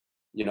 and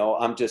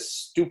I'm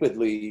just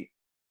stupidly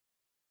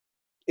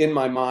in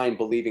my mind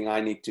believing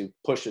I need to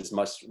push as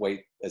much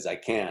weight as I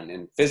can.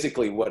 And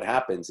physically what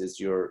happens is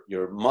your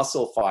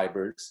muscle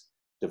fibers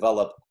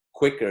develop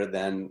quicker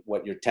than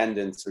what your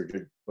tendons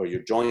or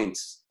your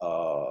joints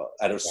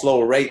at a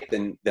slower rate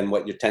than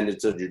what your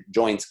tendons or your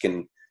joints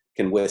can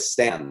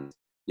withstand.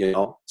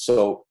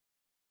 So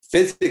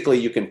physically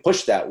you can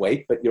push that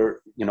weight, but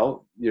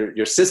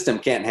your system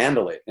can't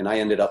handle it. And I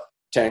ended up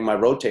tearing my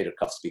rotator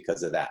cuffs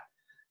because of that.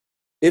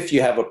 If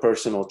you have a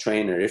personal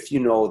trainer, if you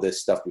know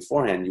this stuff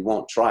beforehand, you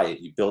won't try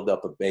it. You build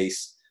up a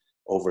base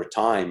over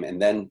time,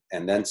 and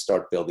then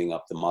start building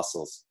up the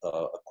muscles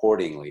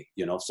accordingly.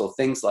 So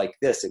things like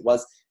this, it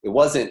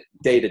wasn't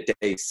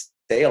day-to-day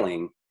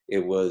sailing.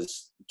 It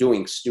was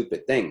doing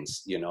stupid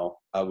things.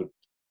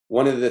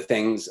 One of the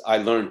things I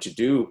learned to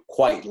do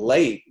quite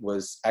late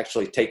was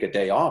actually take a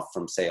day off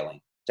from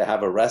sailing, to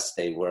have a rest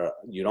day where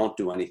you don't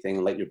do anything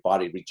and let your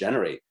body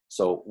regenerate.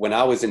 So when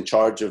I was in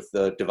charge of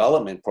the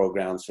development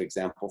programs, for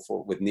example,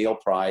 with Neil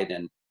Pride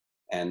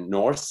and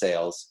North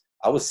Sails,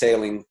 I was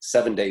sailing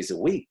 7 days a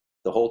week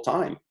the whole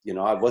time.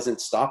 I wasn't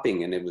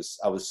stopping, and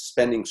I was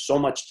spending so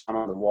much time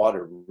on the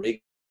water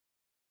rigging.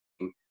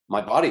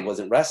 My body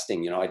wasn't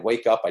resting. I'd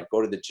wake up, I'd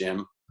go to the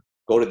gym,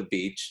 go to the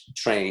beach,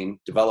 train,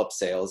 develop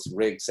sails,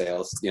 rig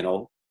sails,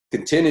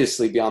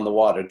 continuously be on the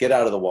water, get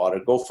out of the water,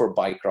 go for a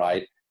bike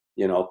ride,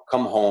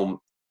 come home,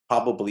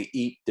 probably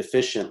eat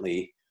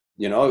deficiently.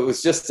 It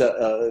was just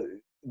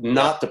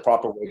not the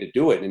proper way to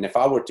do it. And if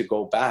I were to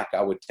go back,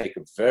 I would take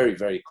a very,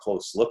 very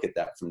close look at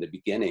that from the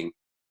beginning,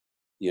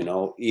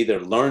 either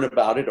learn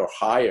about it or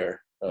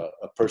hire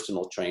a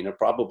personal trainer,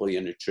 probably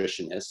a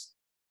nutritionist.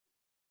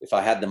 If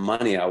I had the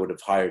money, I would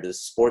have hired a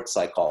sports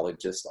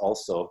psychologist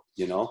also,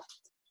 you know.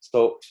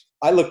 So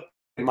I look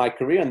at my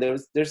career, and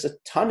there's a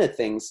ton of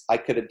things I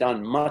could have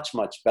done much,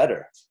 much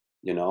better,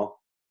 you know.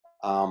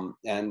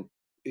 And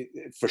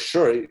for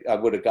sure, I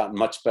would have gotten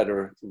much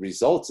better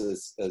results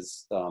as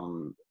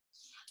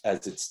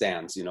it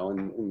stands, you know.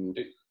 And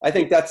I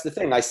think that's the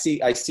thing. I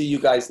see you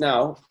guys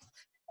now.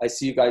 I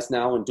see you guys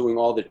now and doing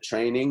all the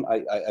training.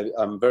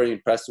 I'm very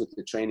impressed with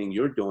the training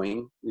you're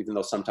doing, even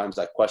though sometimes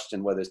I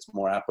question whether it's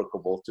more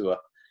applicable to a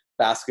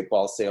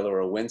basketball sailor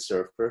or a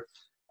windsurfer.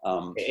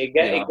 It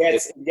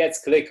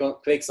gets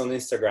clicks on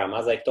Instagram.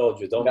 As I told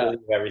you, don't believe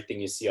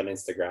everything you see on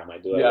Instagram. I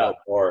do a lot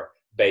more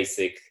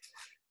basic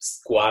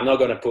squat. I'm not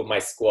going to put my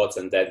squats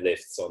and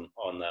deadlifts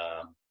on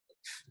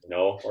you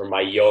know, or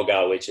my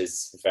yoga, which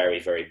is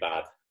very, very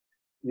bad.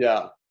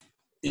 Yeah.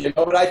 You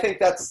know, but I think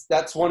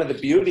that's one of the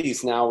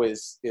beauties now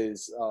is you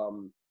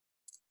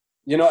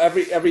know,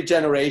 every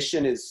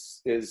generation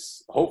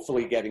is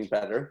hopefully getting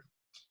better,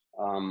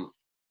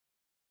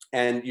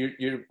 and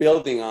you're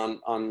building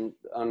on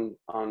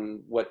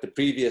what the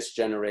previous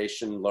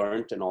generation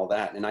learned and all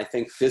that. And I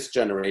think this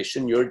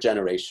generation, your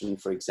generation,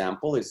 for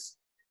example,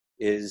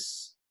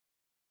 is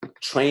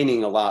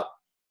training a lot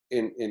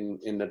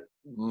in a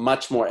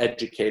much more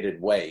educated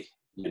way.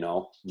 You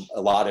know,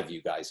 a lot of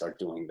you guys are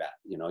doing that.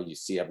 You know, you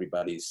see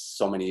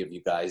so many of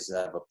you guys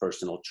have a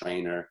personal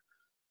trainer,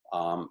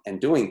 and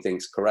doing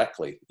things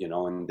correctly, you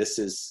know, and this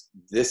is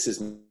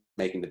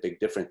making the big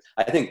difference.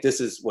 I think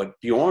this is what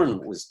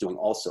Bjorn was doing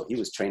also. He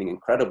was training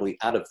incredibly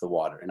out of the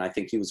water. And I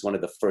think he was one of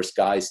the first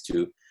guys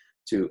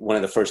one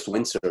of the first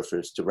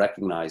windsurfers to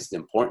recognize the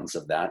importance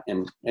of that.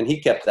 And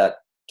he kept that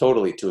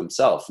totally to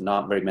himself.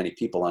 Not very many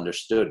people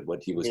understood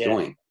what he was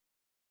doing,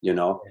 you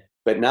know.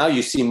 But now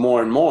you see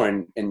more and more,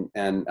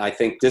 and I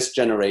think this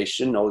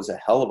generation knows a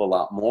hell of a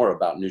lot more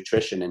about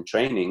nutrition and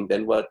training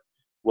than what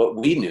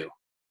we knew,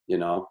 you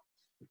know.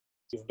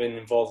 You've been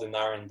involved in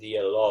R&D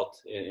a lot,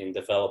 in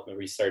development,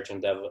 research and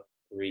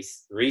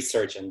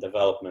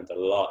development a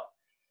lot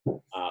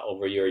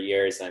over your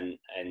years, and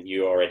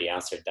you already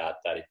answered that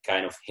it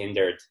kind of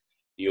hindered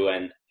you,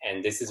 and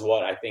this is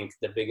what I think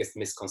the biggest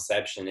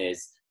misconception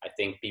is. I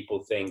think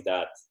people think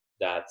that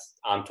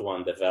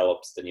Antoine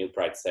develops the New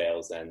Pride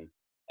sails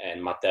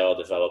and Matteo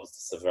develops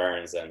the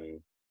Severns, and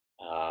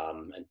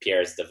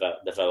Pierre's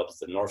develops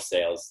the North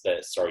sails,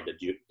 the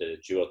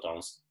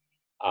duotones.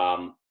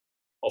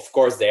 Of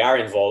course, they are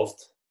involved,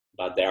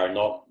 but they are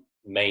not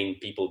main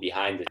people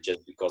behind it,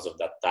 just because of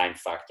that time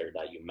factor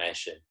that you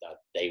mentioned, that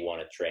they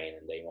want to train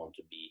and they want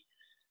to be.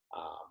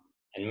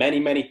 And many,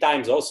 many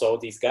times also,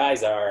 these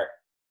guys are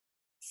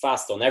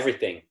fast on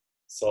everything.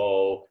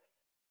 So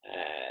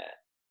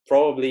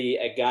probably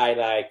a guy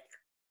like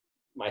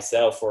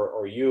myself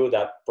or you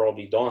that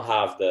probably don't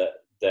have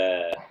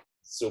the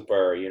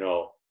super, you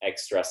know,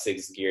 extra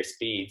 6-gear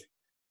speed,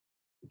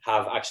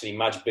 have actually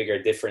much bigger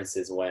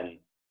differences when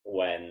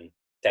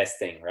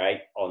testing,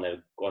 right?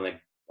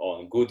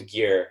 On good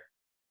gear,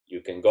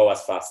 you can go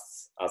as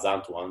fast as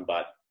Antoine,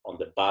 but on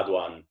the bad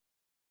one,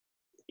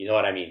 you know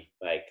what I mean?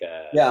 Like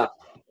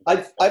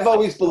I've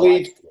always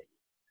believed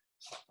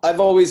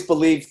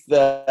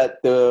that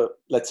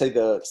let's say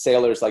the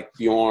sailors like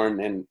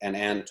Bjorn and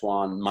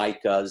Antoine,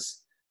 Micah's,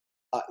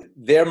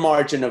 their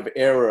margin of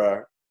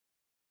error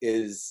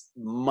is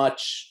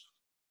much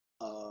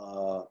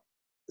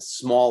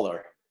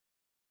smaller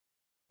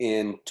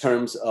in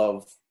terms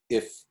of,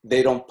 if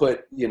they don't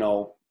put, you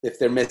know, if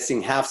they're missing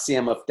half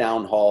cm of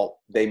downhaul,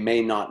 they may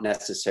not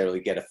necessarily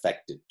get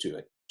affected to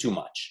it too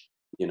much,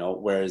 you know,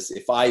 whereas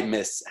if I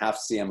miss half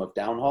cm of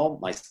downhaul,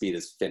 my speed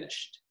is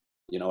finished.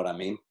 You know what I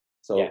mean?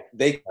 So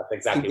they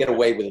can get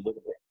away with a little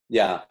bit.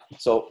 Yeah.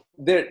 So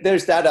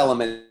there's that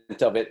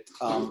element of it.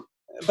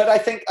 But I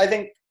think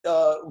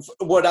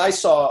what I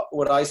saw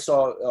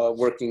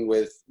working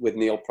with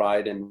Neil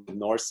Pride and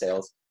North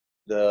Sails,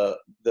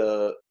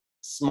 the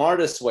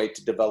smartest way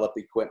to develop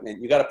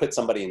equipment, you got to put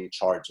somebody in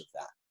charge of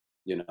that,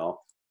 you know,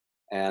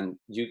 and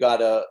you got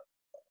to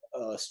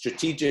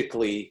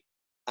strategically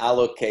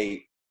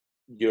allocate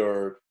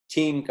your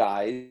team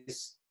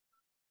guys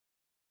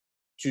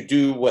to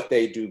do what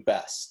they do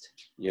best,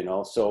 you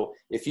know. So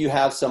if you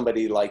have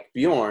somebody like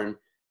Bjorn,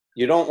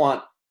 you don't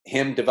want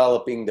him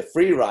developing the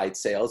free ride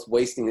sails,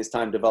 wasting his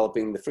time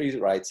developing the free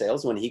ride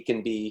sails when he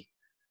can be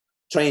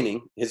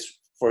training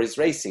for his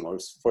racing or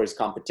for his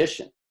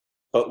competition.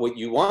 But what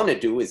you want to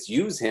do is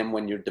use him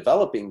when you're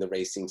developing the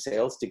racing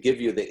sails to give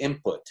you the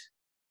input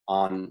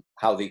on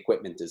how the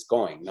equipment is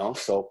going. No?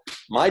 So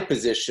my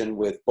position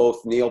with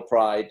both Neil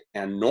Pride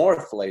and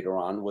North later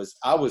on was,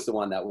 I was the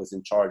one that was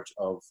in charge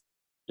of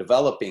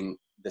developing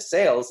the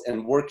sails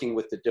and working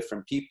with the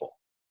different people,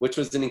 which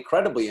was an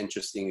incredibly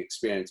interesting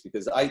experience,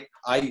 because I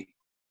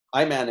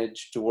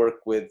managed to work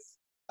with,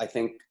 I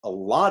think, a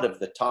lot of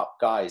the top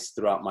guys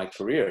throughout my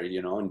career,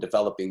 you know, in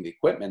developing the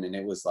equipment. And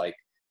it was like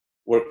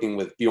working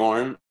with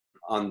Bjorn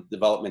on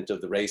development of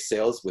the race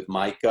sails, with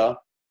Micah,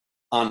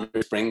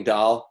 Anders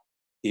Springdahl,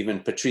 even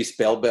Patrice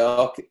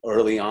Belbelk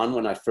early on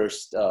when I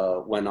first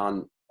went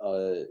on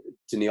to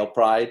Neil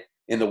Pride,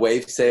 in the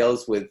wave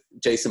sails with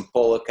Jason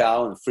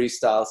Polikow, and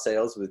freestyle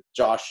sails with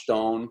Josh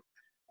Stone.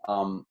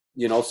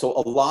 You know, so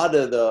a lot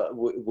of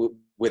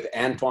with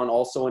Antoine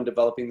also in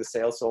developing the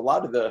sails. So a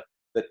lot of the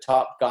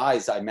top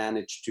guys I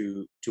managed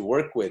to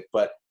work with,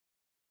 but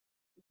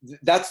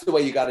that's the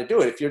way you got to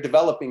do it. If you're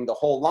developing the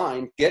whole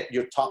line, get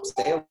your top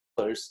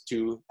sailors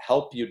to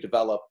help you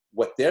develop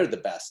what they're the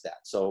best at.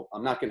 So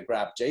I'm not going to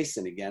grab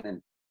Jason again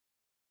and,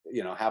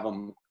 you know, have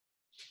him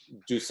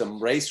do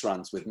some race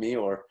runs with me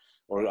or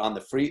on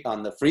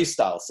the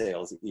freestyle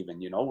sails even.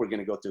 You know, we're going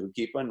to go to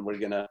Hukipa and we're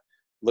going to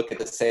look at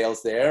the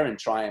sails there and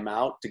try them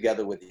out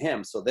together with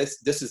him. So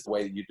this is the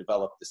way you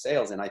develop the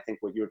sails. And I think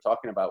what you were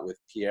talking about with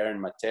Pierre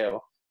and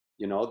Matteo,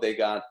 you know, they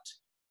got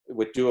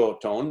with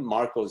duotone,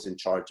 Marco's in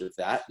charge of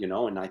that, you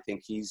know, and I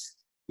think he's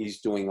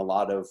doing a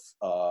lot of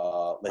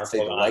let's say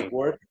the light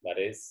work. That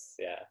is,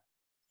 yeah.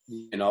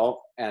 You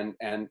know, and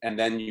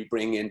then you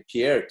bring in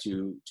Pierre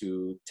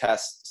to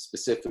test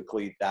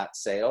specifically that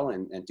sail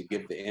and to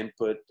give the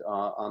input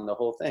on the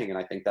whole thing. And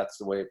I think that's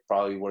the way it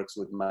probably works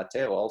with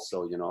Matteo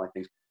also. You know, I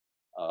think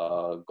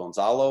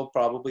Gonzalo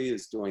probably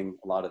is doing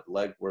a lot of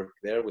leg work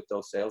there with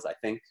those sails, I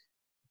think,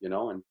 you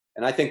know,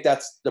 and I think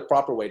that's the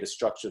proper way to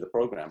structure the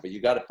program. But you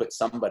got to put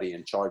somebody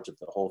in charge of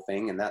the whole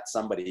thing, and that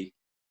somebody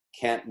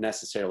can't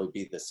necessarily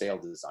be the sail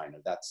designer.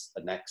 That's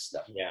the next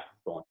step. Yeah.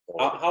 Going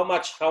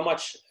forward. How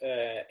much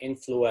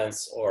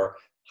influence or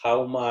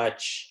how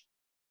much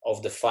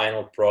of the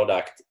final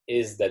product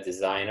is the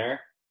designer,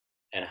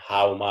 and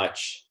how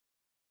much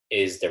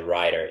is the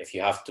rider? If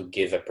you have to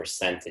give a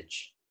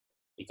percentage,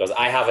 because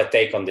I have a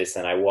take on this,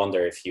 and I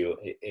wonder if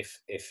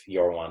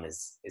your one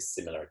is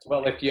similar to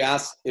well, mine. if you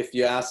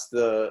ask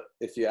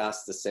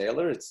the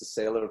sailor, it's the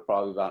sailor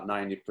probably about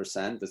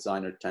 90%,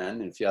 designer 10%.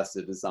 And if you ask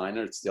the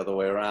designer, it's the other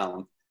way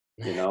around.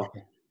 You know,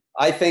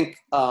 I think.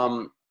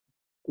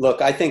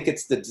 Look, I think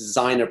it's the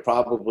designer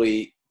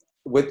probably.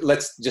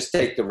 Let's just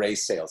take the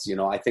race sails. You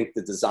know, I think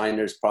the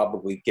designer's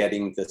probably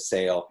getting the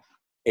sail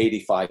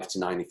 85 to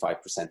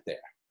 95% there.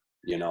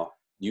 You know,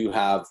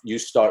 you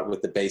start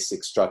with the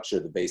basic structure,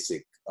 the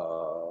basic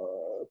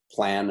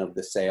plan of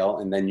the sail,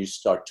 and then you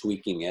start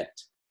tweaking it.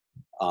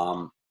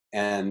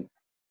 And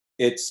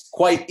it's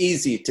quite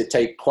easy to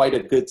take quite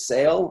a good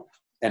sail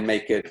and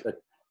make it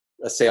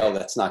a sail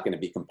that's not going to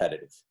be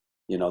competitive.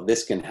 You know,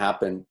 this can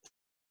happen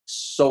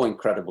so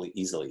incredibly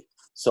easily.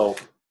 So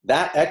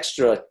that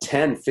extra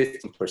 10,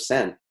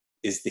 15%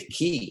 is the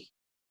key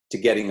to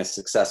getting a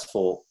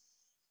successful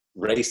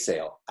race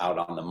sail out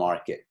on the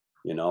market,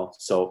 you know?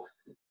 So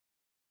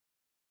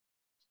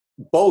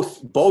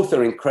both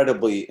are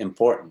incredibly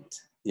important,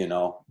 you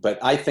know, but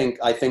I think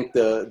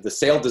the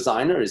sail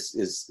designer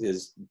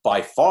is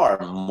by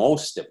far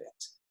most of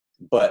it,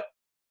 but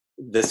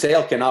the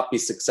sail cannot be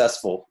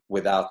successful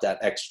without that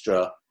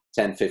extra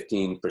 10,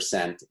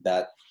 15%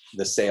 that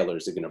the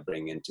sailors are going to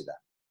bring into that.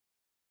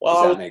 Well,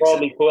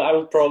 I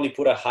would probably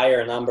put a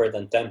higher number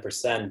than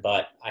 10%,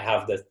 but I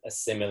have a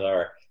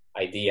similar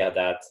idea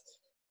that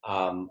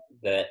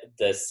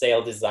the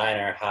sail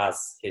designer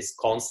has his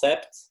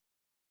concept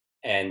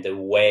and the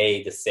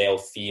way the sail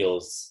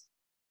feels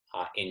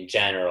in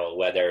general,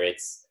 whether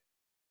it's,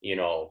 you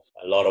know,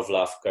 a lot of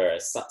love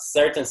curves.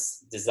 Certain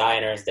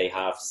designers, they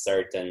have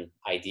certain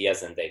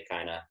ideas and they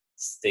kind of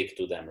stick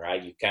to them,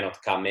 right? You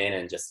cannot come in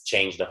and just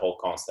change the whole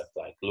concept,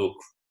 like, look,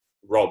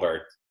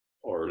 Robert,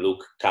 or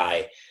look,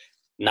 Kai,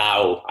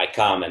 now I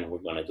come and we're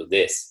going to do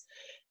this.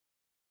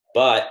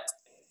 But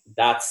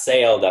that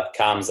sail that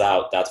comes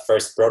out, that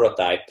first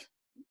prototype,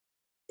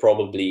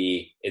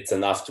 probably it's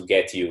enough to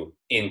get you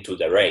into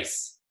the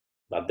race.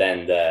 But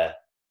then the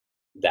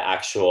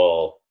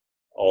actual,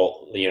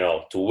 you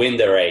know, to win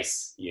the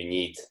race, you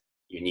need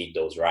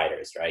those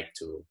riders, right,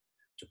 to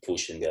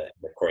push in the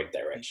correct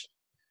direction.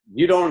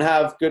 You don't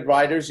have good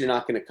riders, you're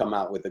not going to come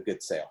out with a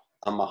good sail.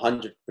 I'm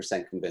 100%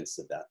 convinced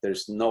of that.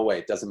 There's no way.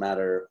 It doesn't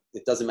matter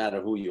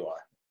who you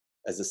are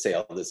as a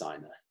sail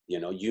designer. You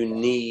know, you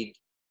need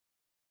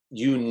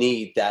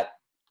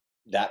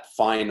that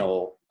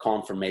final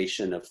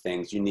confirmation of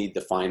things. You need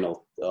the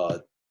final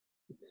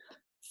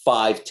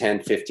 5, 10,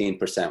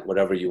 15%,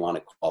 whatever you want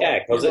to call it. Yeah,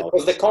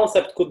 because the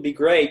concept could be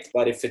great,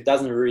 but if it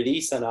doesn't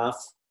release enough,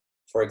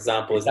 for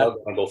example, it's not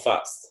going to go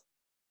fast.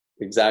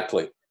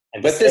 Exactly.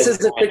 And but this is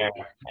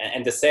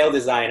the sail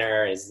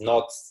designer is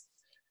not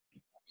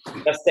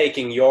just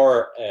taking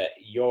your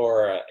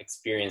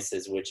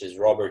experiences, which is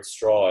Robert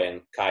Stroy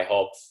and Kai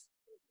Hopf.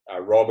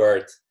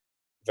 Robert,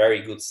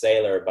 very good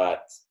sailor,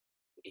 but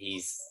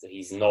he's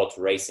not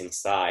racing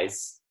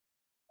size,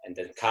 and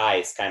then Kai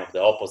is kind of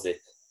the opposite.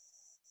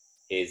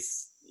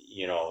 He's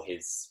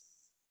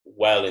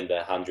well in the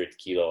 100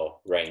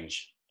 kilo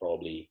range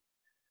probably.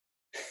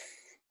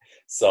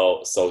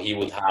 so he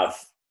would have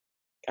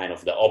kind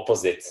of the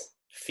opposite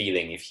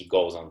feeling if he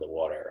goes on the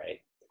water, right?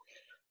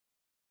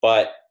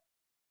 But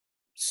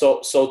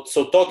so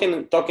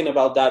talking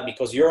about that,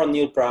 because you're on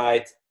Neil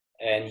Pride,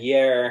 and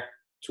year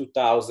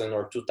 2000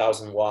 or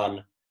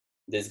 2001,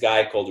 this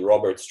guy called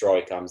Robert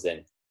Stroy comes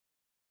in.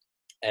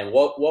 And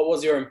what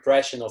was your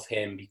impression of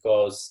him?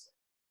 Because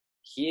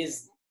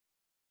he's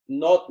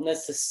not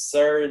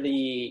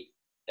necessarily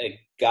a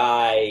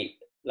guy,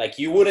 like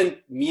you wouldn't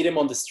meet him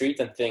on the street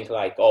and think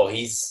like, oh,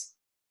 he's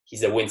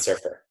a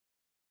windsurfer.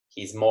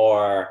 He's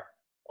more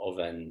of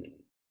an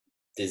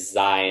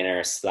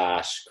designer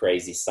 /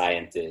 crazy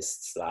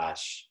scientist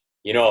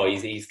 /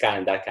 he's kind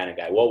of that kind of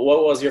guy.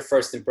 What was your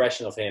first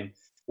impression of him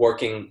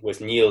working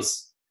with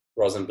Niels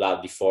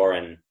Rosenblatt before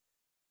and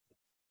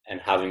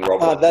having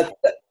Robert?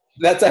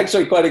 That's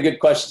actually quite a good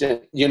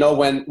question.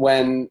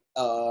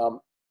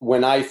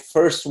 When I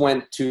first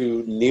went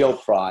to Neil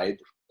Pride,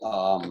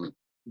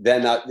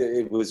 then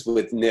it was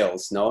with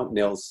Nils.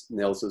 Nils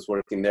was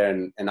working there,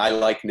 and I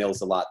like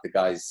Nils a lot. The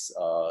guy's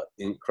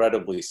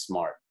incredibly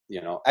smart.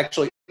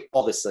 Actually,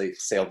 all the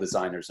sail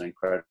designers are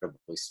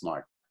incredibly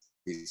smart.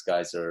 These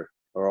guys are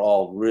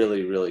all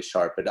really, really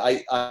sharp. But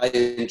I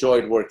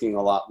enjoyed working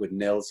a lot with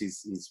Nils.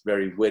 He's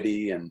very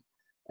witty, and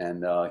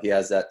he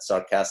has that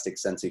sarcastic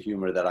sense of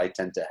humor that I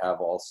tend to have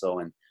also.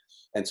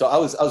 And so I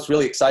was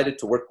really excited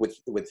to work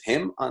with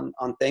him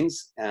on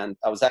things, and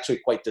I was actually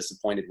quite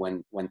disappointed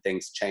when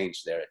things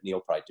changed there at Neil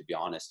Pride, to be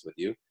honest with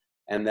you.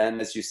 And then,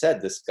 as you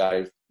said, this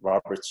guy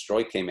Robert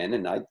Stroy came in,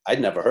 and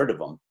I'd never heard of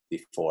him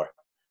before,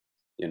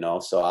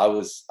 So I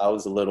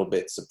was a little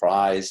bit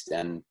surprised,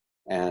 and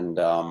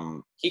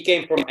he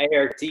came from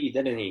ART,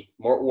 didn't he?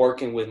 More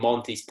working with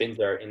Monty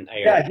Spindler in ART.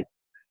 Yeah,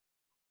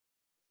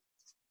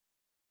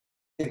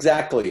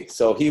 exactly.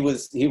 So he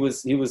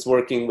was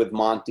working with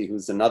Monty,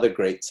 who's another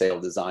great sail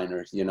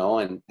designer,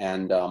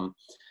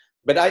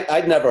 but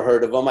I'd never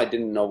heard of him. I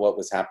didn't know what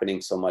was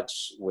happening so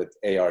much with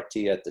ART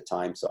at the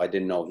time, so I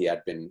didn't know he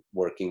had been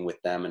working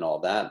with them and all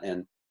that.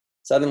 And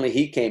suddenly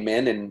he came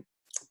in, and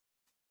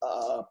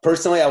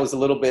personally, I was a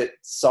little bit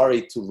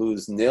sorry to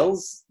lose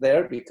Nils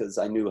there because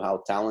I knew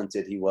how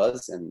talented he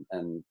was,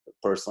 and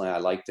personally, I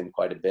liked him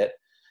quite a bit.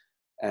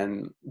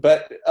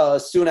 But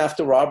soon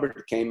after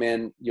Robert came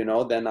in,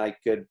 then I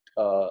could,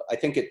 I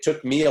think it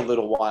took me a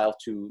little while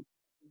to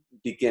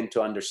begin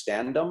to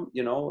understand him,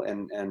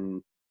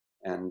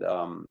 and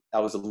I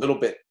was a little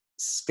bit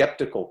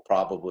skeptical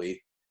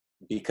probably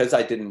because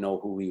I didn't know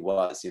who he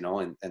was,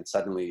 and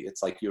suddenly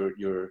it's like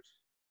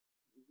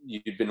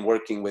you'd been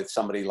working with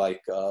somebody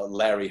like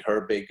Larry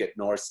Herbig at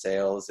North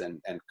Sails and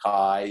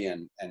Kai,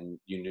 and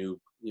you knew,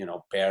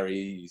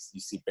 Barry, you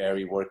see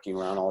Barry working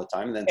around all the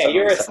time. And then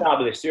you're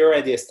established. You're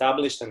already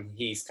established, and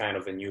he's kind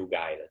of a new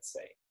guy, let's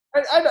say.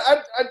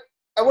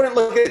 I wouldn't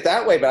look at it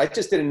that way, but I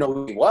just didn't know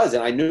who he was,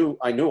 and I knew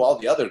all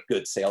the other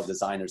good sail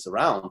designers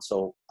around.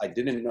 So I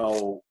didn't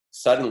know.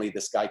 Suddenly,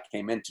 this guy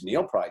came into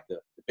Neil Pride, the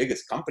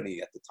biggest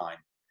company at the time,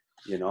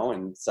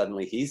 and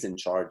suddenly he's in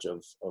charge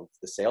of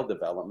the sail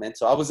development.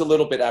 So I was a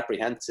little bit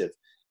apprehensive,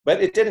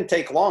 but it didn't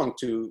take long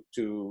to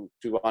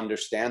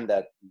understand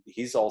that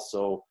he's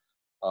also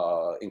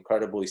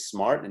incredibly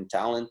smart and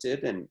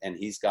talented, and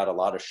he's got a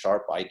lot of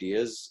sharp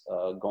ideas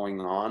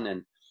going on.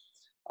 And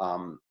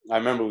I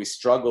remember we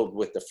struggled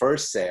with the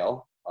first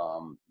sail,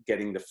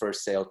 getting the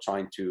first sail,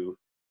 trying to,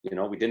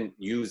 we didn't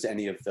use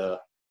any of the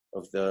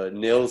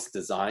Nils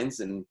designs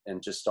and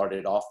just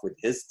started off with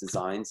his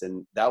designs.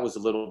 And that was a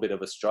little bit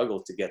of a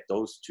struggle to get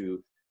those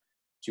to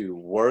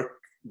work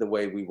the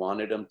way we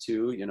wanted them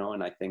to,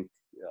 and I think,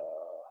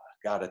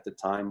 at the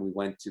time we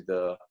went to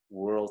the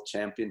World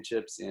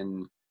Championships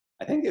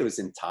I think it was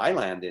in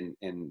Thailand,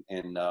 in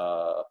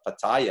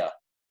Pattaya,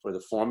 for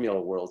the Formula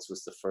Worlds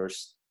was the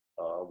first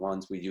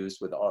ones we used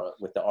with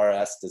the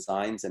RS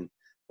designs, and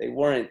they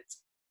weren't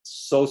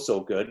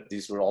so good.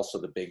 These were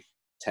also the big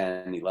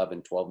 10,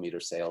 11, 12 meter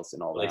sails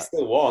and all that. They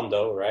still won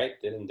though, right?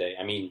 Didn't they?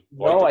 I mean,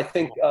 no, I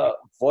think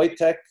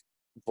Wojtek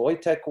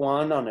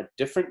won on a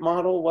different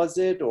model, was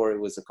it? Or it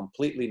was a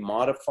completely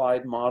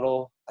modified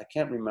model? I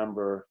can't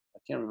remember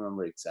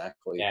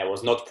exactly. Yeah, it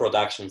was not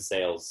production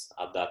sales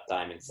at that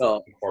time in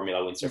Formula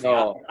Windsurfing.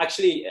 No.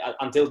 Actually,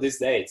 until this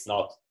day, it's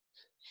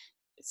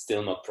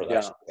still not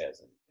production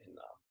sales.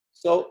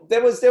 So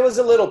there was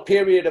a little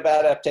period of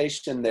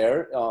adaptation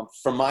there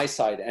from my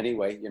side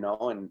anyway,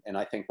 and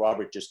I think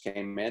Robert just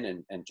came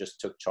in and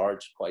just took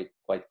charge quite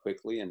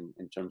quickly, and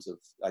in terms of,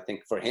 I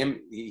think for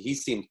him, he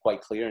seemed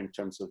quite clear in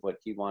terms of what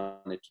he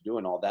wanted to do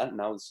and all that,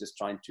 and I was just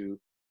trying to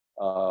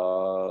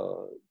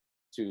go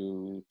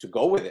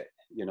with it,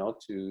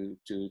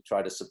 to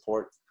try to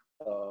support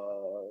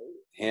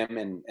him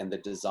and the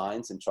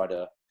designs and try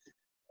to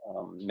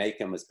make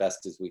him as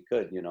best as we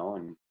could,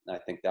 and I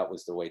think that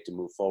was the way to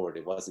move forward.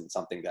 It wasn't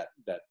something that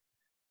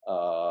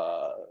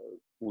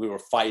we were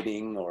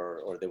fighting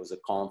or there was a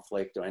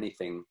conflict or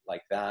anything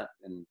like that,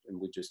 and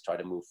we just try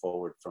to move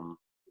forward from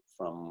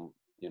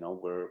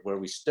where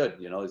we stood.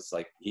 It's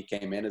like he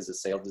came in as a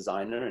sail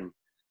designer,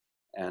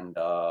 and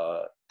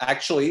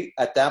actually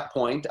at that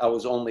point I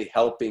was only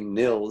helping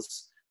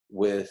Nils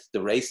with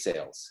the race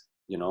sails,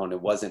 and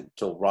it wasn't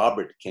until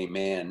Robert came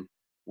in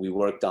we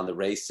worked on the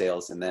race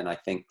sails, and then I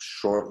think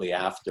shortly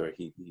after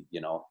he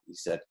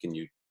said, can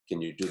you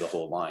do the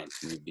whole line?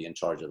 Can you be in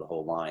charge of the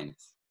whole line?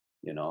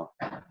 So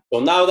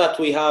now that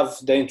we have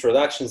the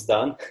introductions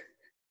done,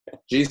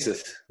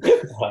 Jesus.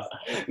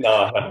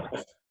 No,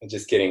 I'm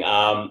just kidding.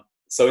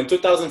 So in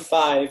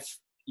 2005,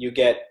 you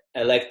get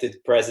elected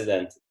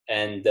president,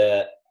 and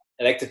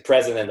elected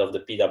president of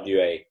the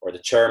PWA, or the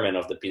chairman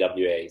of the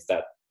PWA. Is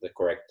that the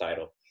correct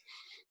title?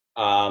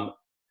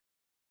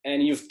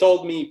 And you've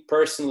told me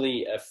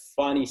personally a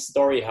funny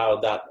story how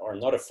that, or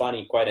not a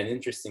funny, quite an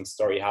interesting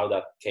story how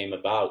that came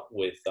about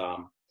with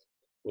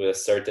a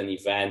certain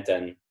event.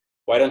 And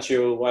why don't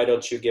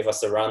you give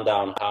us a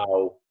rundown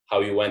how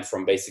you went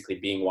from basically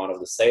being one of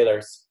the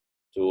sailors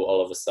to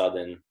all of a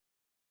sudden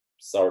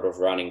sort of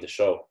running the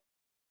show?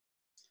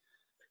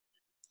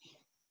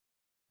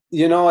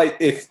 You know,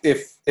 if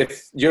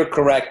you're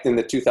correct in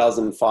the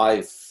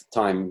 2005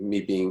 time,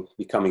 me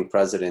becoming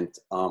president,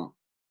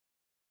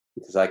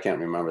 because I can't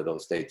remember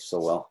those dates so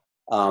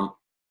well.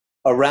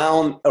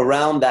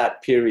 Around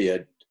that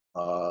period,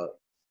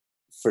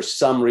 for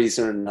some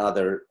reason or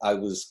another, I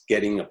was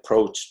getting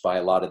approached by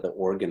a lot of the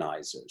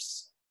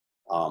organizers,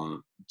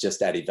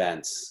 just at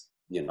events.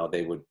 You know,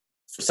 they would,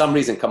 for some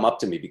reason, come up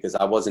to me because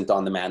I wasn't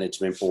on the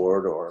management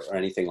board or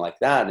anything like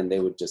that, and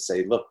they would just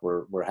say, "Look,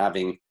 we're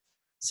having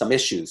some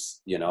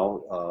issues. You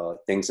know,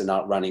 things are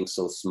not running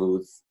so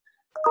smooth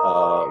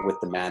with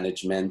the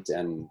management,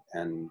 and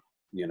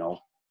you know."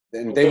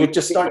 And they would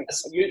just start.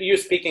 You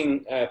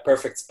speaking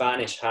perfect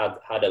Spanish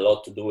had a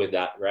lot to do with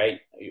that,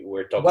 right?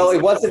 We're talking. Well,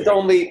 it wasn't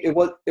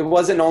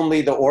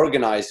only the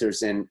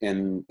organizers in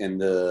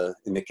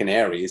the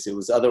Canaries. It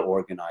was other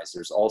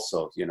organizers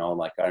also. You know,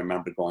 like I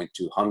remember going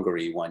to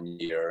Hungary one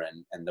year,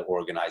 and the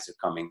organizer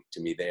coming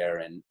to me there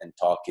and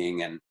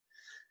talking, and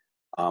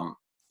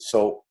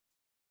so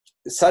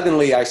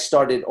suddenly I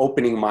started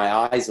opening my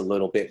eyes a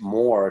little bit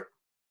more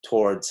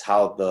towards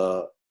how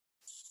the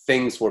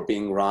things were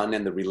being run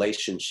and the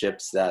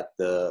relationships that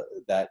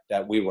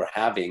we were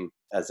having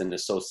as an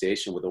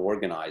association with the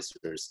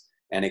organizers.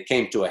 And it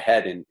came to a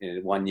head in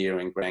 1 year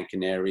in Gran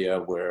Canaria,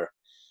 where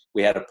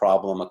we had a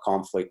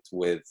conflict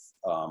with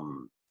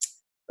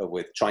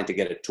trying to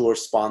get a tour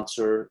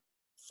sponsor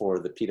for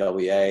the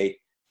PWA,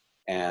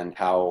 and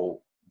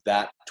how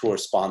that tour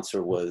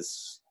sponsor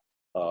was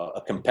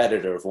a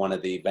competitor of one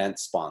of the event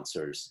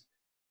sponsors.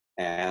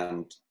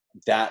 And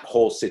that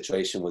whole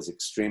situation was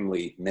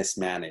extremely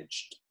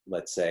mismanaged,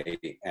 let's say,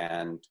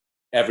 and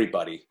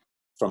everybody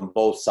from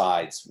both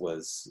sides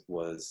was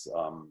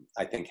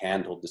I think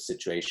handled the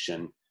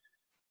situation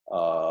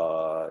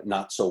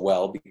not so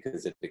well,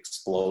 because it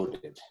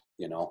exploded,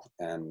 you know,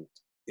 and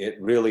it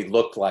really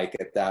looked like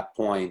at that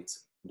point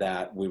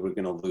that we were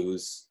going to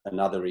lose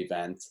another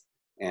event.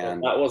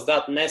 And that was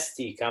that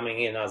Nesty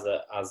coming in as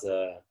a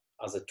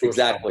tour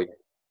exactly sponsor.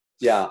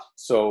 Yeah,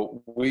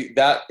 so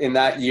in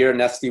that year,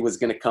 Nesty was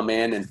going to come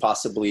in and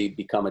possibly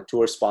become a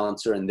tour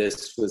sponsor, and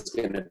this was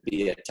going to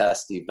be a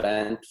test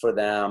event for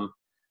them,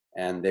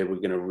 and they were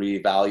going to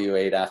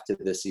reevaluate after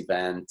this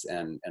event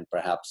and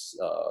perhaps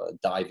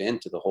dive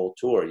into the whole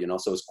tour, you know.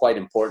 So it was quite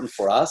important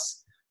for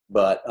us,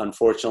 but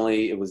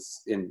unfortunately, it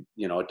was in,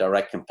 you know, a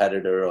direct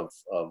competitor of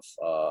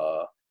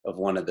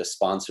one of the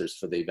sponsors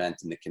for the event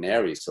in the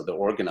Canaries. So the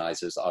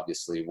organizers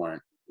obviously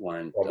weren't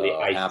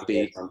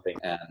happy,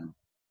 and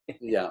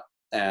yeah,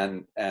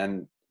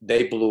 and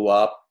they blew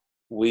up,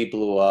 we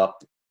blew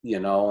up, you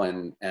know,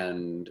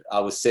 and I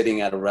was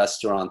sitting at a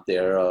restaurant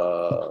there,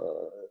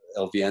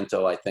 El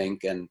Viento, I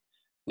think, and,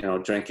 you know,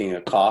 drinking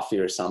a coffee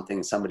or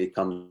something. Somebody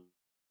comes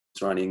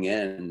running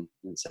in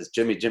and says,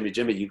 Jimmy,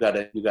 you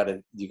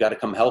gotta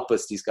come help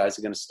us. These guys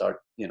are gonna start,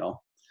 you know,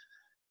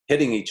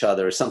 hitting each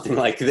other or something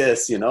like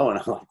this, you know. And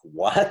I'm like,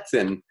 what?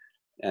 And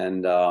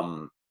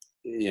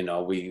you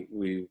know,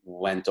 we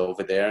went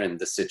over there, and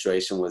the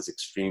situation was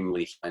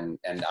extremely, and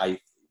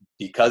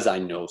because I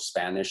know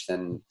Spanish,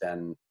 then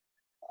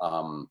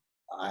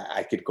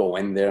I could go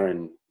in there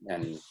and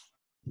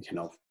you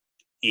know,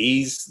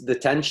 ease the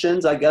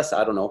tensions, I guess.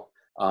 I don't know.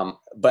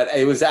 But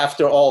it was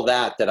after all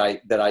that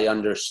I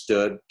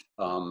understood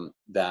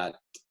that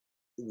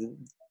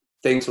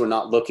things were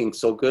not looking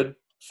so good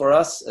for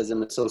us as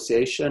an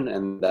association,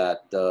 and that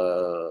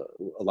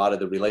a lot of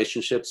the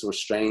relationships were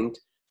strained,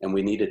 and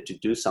we needed to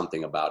do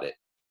something about it,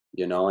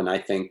 you know. And I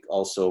think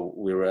also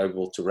we were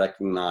able to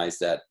recognize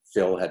that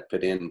Phil had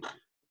put in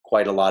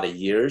quite a lot of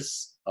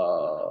years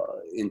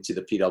into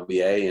the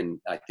PWA,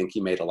 and I think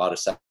he made a lot of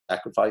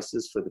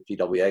sacrifices for the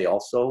PWA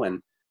also,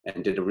 and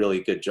did a really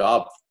good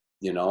job,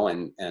 you know.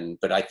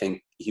 But I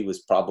think he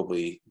was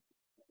probably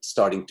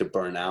starting to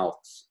burn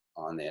out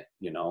on it,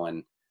 you know,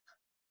 and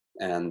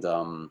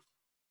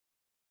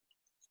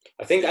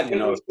I think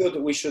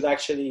we should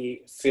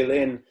actually fill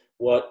in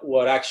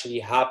what actually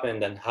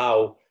happened and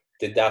how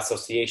did the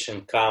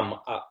association come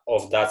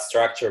of that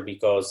structure,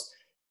 because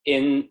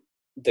in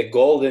the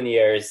golden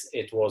years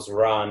it was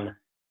run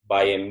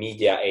by a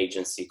media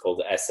agency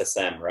called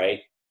SSM, right?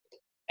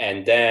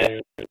 And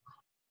then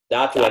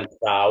that went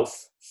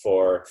south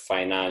for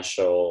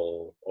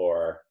financial,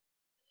 or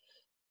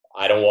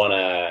I don't want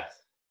to,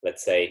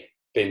 let's say,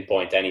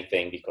 pinpoint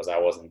anything because I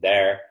wasn't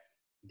there,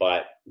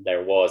 but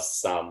there was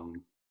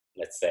some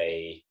let's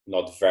say,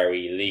 not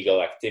very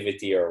legal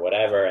activity or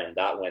whatever, and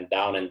that went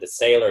down, and the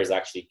sailors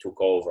actually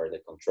took over the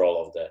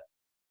control of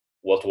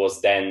what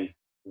was then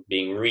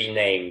being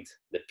renamed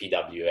the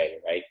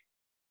PWA, right?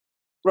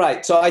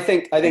 Right. So I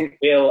think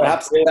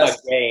perhaps Bill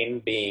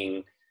McGrain,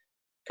 being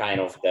kind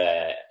of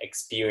the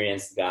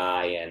experienced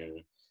guy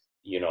and,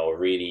 you know,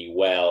 really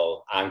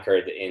well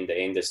anchored in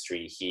the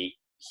industry, he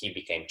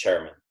became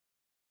chairman.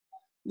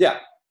 Yeah,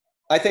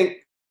 I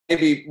think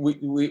maybe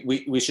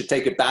we should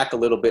take it back a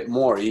little bit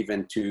more,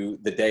 even to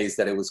the days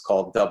that it was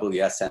called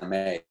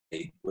WSMA,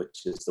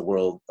 which is the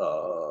World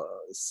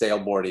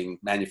Sailboarding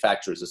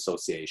Manufacturers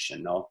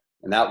Association, no?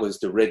 And that was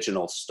the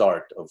original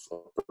start of a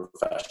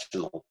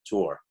professional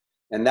tour.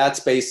 And that's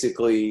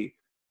basically,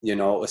 you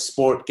know, a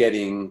sport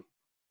getting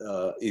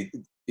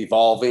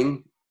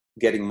evolving,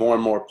 getting more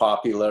and more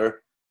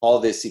popular. All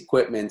this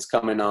equipment's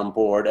coming on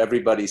board.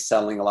 Everybody's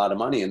selling a lot of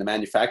money, and the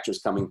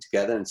manufacturers coming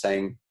together and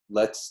saying,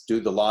 let's do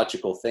the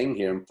logical thing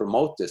here and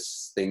promote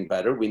this thing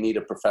better. We need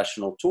a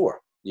professional tour,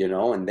 you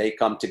know, and they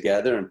come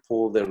together and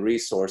pool their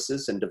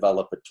resources and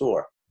develop a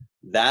tour.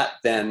 That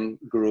then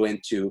grew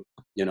into,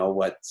 you know,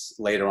 what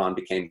later on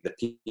became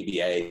the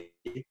PBA,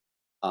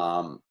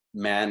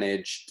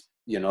 managed,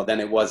 you know, then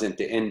it wasn't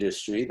the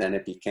industry, then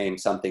it became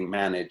something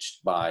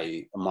managed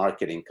by a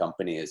marketing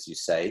company, as you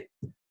say,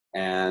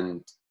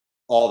 and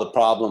all the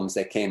problems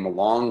that came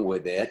along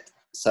with it.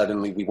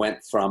 Suddenly we went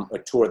from a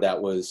tour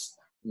that was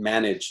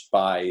managed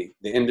by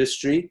the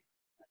industry,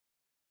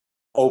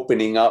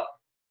 opening up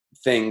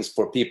things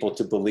for people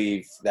to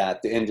believe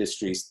that the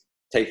industry's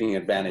taking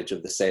advantage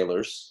of the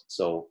sailors,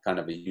 so kind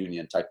of a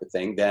union type of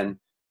thing, then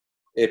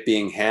it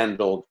being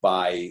handled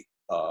by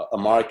a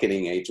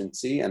marketing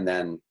agency, and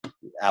then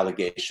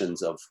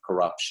allegations of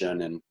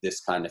corruption and this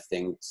kind of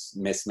things,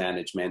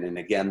 mismanagement, and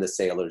again the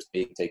sailors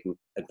being taken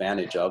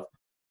advantage of,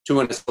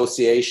 to an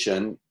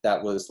association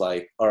that was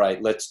like, all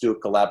right, let's do a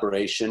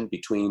collaboration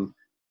between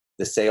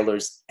the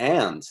sailors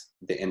and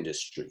the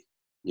industry,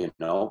 you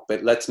know,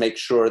 but let's make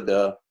sure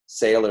the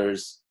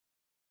sailors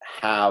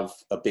have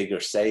a bigger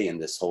say in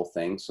this whole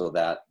thing so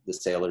that the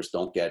sailors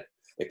don't get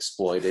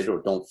exploited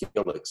or don't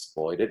feel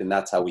exploited. And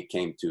that's how we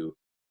came to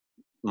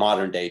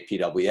modern day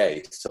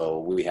PWA. So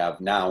we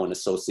have now an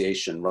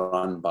association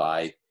run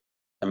by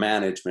a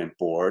management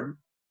board,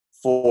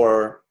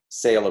 4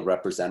 sailor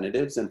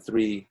representatives and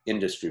 3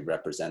 industry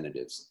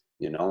representatives,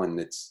 you know, and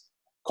it's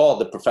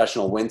called the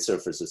Professional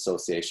Windsurfers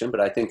Association,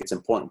 but I think it's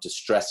important to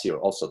stress here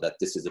also that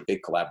this is a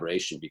big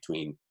collaboration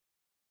between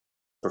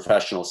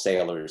professional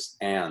sailors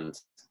and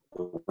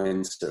the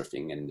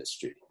windsurfing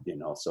industry, you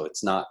know, so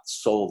it's not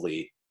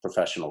solely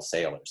professional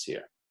sailors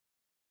here.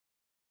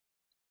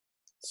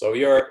 So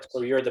you're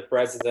the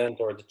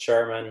president or the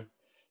chairman.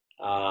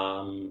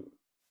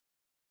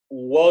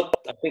 What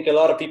I think a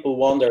lot of people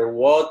wonder,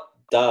 what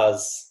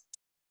does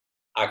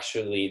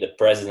actually the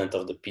president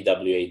of the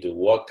PWA do?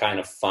 What kind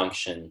of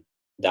function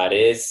that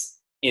is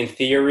in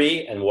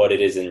theory and what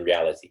it is in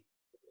reality?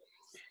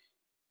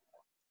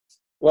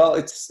 Well,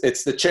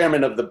 it's the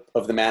chairman of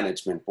the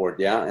management board,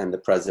 yeah, and the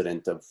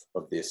president of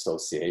the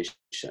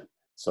association.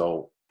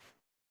 So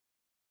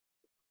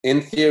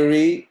in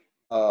theory,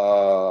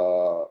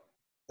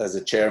 as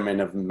a chairman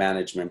of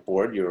management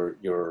board,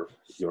 you're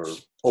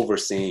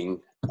overseeing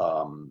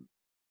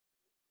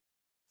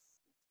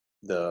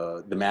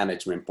the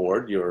management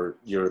board. You're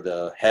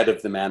the head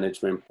of the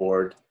management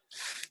board,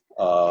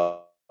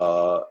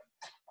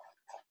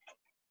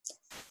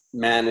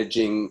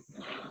 managing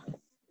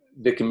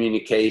the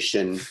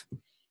communication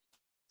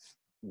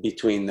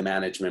between the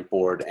management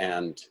board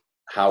and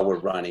how we're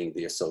running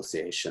the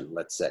association,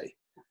 let's say.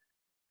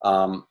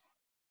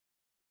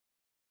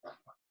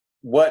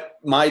 What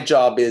my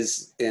job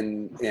is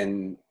in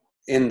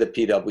the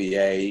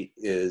PWA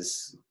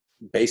is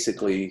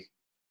basically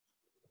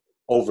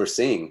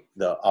overseeing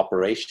the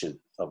operation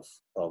of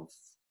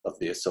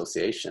the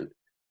association.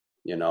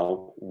 You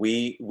know,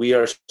 we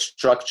are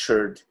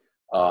structured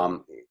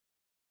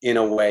in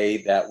a way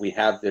that we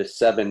have this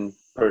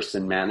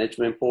 7-person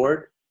management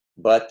board,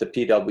 but the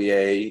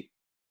PWA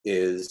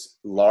is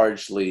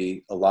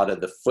largely, a lot of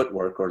the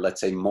footwork, or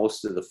let's say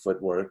most of the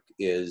footwork,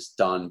 is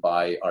done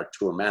by our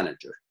tour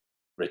manager,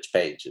 Rich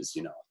Page, as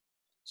you know.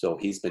 So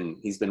he's been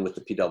with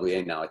the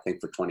PWA now, I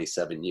think, for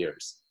 27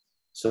 years.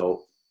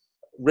 So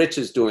Rich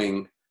is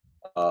doing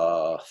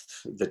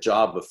the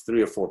job of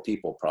 3 or 4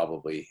 people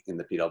probably in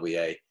the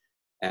PWA.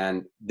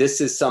 And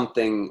this is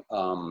something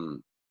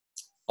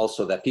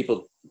also that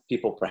people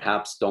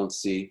perhaps don't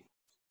see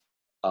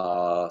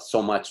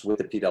so much with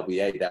the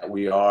PWA, that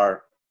we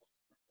are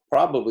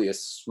probably a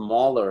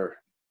smaller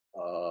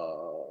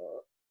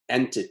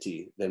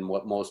entity than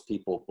what most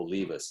people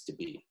believe us to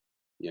be,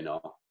 you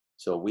know.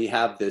 So we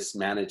have this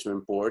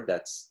management board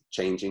that's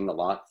changing a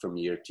lot from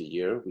year to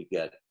year. We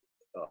get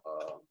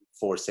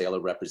 4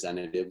 sailor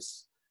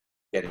representatives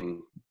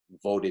getting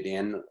voted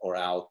in or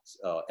out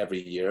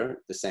every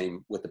year, the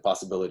same with the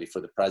possibility for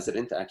the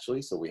president,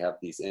 actually. So we have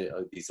these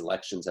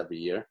elections every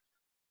year.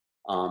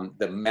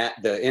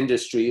 The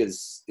industry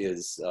is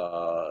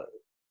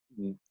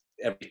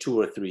every 2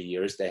 or 3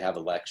 years they have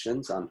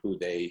elections on who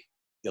they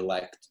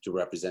elect to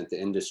represent the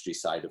industry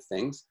side of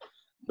things.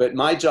 But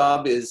my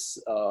job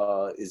is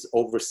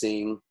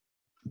overseeing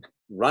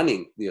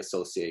running the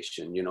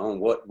association, you know.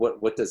 And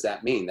what does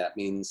that mean? That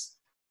means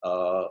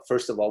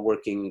first of all,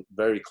 working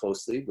very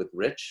closely with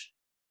Rich.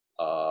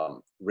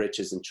 Rich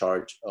is in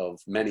charge of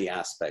many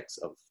aspects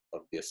of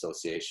the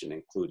association,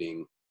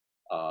 including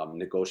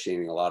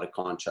negotiating a lot of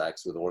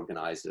contracts with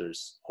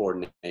organizers,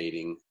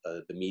 coordinating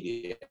the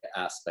media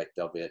aspect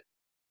of it,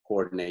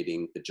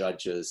 coordinating the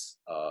judges,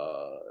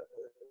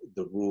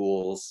 the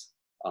rules,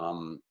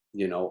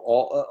 you know,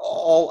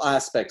 all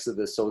aspects of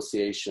the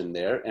association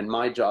there. And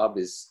my job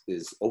is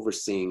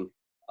overseeing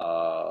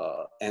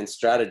and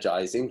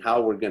strategizing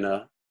how we're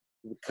gonna,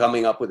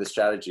 coming up with a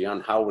strategy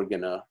on how we're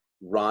gonna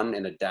run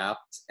and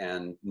adapt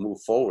and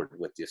move forward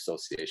with the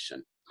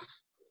association.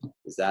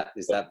 Is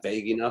that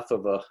vague enough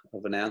of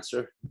an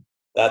answer?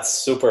 That's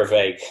super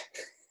vague.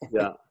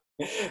 Yeah.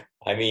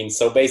 I mean,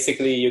 so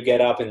basically you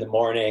get up in the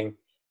morning,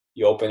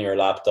 you open your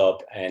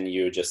laptop and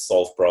you just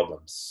solve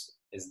problems.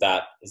 Is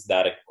that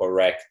a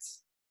correct?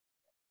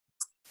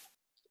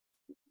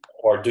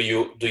 Or do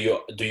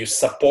you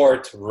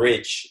support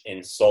Rich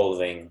in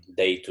solving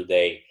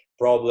day-to-day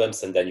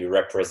problems, and then you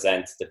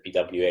represent the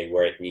PWA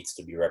where it needs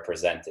to be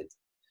represented?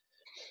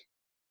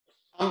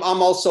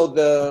 I'm also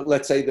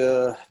let's say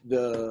the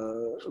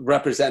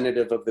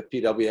representative of the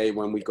PWA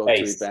when we go to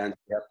events.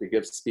 We have to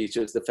give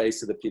speeches, the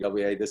face of the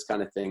PWA, this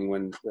kind of thing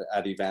when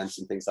at events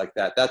and things like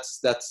that.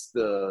 That's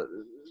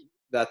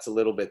a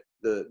little bit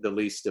the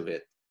least of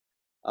it.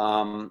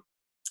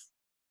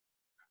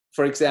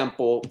 For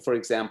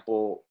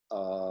example,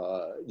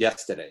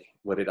 yesterday,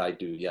 what did I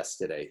do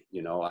yesterday?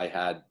 You know, I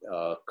had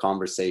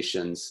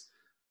conversations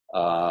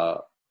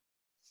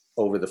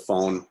over the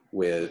phone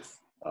with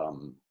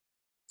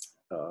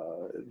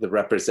the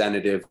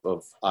representative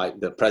of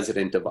the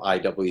president of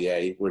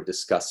IWA. We're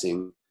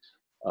discussing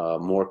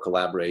more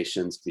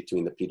collaborations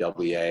between the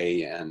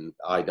PWA and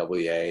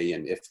IWA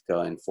and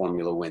IFCA and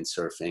Formula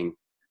Windsurfing.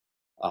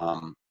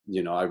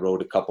 You know, I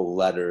wrote a couple of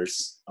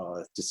letters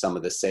to some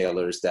of the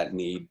sailors that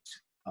need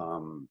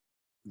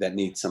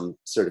some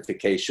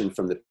certification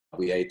from the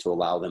PWA to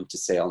allow them to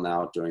sail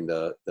now during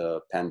the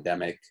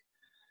pandemic.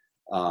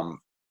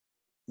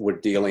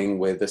 We're dealing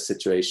with a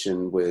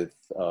situation with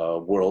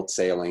world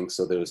sailing,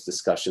 so there was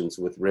discussions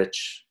with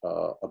Rich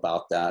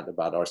about that,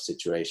 about our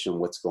situation,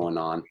 what's going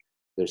on.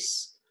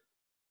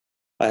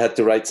 I had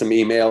to write some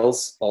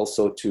emails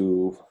also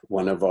to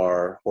one of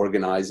our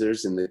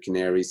organizers in the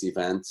Canaries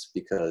event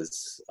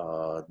because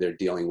they're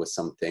dealing with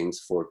some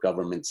things for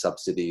government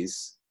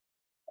subsidies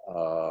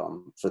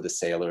for the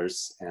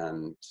sailors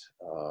and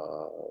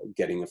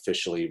getting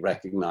officially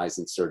recognized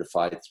and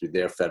certified through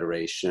their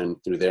federation,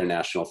 through their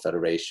national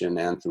federation,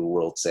 and through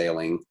World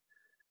Sailing.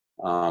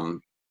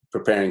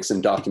 Preparing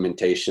some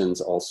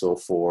documentations also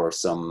for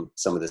some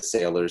of the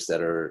sailors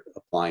that are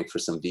applying for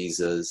some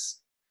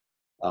visas.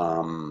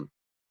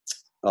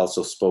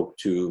 Also spoke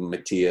to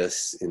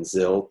Matthias in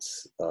Zilt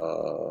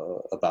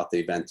about the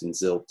event in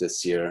Zilt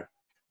this year.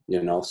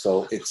 You know,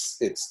 so it's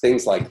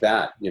things like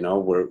that. You know,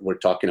 we're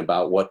talking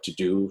about what to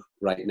do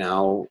right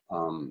now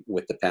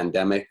with the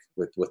pandemic,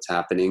 with what's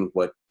happening,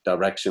 what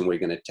direction we're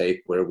going to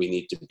take, where we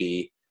need to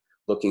be,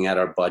 looking at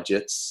our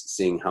budgets,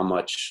 seeing how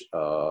much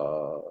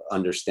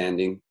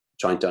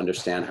trying to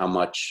understand how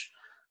much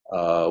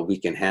we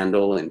can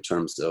handle in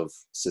terms of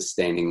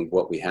sustaining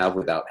what we have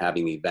without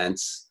having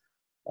events,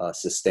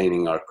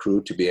 sustaining our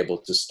crew to be able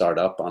to start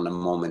up on a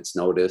moment's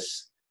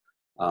notice.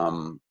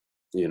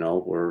 You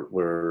know,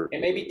 we're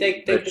and maybe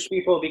take the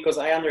people, because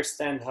I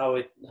understand how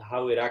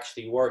it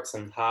actually works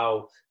and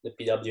how the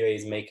PWA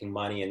is making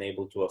money and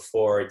able to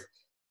afford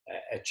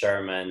a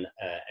chairman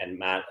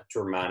and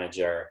tour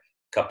manager,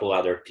 a couple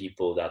other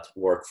people that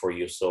work for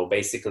you. So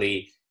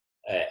basically,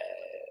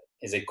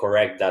 is it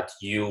correct that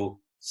you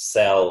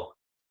sell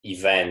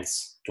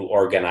events to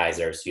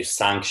organizers, you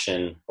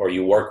sanction, or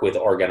you work with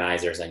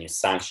organizers and you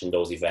sanction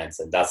those events,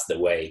 and that's the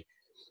way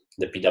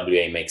the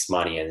PWA makes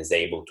money and is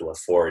able to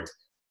afford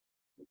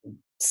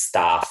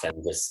staff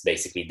and just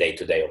basically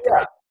day-to-day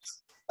operations?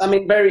 I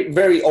mean, very,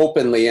 very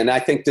openly, and I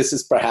think this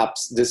is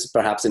perhaps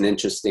an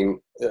interesting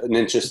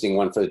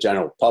one for the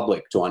general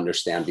public to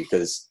understand,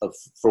 because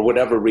for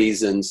whatever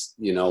reasons,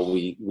 you know,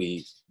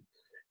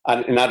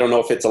 and I don't know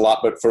if it's a lot,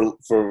 but for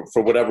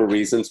whatever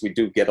reasons, we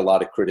do get a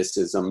lot of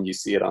criticism. You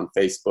see it on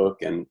Facebook,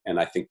 and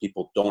I think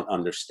people don't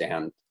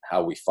understand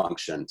how we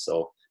function.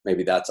 So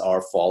maybe that's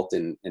our fault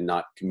in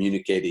not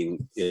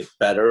communicating it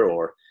better,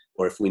 or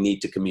if we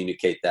need to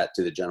communicate that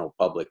to the general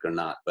public or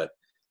not. But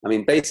I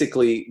mean,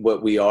 basically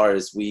what we are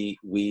is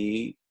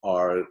we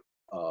are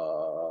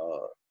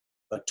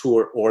a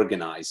tour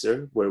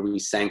organizer where we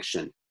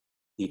sanction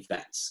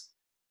events.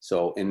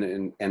 So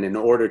in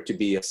order to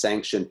be a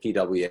sanctioned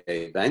PWA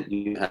event,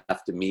 you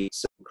have to meet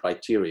certain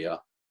criteria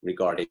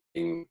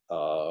regarding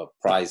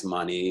prize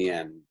money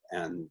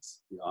and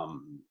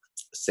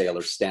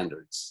sailor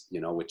standards, you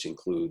know, which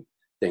include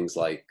things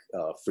like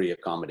free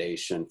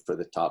accommodation for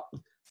the top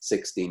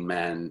 16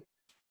 men,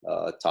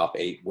 top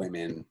 8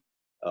 women,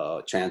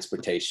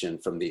 transportation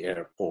from the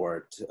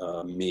airport,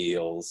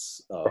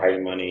 meals, prize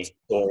money,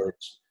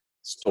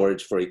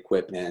 storage for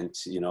equipment,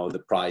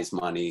 the prize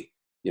money.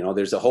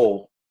 There's a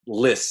whole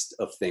list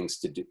of things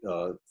to do.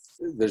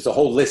 There's a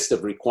whole list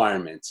of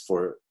requirements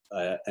for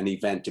an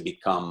event to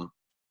become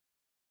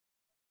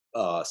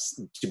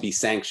to be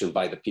sanctioned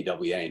by the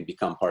PWA and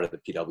become part of the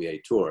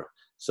PWA tour.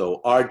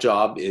 So our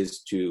job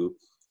is to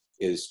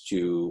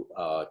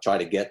try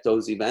to get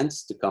those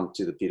events to come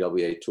to the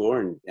PWA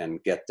tour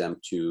and get them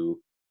to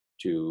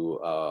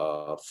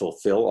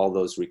fulfill all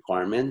those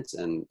requirements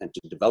and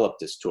to develop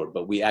this tour.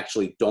 But we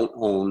actually don't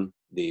own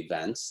the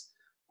events,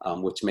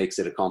 which makes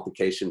it a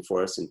complication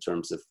for us in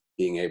terms of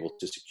being able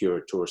to secure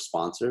a tour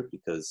sponsor.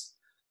 Because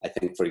I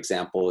think, for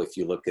example, if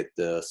you look at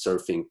the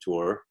surfing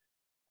tour,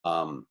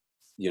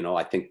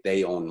 I think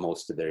they own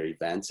most of their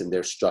events, and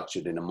they're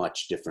structured in a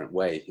much different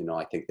way.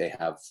 I think they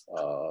have,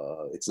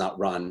 it's not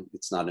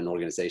an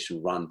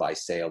organization run by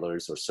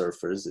sailors or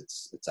surfers.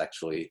 It's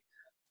actually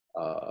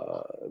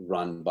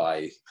run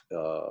by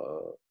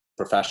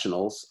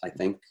professionals, I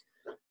think.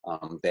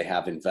 They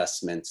have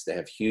investments. They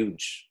have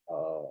huge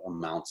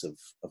amounts of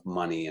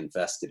money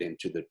invested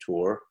into the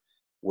tour,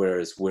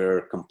 whereas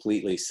we're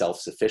completely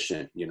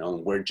self-sufficient.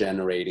 We're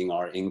generating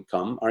our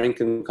income. Our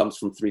income comes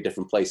from 3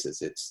 different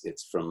places.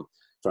 It's from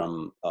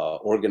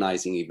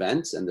organizing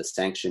events and the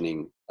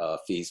sanctioning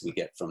fees we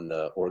get from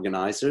the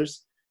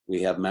organizers.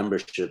 We have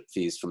membership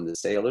fees from the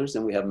sailors,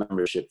 and we have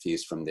membership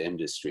fees from the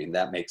industry, and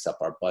that makes up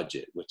our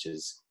budget, which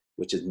is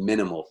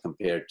minimal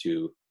compared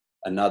to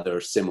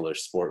another similar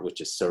sport, which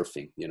is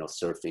surfing.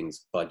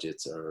 Surfing's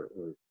budgets are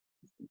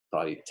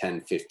probably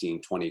 10,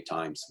 15, 20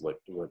 times what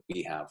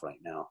we have right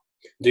now.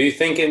 Do you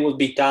think it would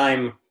be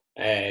time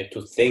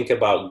to think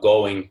about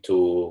going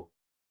to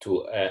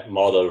a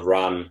model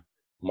run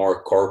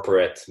more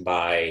corporate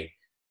by,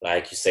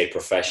 like you say,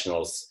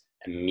 professionals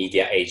and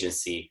media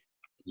agency?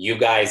 You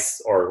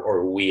guys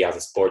or we as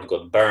a sport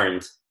got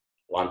burned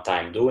one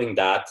time doing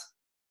that,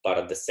 but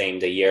at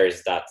the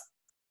years that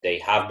they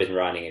have been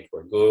running it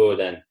were good.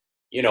 And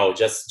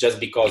just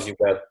because you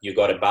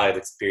got a bad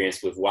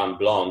experience with one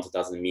blonde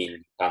doesn't mean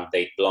you can't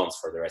date blondes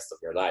for the rest of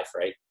your life,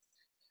 right?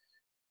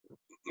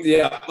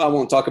 Yeah, I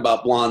won't talk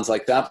about blondes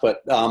like that,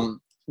 but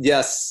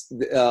yes,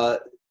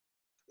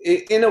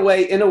 in a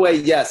way,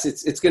 yes,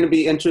 it's going to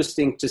be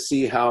interesting to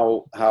see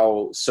how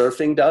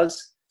surfing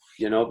does.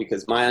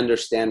 Because my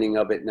understanding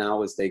of it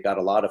now is they got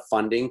a lot of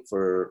funding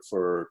for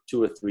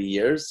 2 or 3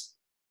 years,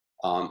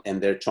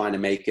 and they're trying to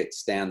make it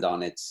stand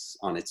on its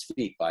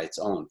feet by its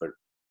own. But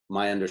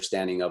my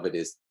understanding of it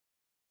is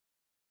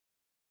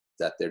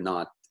that they're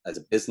not, as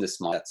a business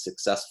model, that's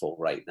successful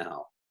right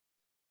now.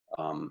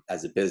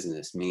 As a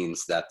business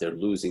means that they're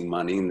losing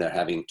money and they're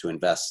having to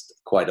invest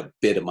quite a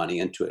bit of money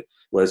into it.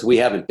 Whereas we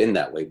haven't been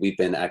that way. We've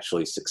been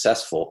actually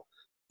successful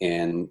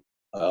in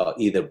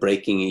either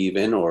breaking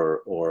even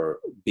or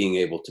being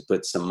able to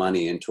put some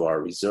money into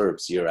our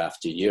reserves year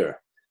after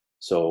year.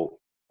 So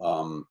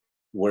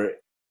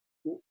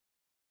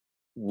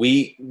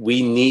we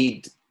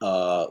need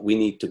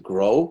to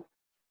grow.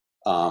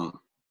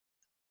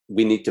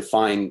 We need to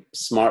find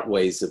smart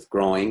ways of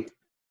growing,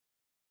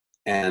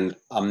 and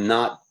I'm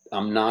not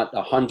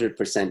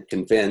 100%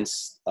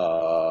 convinced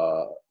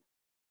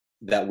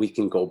that we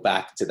can go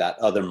back to that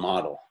other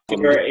model.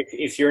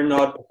 If you're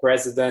not the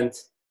president,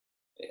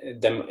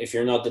 if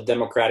you're not the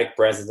democratic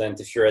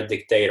president, if you're a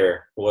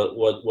dictator,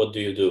 what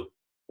do you do?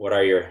 What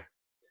are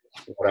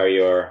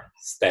your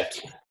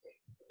steps?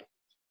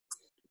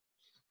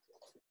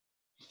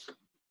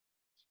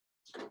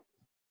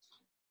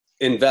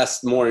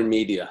 Invest more in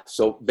media.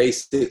 So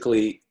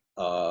basically,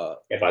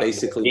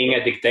 being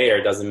a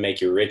dictator doesn't make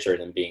you richer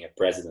than being a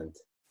president.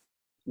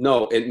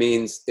 No, it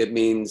means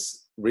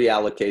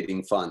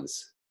reallocating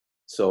funds.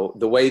 So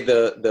the way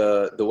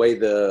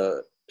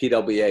the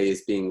PWA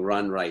is being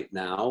run right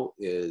now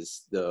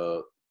is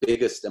the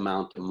biggest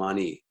amount of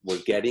money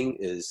we're getting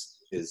is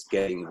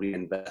getting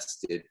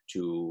reinvested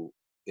to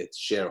its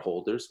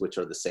shareholders, which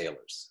are the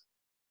sailors,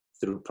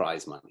 through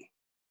prize money.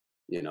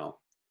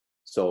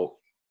 So,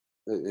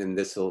 and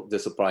this will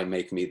probably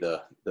make me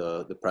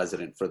the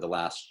president for the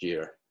last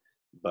year,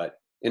 but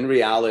in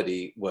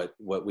reality, what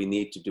we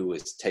need to do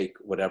is take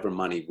whatever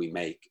money we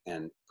make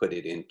and put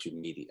it into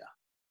media.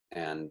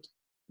 And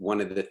one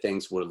of the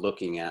things we're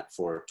looking at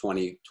for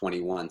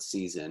 2021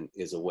 season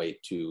is a way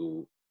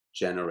to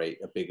generate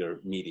a bigger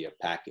media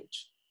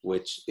package,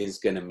 which is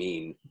going to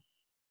mean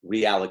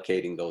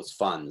reallocating those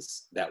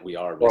funds that we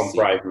are receiving. From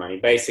prize money,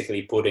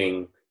 basically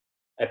putting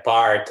a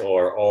part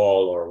or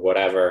all or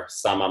whatever,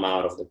 some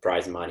amount of the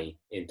prize money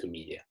into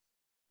media.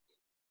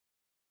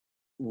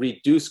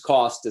 Reduce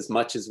cost as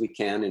much as we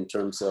can in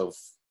terms of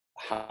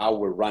how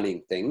we're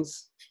running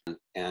things,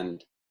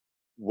 and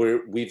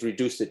we've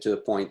reduced it to the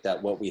point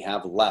that what we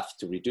have left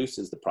to reduce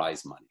is the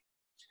prize money.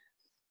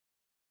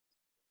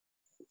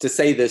 To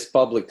say this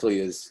publicly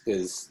is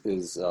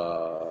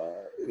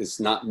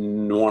not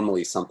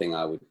normally something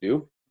I would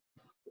do,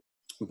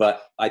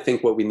 but I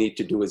think what we need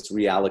to do is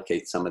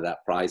reallocate some of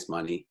that prize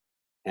money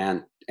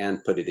and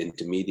put it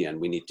into media. And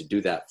we need to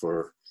do that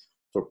for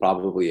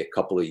probably a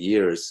couple of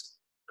years,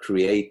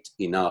 create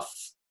enough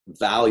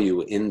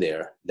value in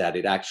there that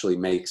it actually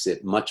makes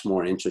it much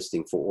more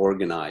interesting for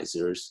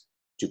organizers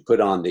to put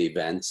on the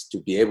events, to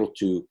be able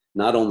to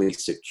not only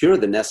secure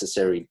the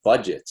necessary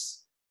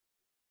budgets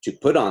to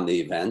put on the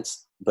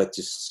events, but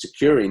to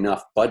secure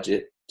enough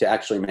budget to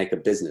actually make a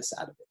business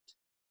out of it.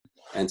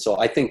 And so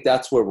I think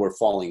that's where we're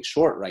falling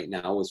short right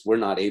now, is we're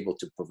not able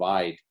to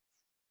provide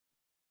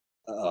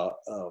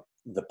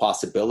the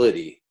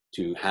possibility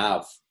to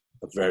have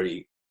a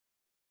very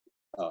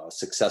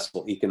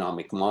successful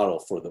economic model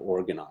for the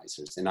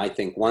organizers. And I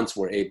think once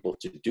we're able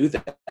to do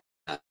that,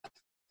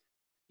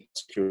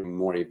 securing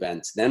more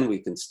events, then we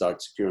can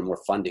start securing more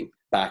funding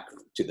back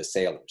to the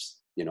sailors.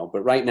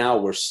 But right now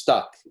we're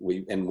stuck.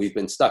 We've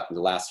been stuck in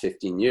the last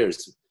 15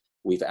 years.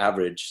 We've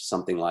averaged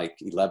something like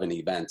 11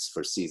 events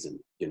per season.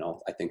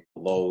 I think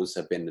the lows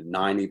have been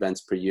 9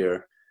 events per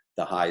year.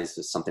 The highs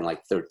is something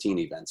like 13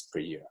 events per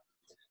year.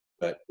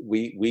 But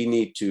we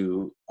need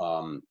to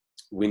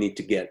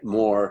get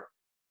more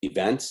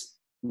events,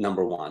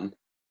 number one,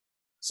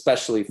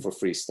 especially for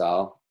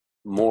freestyle,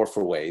 more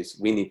for waves.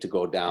 We need to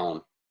go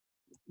down.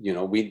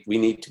 We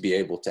need to be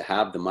able to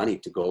have the money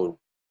to go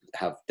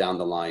have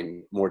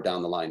more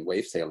down the line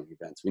wave sailing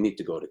events. We need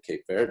to go to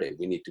Cape Verde.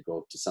 We need to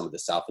go to some of the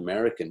South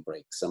American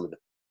breaks, some of the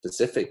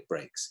Pacific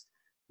breaks.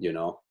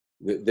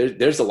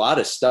 There's a lot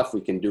of stuff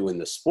we can do in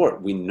the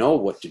sport. We know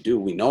what to do.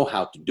 We know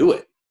how to do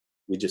it.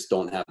 We just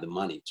don't have the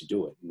money to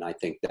do it. And I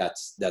think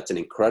that's an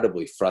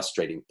incredibly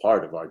frustrating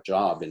part of our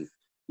job. And,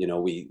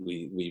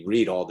 we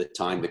read all the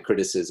time the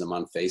criticism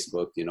on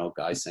Facebook,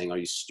 guys saying, "Are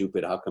you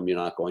stupid? How come you're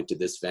not going to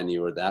this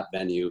venue or that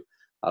venue?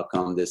 How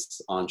come this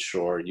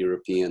onshore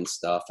European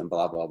stuff and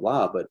blah, blah,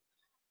 blah." But,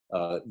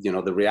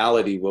 the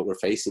reality, what we're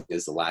facing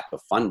is the lack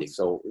of funding.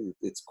 So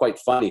it's quite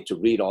funny to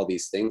read all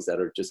these things that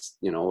are just,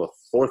 a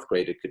fourth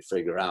grader could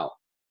figure out.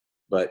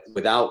 But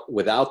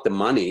without the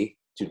money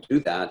to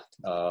do that,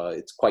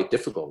 it's quite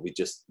difficult. We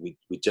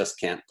just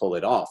can't pull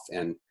it off.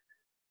 And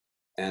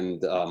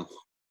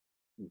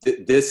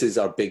this is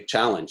our big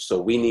challenge. So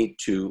we need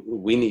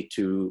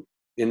to,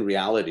 in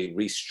reality,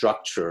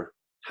 restructure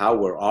how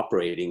we're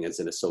operating as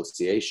an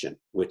association,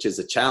 which is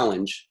a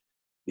challenge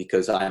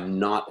because I am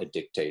not a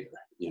dictator,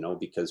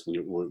 because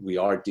we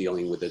are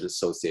dealing with an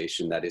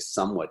association that is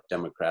somewhat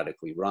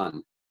democratically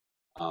run.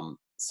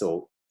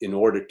 So in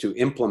order to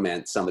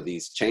implement some of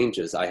these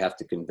changes, I have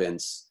to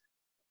convince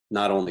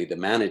not only the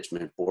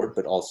management board,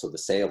 but also the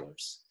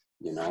sailors,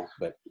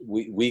 but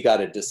we got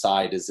to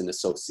decide as an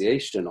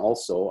association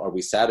also, are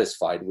we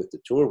satisfied with the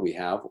tour we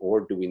have,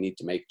 or do we need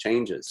to make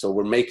changes? So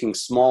we're making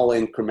small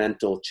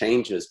incremental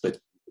changes, but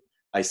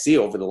I see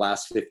over the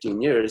last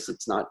 15 years,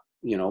 it's not,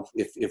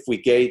 if we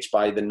gauge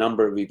by the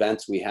number of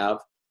events we have,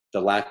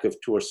 the lack of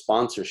tour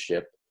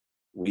sponsorship,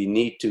 we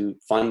need to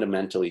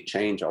fundamentally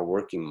change our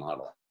working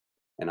model.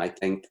 And I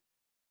think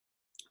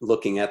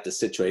looking at the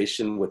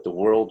situation with the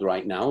world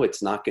right now,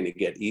 it's not going to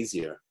get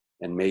easier.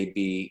 And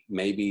maybe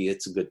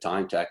it's a good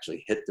time to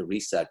actually hit the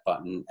reset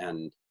button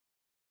and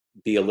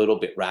be a little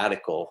bit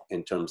radical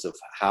in terms of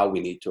how we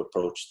need to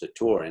approach the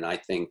tour. And I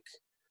think,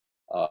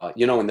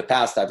 in the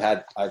past, I've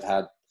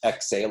had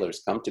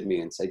ex-sailors come to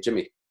me and say,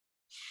 "Jimmy,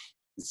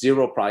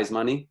 0 prize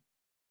money,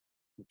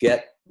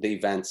 get the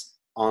events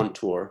on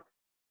tour,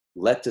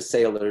 let the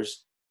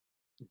sailors,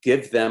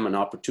 give them an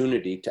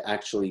opportunity to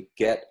actually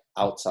get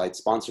outside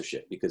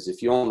sponsorship. Because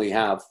if you only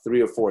have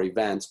 3 or 4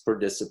 events per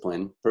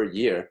discipline per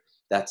year,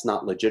 that's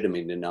not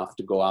legitimate enough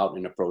to go out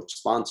and approach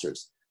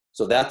sponsors."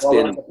 So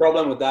the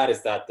problem with that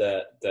is that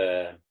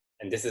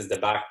and this is the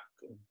back,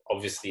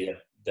 obviously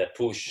the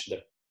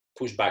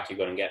pushback you're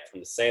going to get from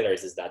the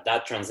sailors is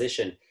that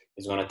transition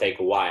is going to take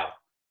a while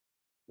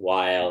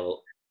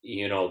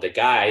the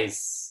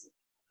guys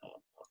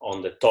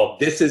on the top,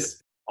 this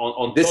is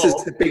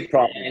the big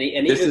problem.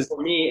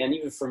 And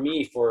even for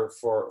me for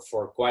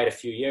quite a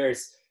few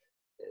years,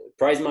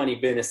 prize money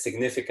been a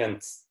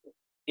significant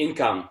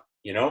income,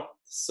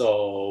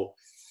 so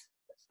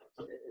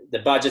the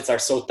budgets are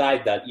so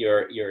tight that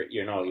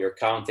you're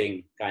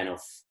counting kind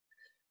of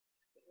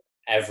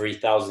every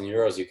 1,000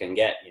 euros you can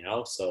get,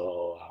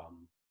 so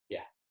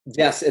yeah.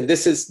 Yes, and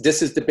this is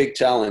the big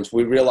challenge.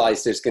 We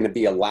realize there's going to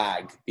be a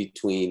lag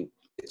between.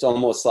 It's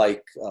almost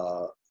like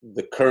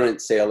the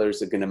current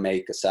sailors are going to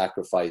make a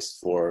sacrifice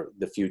for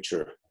the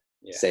future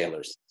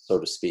sailors, so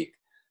to speak.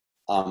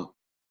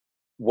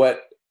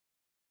 What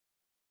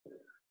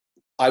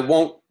I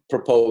won't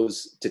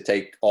propose to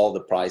take all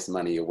the prize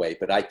money away,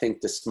 but I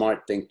think the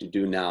smart thing to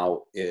do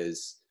now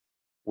is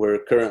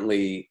we're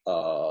currently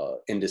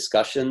in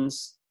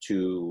discussions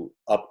to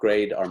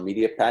upgrade our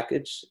media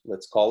package,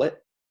 let's call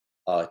it,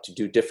 to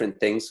do different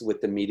things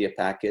with the media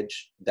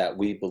package that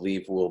we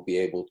believe will be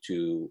able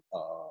to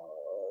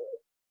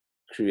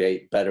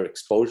create better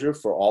exposure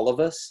for all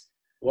of us.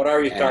 What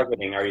are you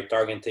targeting? Are you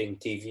targeting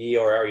TV,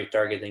 or are you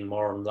targeting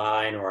more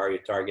online, or are you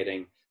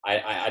targeting,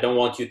 I don't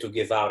want you to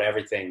give out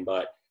everything,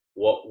 but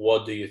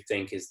what do you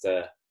think is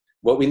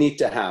what we need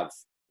to have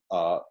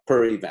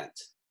per event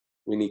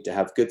We need to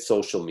have good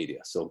social media.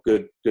 So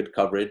good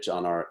coverage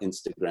on our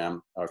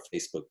Instagram, our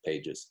Facebook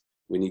pages.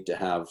 We need to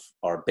have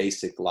our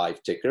basic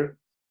live ticker.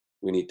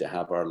 We need to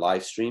have our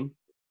live stream.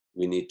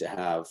 We need to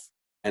have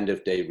end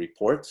of day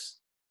reports.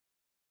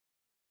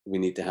 We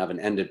need to have an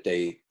end of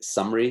day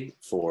summary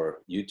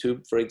for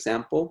YouTube, for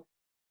example.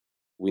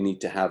 We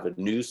need to have a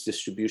news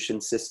distribution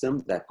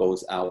system that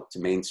goes out to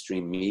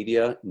mainstream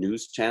media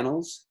news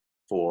channels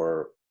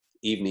for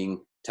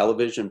evening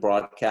television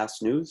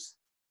broadcast news.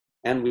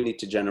 And we need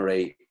to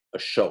generate a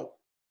show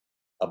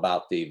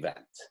about the event,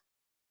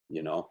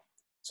 you know,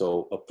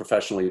 so a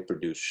professionally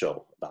produced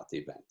show about the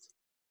event.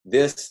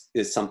 This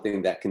is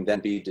something that can then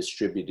be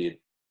distributed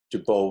to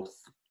both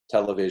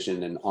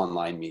television and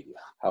online media,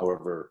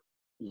 however,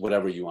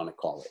 whatever you want to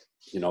call it.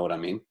 You know what I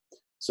mean?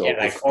 So yeah,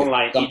 like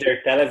online,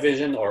 either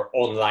television or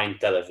online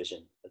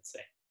television, let's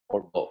say.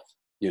 Or both,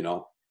 you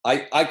know.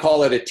 I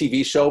call it a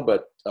TV show,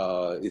 but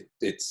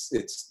it's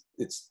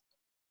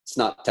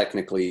not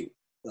technically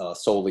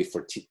solely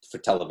for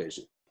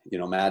television. You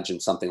know, imagine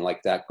something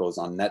like that goes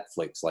on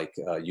Netflix, like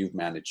you've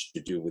managed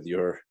to do with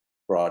your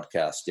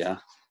broadcast, yeah?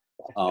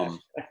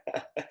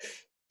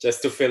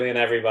 Just to fill in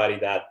everybody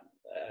that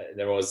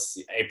there was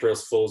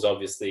April's Fools,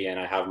 obviously, and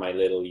I have my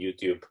little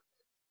YouTube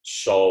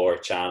show or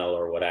channel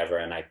or whatever,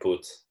 and I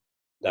put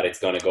that it's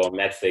going to go on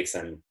Netflix,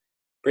 and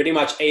pretty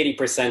much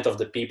 80% of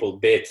the people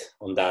bid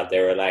on that. They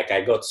were like,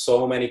 I got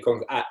so many,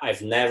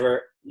 I've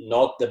never,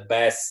 not the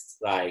best,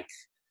 like,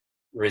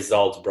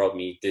 result brought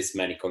me this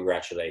many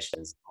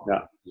congratulations. Yeah.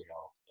 You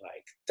know,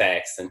 like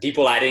text and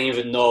people I didn't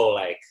even know,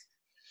 like,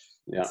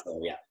 yeah. So,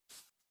 yeah.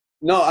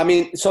 No, I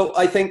mean, so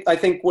I think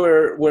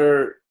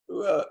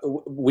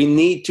we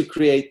need to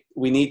create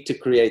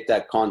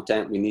that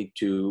content. We need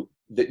to,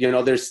 you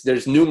know,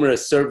 there's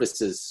numerous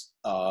services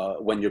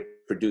when you're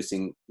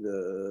producing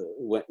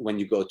when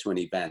you go to an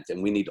event,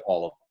 and we need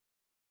all of them.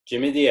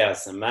 Jimmy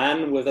Diaz, a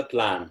man with a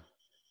plan.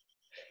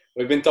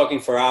 We've been talking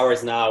for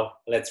hours now.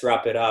 Let's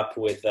wrap it up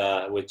with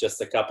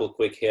just a couple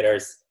quick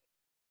hitters.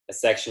 A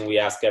section we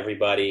ask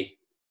everybody: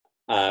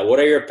 what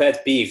are your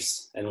pet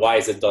peeves, and why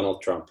is it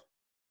Donald Trump?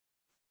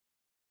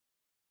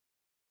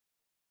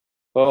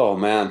 Oh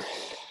man.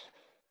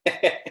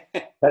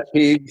 Pet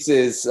peeves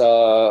is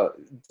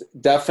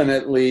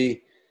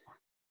definitely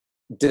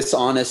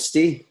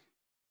dishonesty.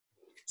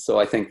 So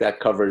I think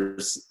that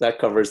covers that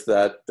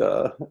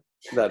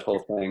whole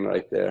thing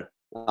right there.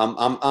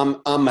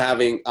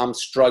 I'm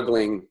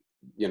struggling,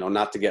 you know,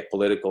 not to get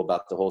political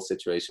about the whole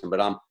situation, but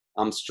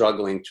I'm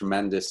struggling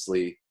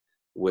tremendously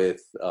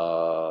with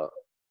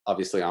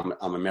obviously I'm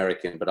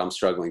American, but I'm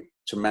struggling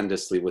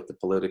tremendously with the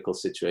political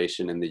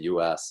situation in the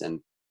US,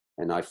 and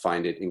I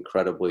find it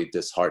incredibly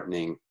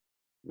disheartening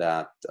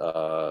that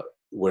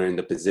we're in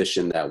the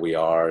position that we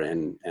are,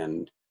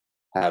 and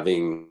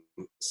having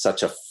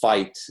such a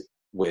fight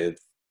with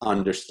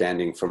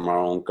understanding from our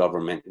own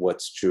government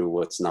what's true,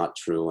 what's not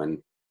true,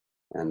 and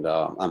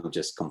I'm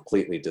just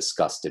completely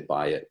disgusted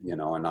by it, you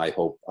know. And I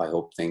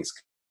hope things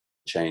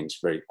change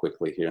very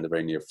quickly here in the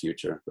very near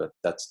future. But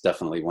that's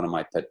definitely one of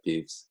my pet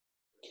peeves.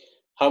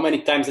 How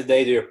many times a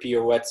day do you pee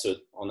your wetsuit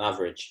on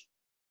average?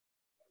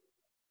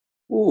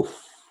 Oof.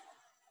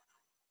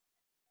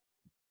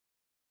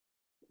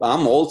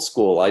 I'm old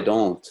school. I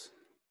don't.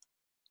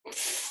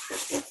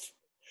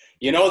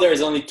 You know,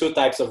 there's only two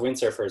types of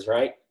windsurfers,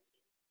 right?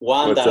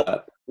 One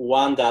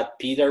that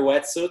pee their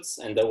wetsuits,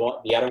 and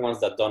the other ones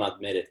that don't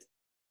admit it.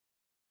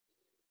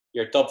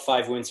 Your top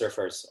 5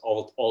 windsurfers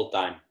all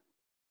time.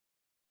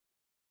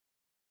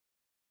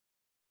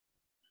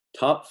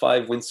 Top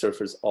 5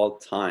 windsurfers all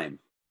time.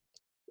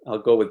 I'll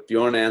go with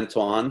Bjorn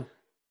Antoine.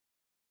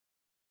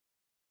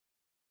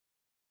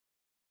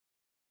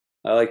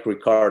 I like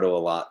Ricardo a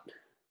lot,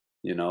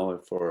 you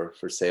know, for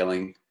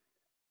sailing.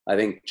 I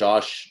think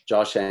Josh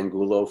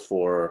Angulo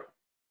for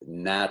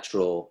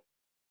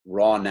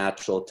raw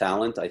natural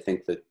talent. I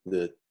think that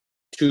the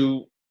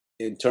two,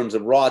 in terms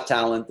of raw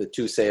talent, the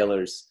two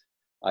sailors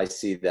I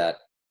see that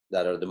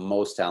are the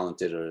most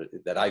talented, or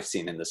that I've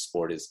seen in the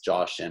sport, is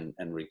Josh and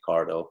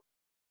Ricardo.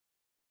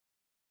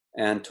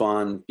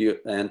 Antoine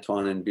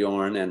and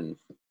Bjorn, and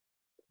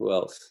who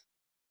else?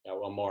 Yeah,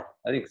 one more.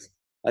 I think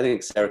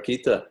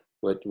Sarakita.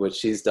 What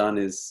she's done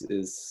is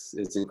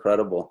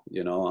incredible.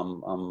 You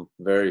know, I'm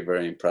very,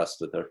 very impressed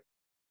with her.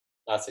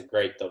 That's a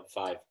great top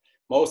 5.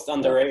 Most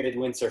underrated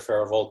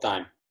windsurfer of all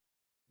time.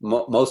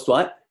 Most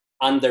what?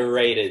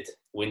 Underrated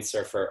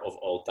windsurfer of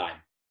all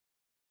time.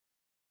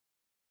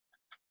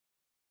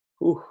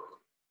 Ooh.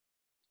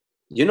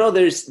 You know,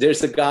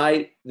 there's a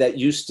guy that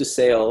used to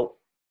sail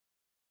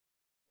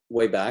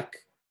way back,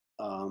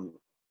 an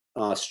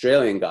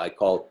Australian guy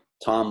called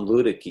Tom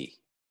Ludicky.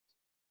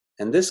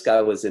 And this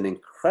guy was an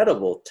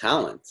incredible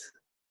talent,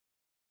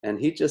 and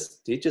he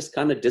just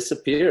kind of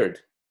disappeared.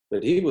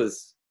 But he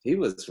was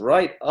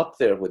right up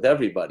there with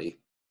everybody.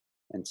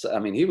 And so, I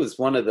mean, he was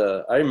one of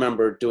I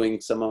remember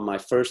doing some of my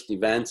first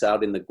events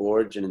out in the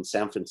gorge and in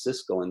San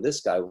Francisco, and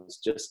this guy was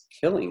just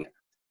killing it.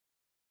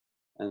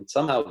 And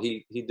somehow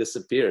he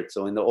disappeared.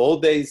 So in the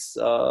old days,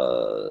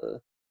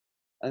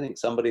 I think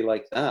somebody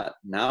like that.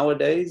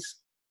 Nowadays,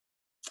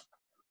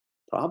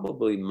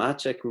 probably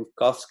Maciek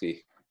Rutkowski.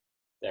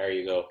 There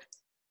you go.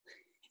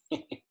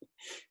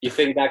 You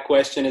think that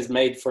question is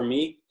made for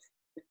me?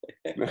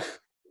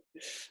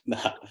 No.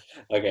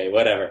 Okay,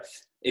 whatever.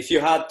 If you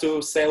had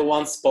to sail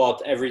one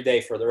spot every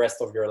day for the rest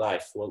of your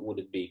life, what would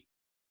it be?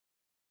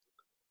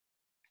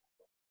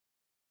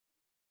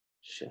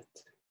 Shit.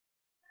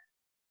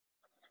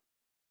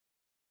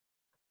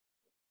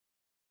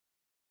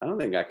 I don't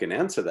think I can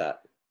answer that.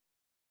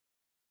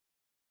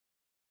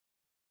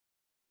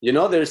 You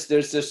know,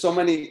 there's so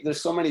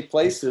many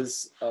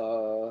places.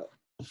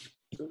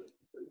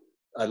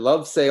 I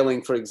love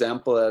sailing, for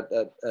example, at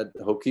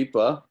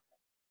Hokipa.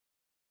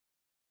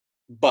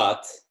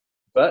 But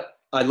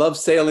I love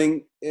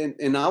sailing in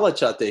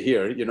Alachate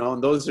here, you know,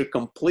 and those are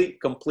complete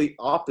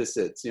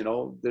opposites. You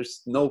know,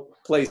 there's no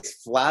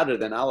place flatter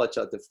than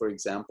Alachate, for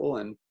example.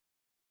 And,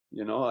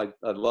 you know, I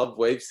love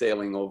wave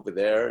sailing over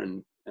there.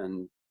 And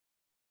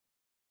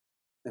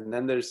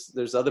then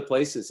there's other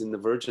places in the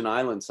Virgin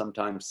Islands,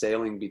 sometimes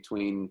sailing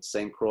between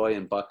St. Croix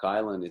and Buck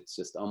Island. It's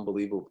just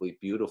unbelievably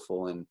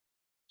beautiful and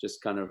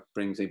just kind of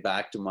brings me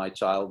back to my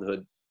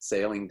childhood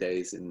sailing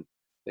days and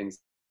things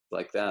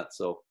like that.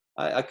 So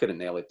I couldn't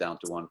nail it down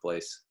to one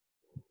place.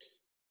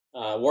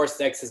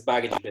 Worst excess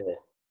baggage bill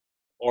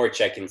or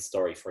check-in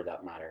story for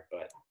that matter.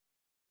 But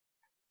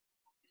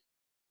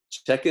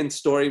check-in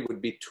story would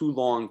be too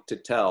long to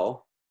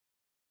tell,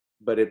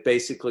 but it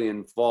basically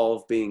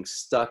involved being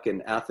stuck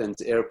in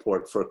Athens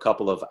airport for a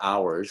couple of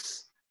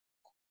hours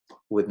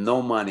with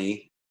no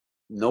money,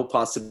 no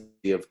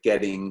possibility of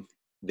getting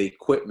the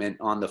equipment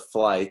on the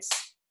flights,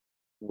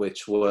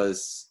 which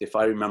was, if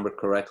I remember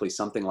correctly,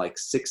 something like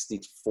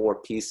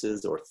 64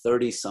 pieces or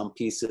 30 some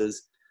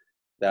pieces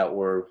that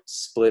were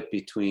split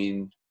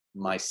between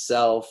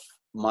myself,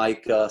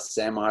 Micah,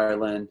 Sam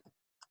Ireland,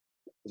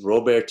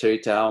 Robert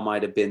Teritao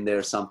might have been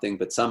there, something,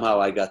 but somehow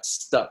I got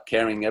stuck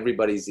carrying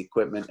everybody's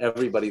equipment.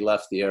 Everybody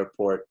left the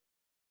airport.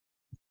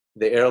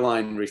 The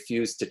airline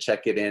refused to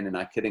check it in, and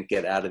I couldn't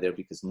get out of there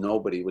because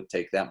nobody would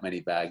take that many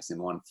bags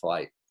in one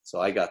flight.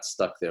 So I got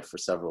stuck there for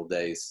several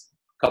days,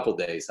 a couple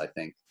days, I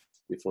think,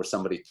 before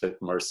somebody took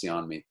mercy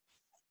on me.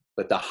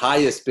 But the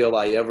highest bill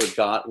I ever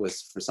got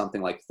was for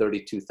something like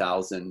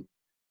 32,000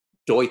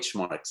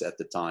 Deutschmarks at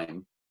the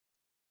time,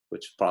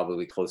 which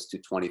probably close to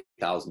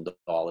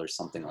 $20,000,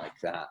 something like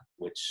that,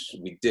 which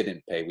we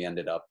didn't pay. We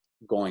ended up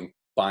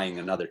buying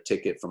another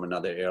ticket from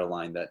another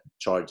airline that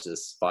charged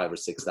us $5,000 or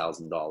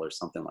 $6,000,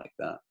 something like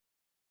that.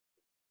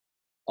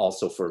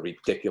 Also for a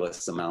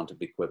ridiculous amount of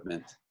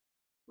equipment.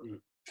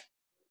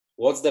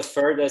 What's the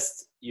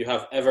furthest you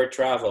have ever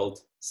traveled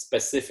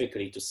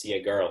specifically to see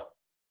a girl?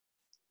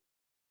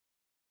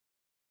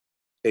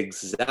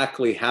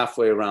 Exactly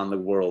halfway around the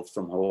world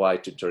from Hawaii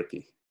to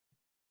Turkey.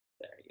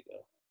 There you go.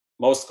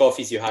 Most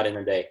coffees you had in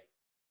a day?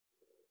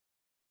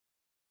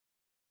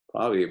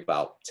 Probably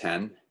about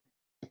 10.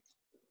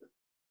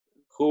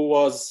 Who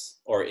was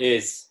or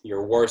is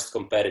your worst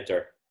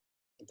competitor?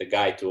 The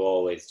guy to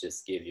always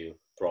just give you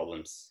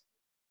problems.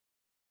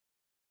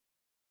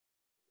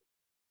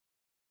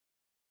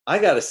 I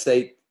got to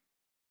say,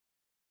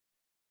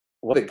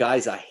 one of the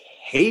guys I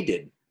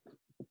hated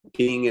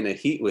being in a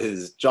heat with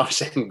is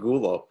Josh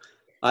Angulo.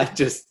 I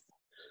just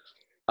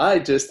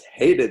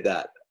hated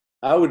that.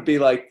 I would be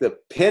like, the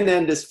pin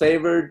end is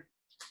favored.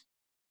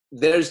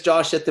 There's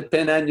Josh at the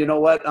pin end. You know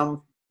what?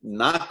 I'm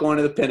not going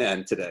to the pin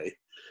end today.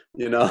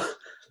 You know,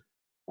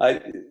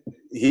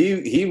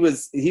 he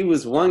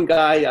was one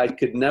guy I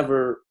could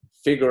never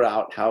figure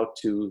out how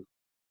to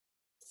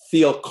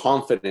feel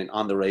confident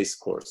on the race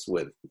course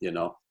with, you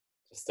know.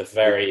 Just a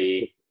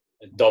very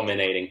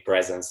dominating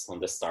presence on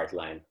the start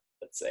line,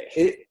 let's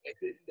say.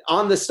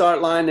 On the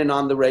start line and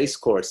on the race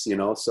course, you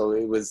know. So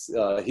it was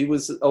he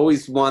was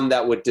always one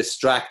that would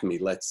distract me,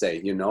 let's say,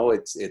 you know.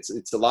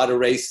 It's a lot of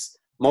race.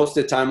 Most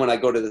of the time when I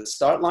go to the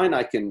start line,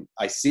 I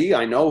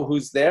know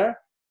who's there,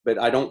 but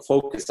I don't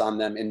focus on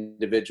them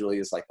individually.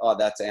 It's like, oh,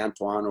 that's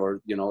Antoine,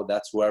 or, you know,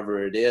 that's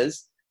whoever it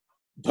is.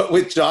 But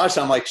with Josh,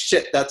 I'm like,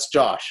 shit, that's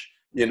Josh,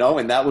 you know,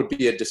 and that would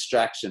be a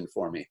distraction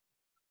for me.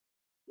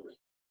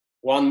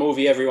 One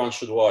movie everyone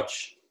should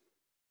watch.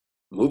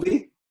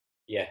 Movie?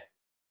 Yeah.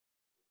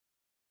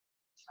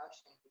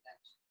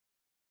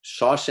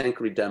 Shawshank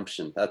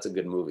Redemption. That's a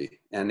good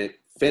movie. And it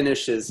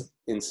finishes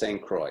in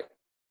St. Croix.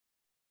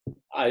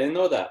 I didn't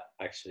know that,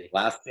 actually.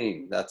 Last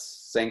scene. That's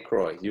St.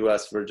 Croix,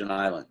 U.S. Virgin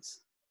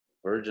Islands.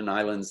 Virgin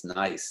Islands,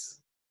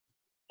 nice.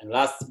 And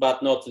last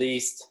but not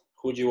least,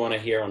 who do you want to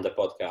hear on the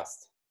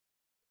podcast?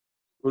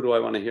 Who do I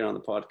want to hear on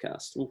the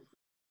podcast? Ooh.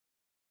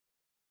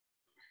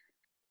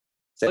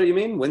 What do you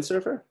mean,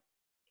 windsurfer?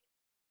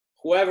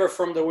 Whoever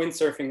from the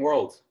windsurfing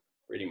world,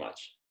 pretty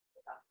much.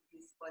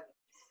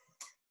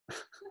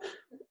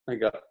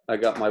 I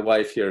got my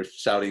wife here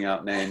shouting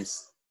out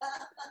names.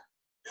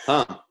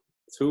 Huh?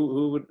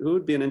 Who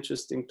would be an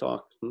interesting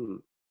talk?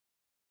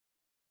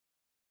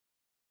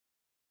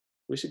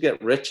 We should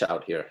get Rich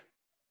out here.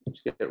 We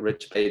should get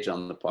Rich Page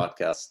on the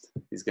podcast.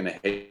 He's gonna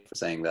hate for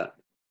saying that.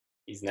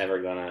 He's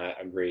never gonna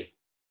agree.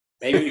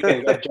 Maybe we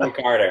can get John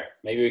Carter.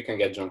 Maybe we can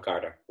get John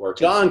Carter.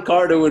 John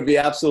Carter would be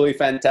absolutely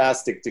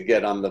fantastic to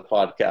get on the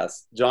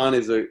podcast. John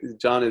is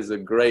a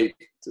great.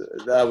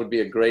 That would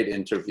be a great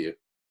interview.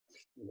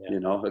 Yeah. You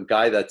know, a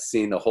guy that's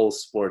seen the whole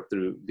sport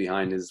through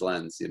behind his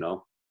lens. You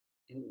know,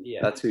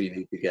 that's who you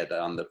need to get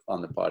on the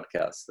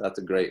podcast. That's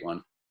a great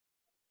one.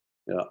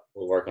 Yeah,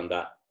 we'll work on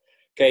that.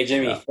 Okay,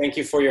 Jimmy, thank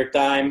you for your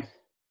time.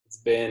 It's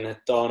been a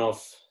ton of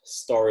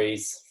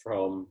stories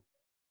from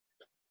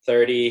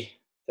 30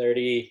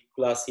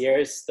 plus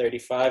years,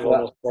 35,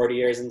 almost 40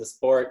 years in the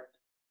sport.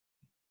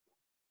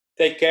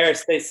 Take care,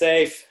 stay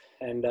safe,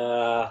 and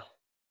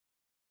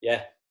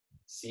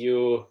see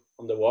you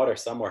on the water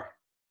somewhere.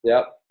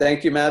 Yeah,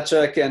 thank you,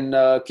 Maciek,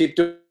 and keep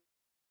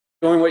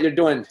doing what you're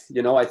doing.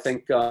 You know, I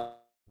think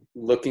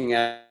looking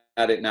at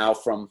it now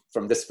from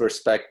this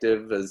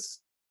perspective as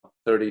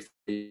 30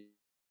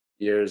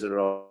 years or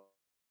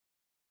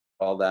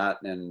all that,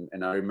 and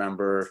I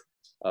remember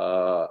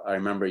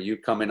you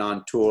coming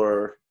on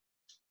tour,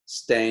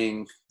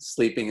 sleeping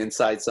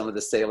inside some of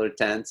the sailor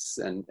tents,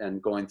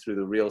 and going through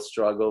the real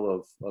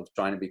struggle of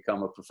trying to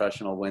become a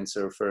professional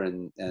windsurfer,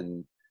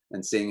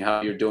 and seeing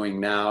how you're doing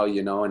now,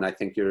 you know. And I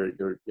think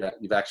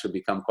you've actually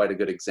become quite a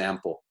good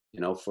example, you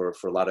know, for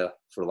a lot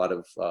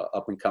of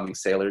up and coming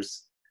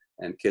sailors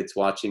and kids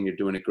watching. You're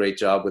doing a great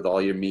job with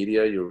all your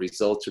media. Your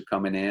results are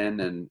coming in,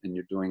 and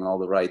you're doing all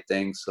the right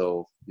things.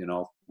 So, you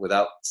know,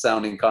 without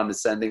sounding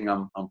condescending,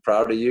 I'm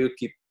proud of you.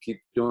 Keep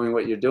doing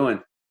what you're doing.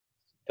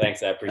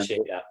 Thanks, I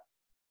appreciate that.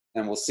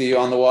 And we'll see you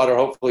on the water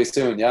hopefully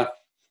soon. Yeah.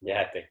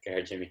 Yeah, take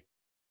care, Jimmy.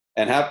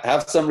 And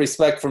have some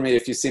respect for me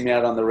if you see me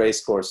out on the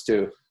race course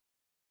too.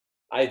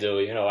 I do.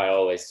 You know, I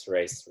always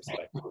race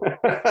respect.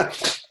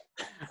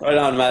 Right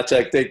on,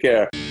 Maciek. Take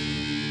care.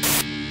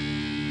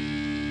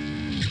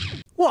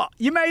 What?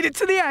 You made it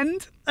to the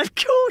end? Of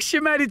course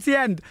you made it to the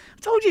end. I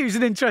told you he was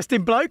an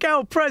interesting bloke.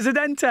 El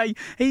Presidente,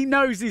 he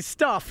knows his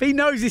stuff. He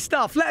knows his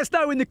stuff. Let us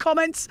know in the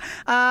comments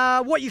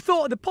what you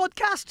thought of the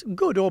podcast,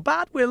 good or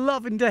bad. We're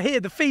loving to hear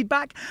the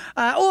feedback.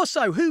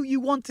 Also, who you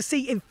want to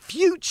see in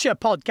future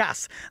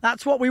podcasts.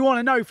 That's what we want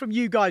to know from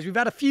you guys. We've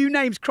had a few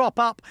names crop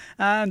up.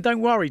 And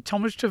don't worry,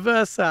 Thomas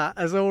Traversa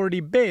has already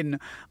been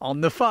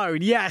on the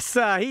phone. Yes,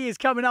 he is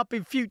coming up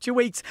in future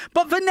weeks.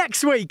 But for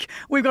next week,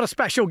 we've got a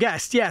special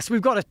guest. Yes,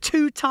 we've got a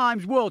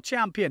 2-time world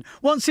champion.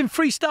 Once in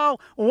freestyle,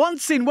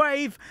 once in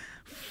wave.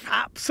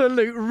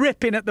 Absolute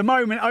ripping at the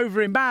moment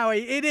over in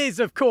Maui. It is,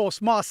 of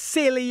course,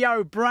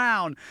 Marsilio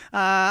Brown,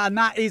 and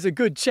that is a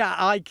good chat.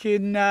 I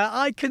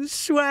can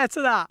swear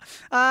to that.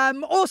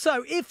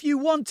 Also, if you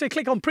want to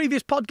click on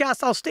previous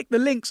podcasts, I'll stick the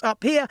links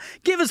up here.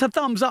 Give us a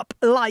thumbs up,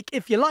 like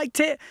if you liked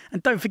it,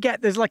 and don't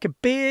forget there's like a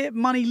beer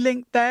money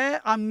link there.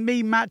 I'm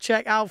me,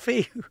 Maciek,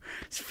 Alfie.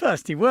 It's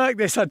thirsty work,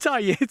 this, I tell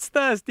you. It's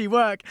thirsty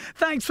work.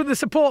 Thanks for the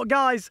support,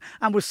 guys,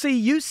 and we'll see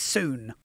you soon.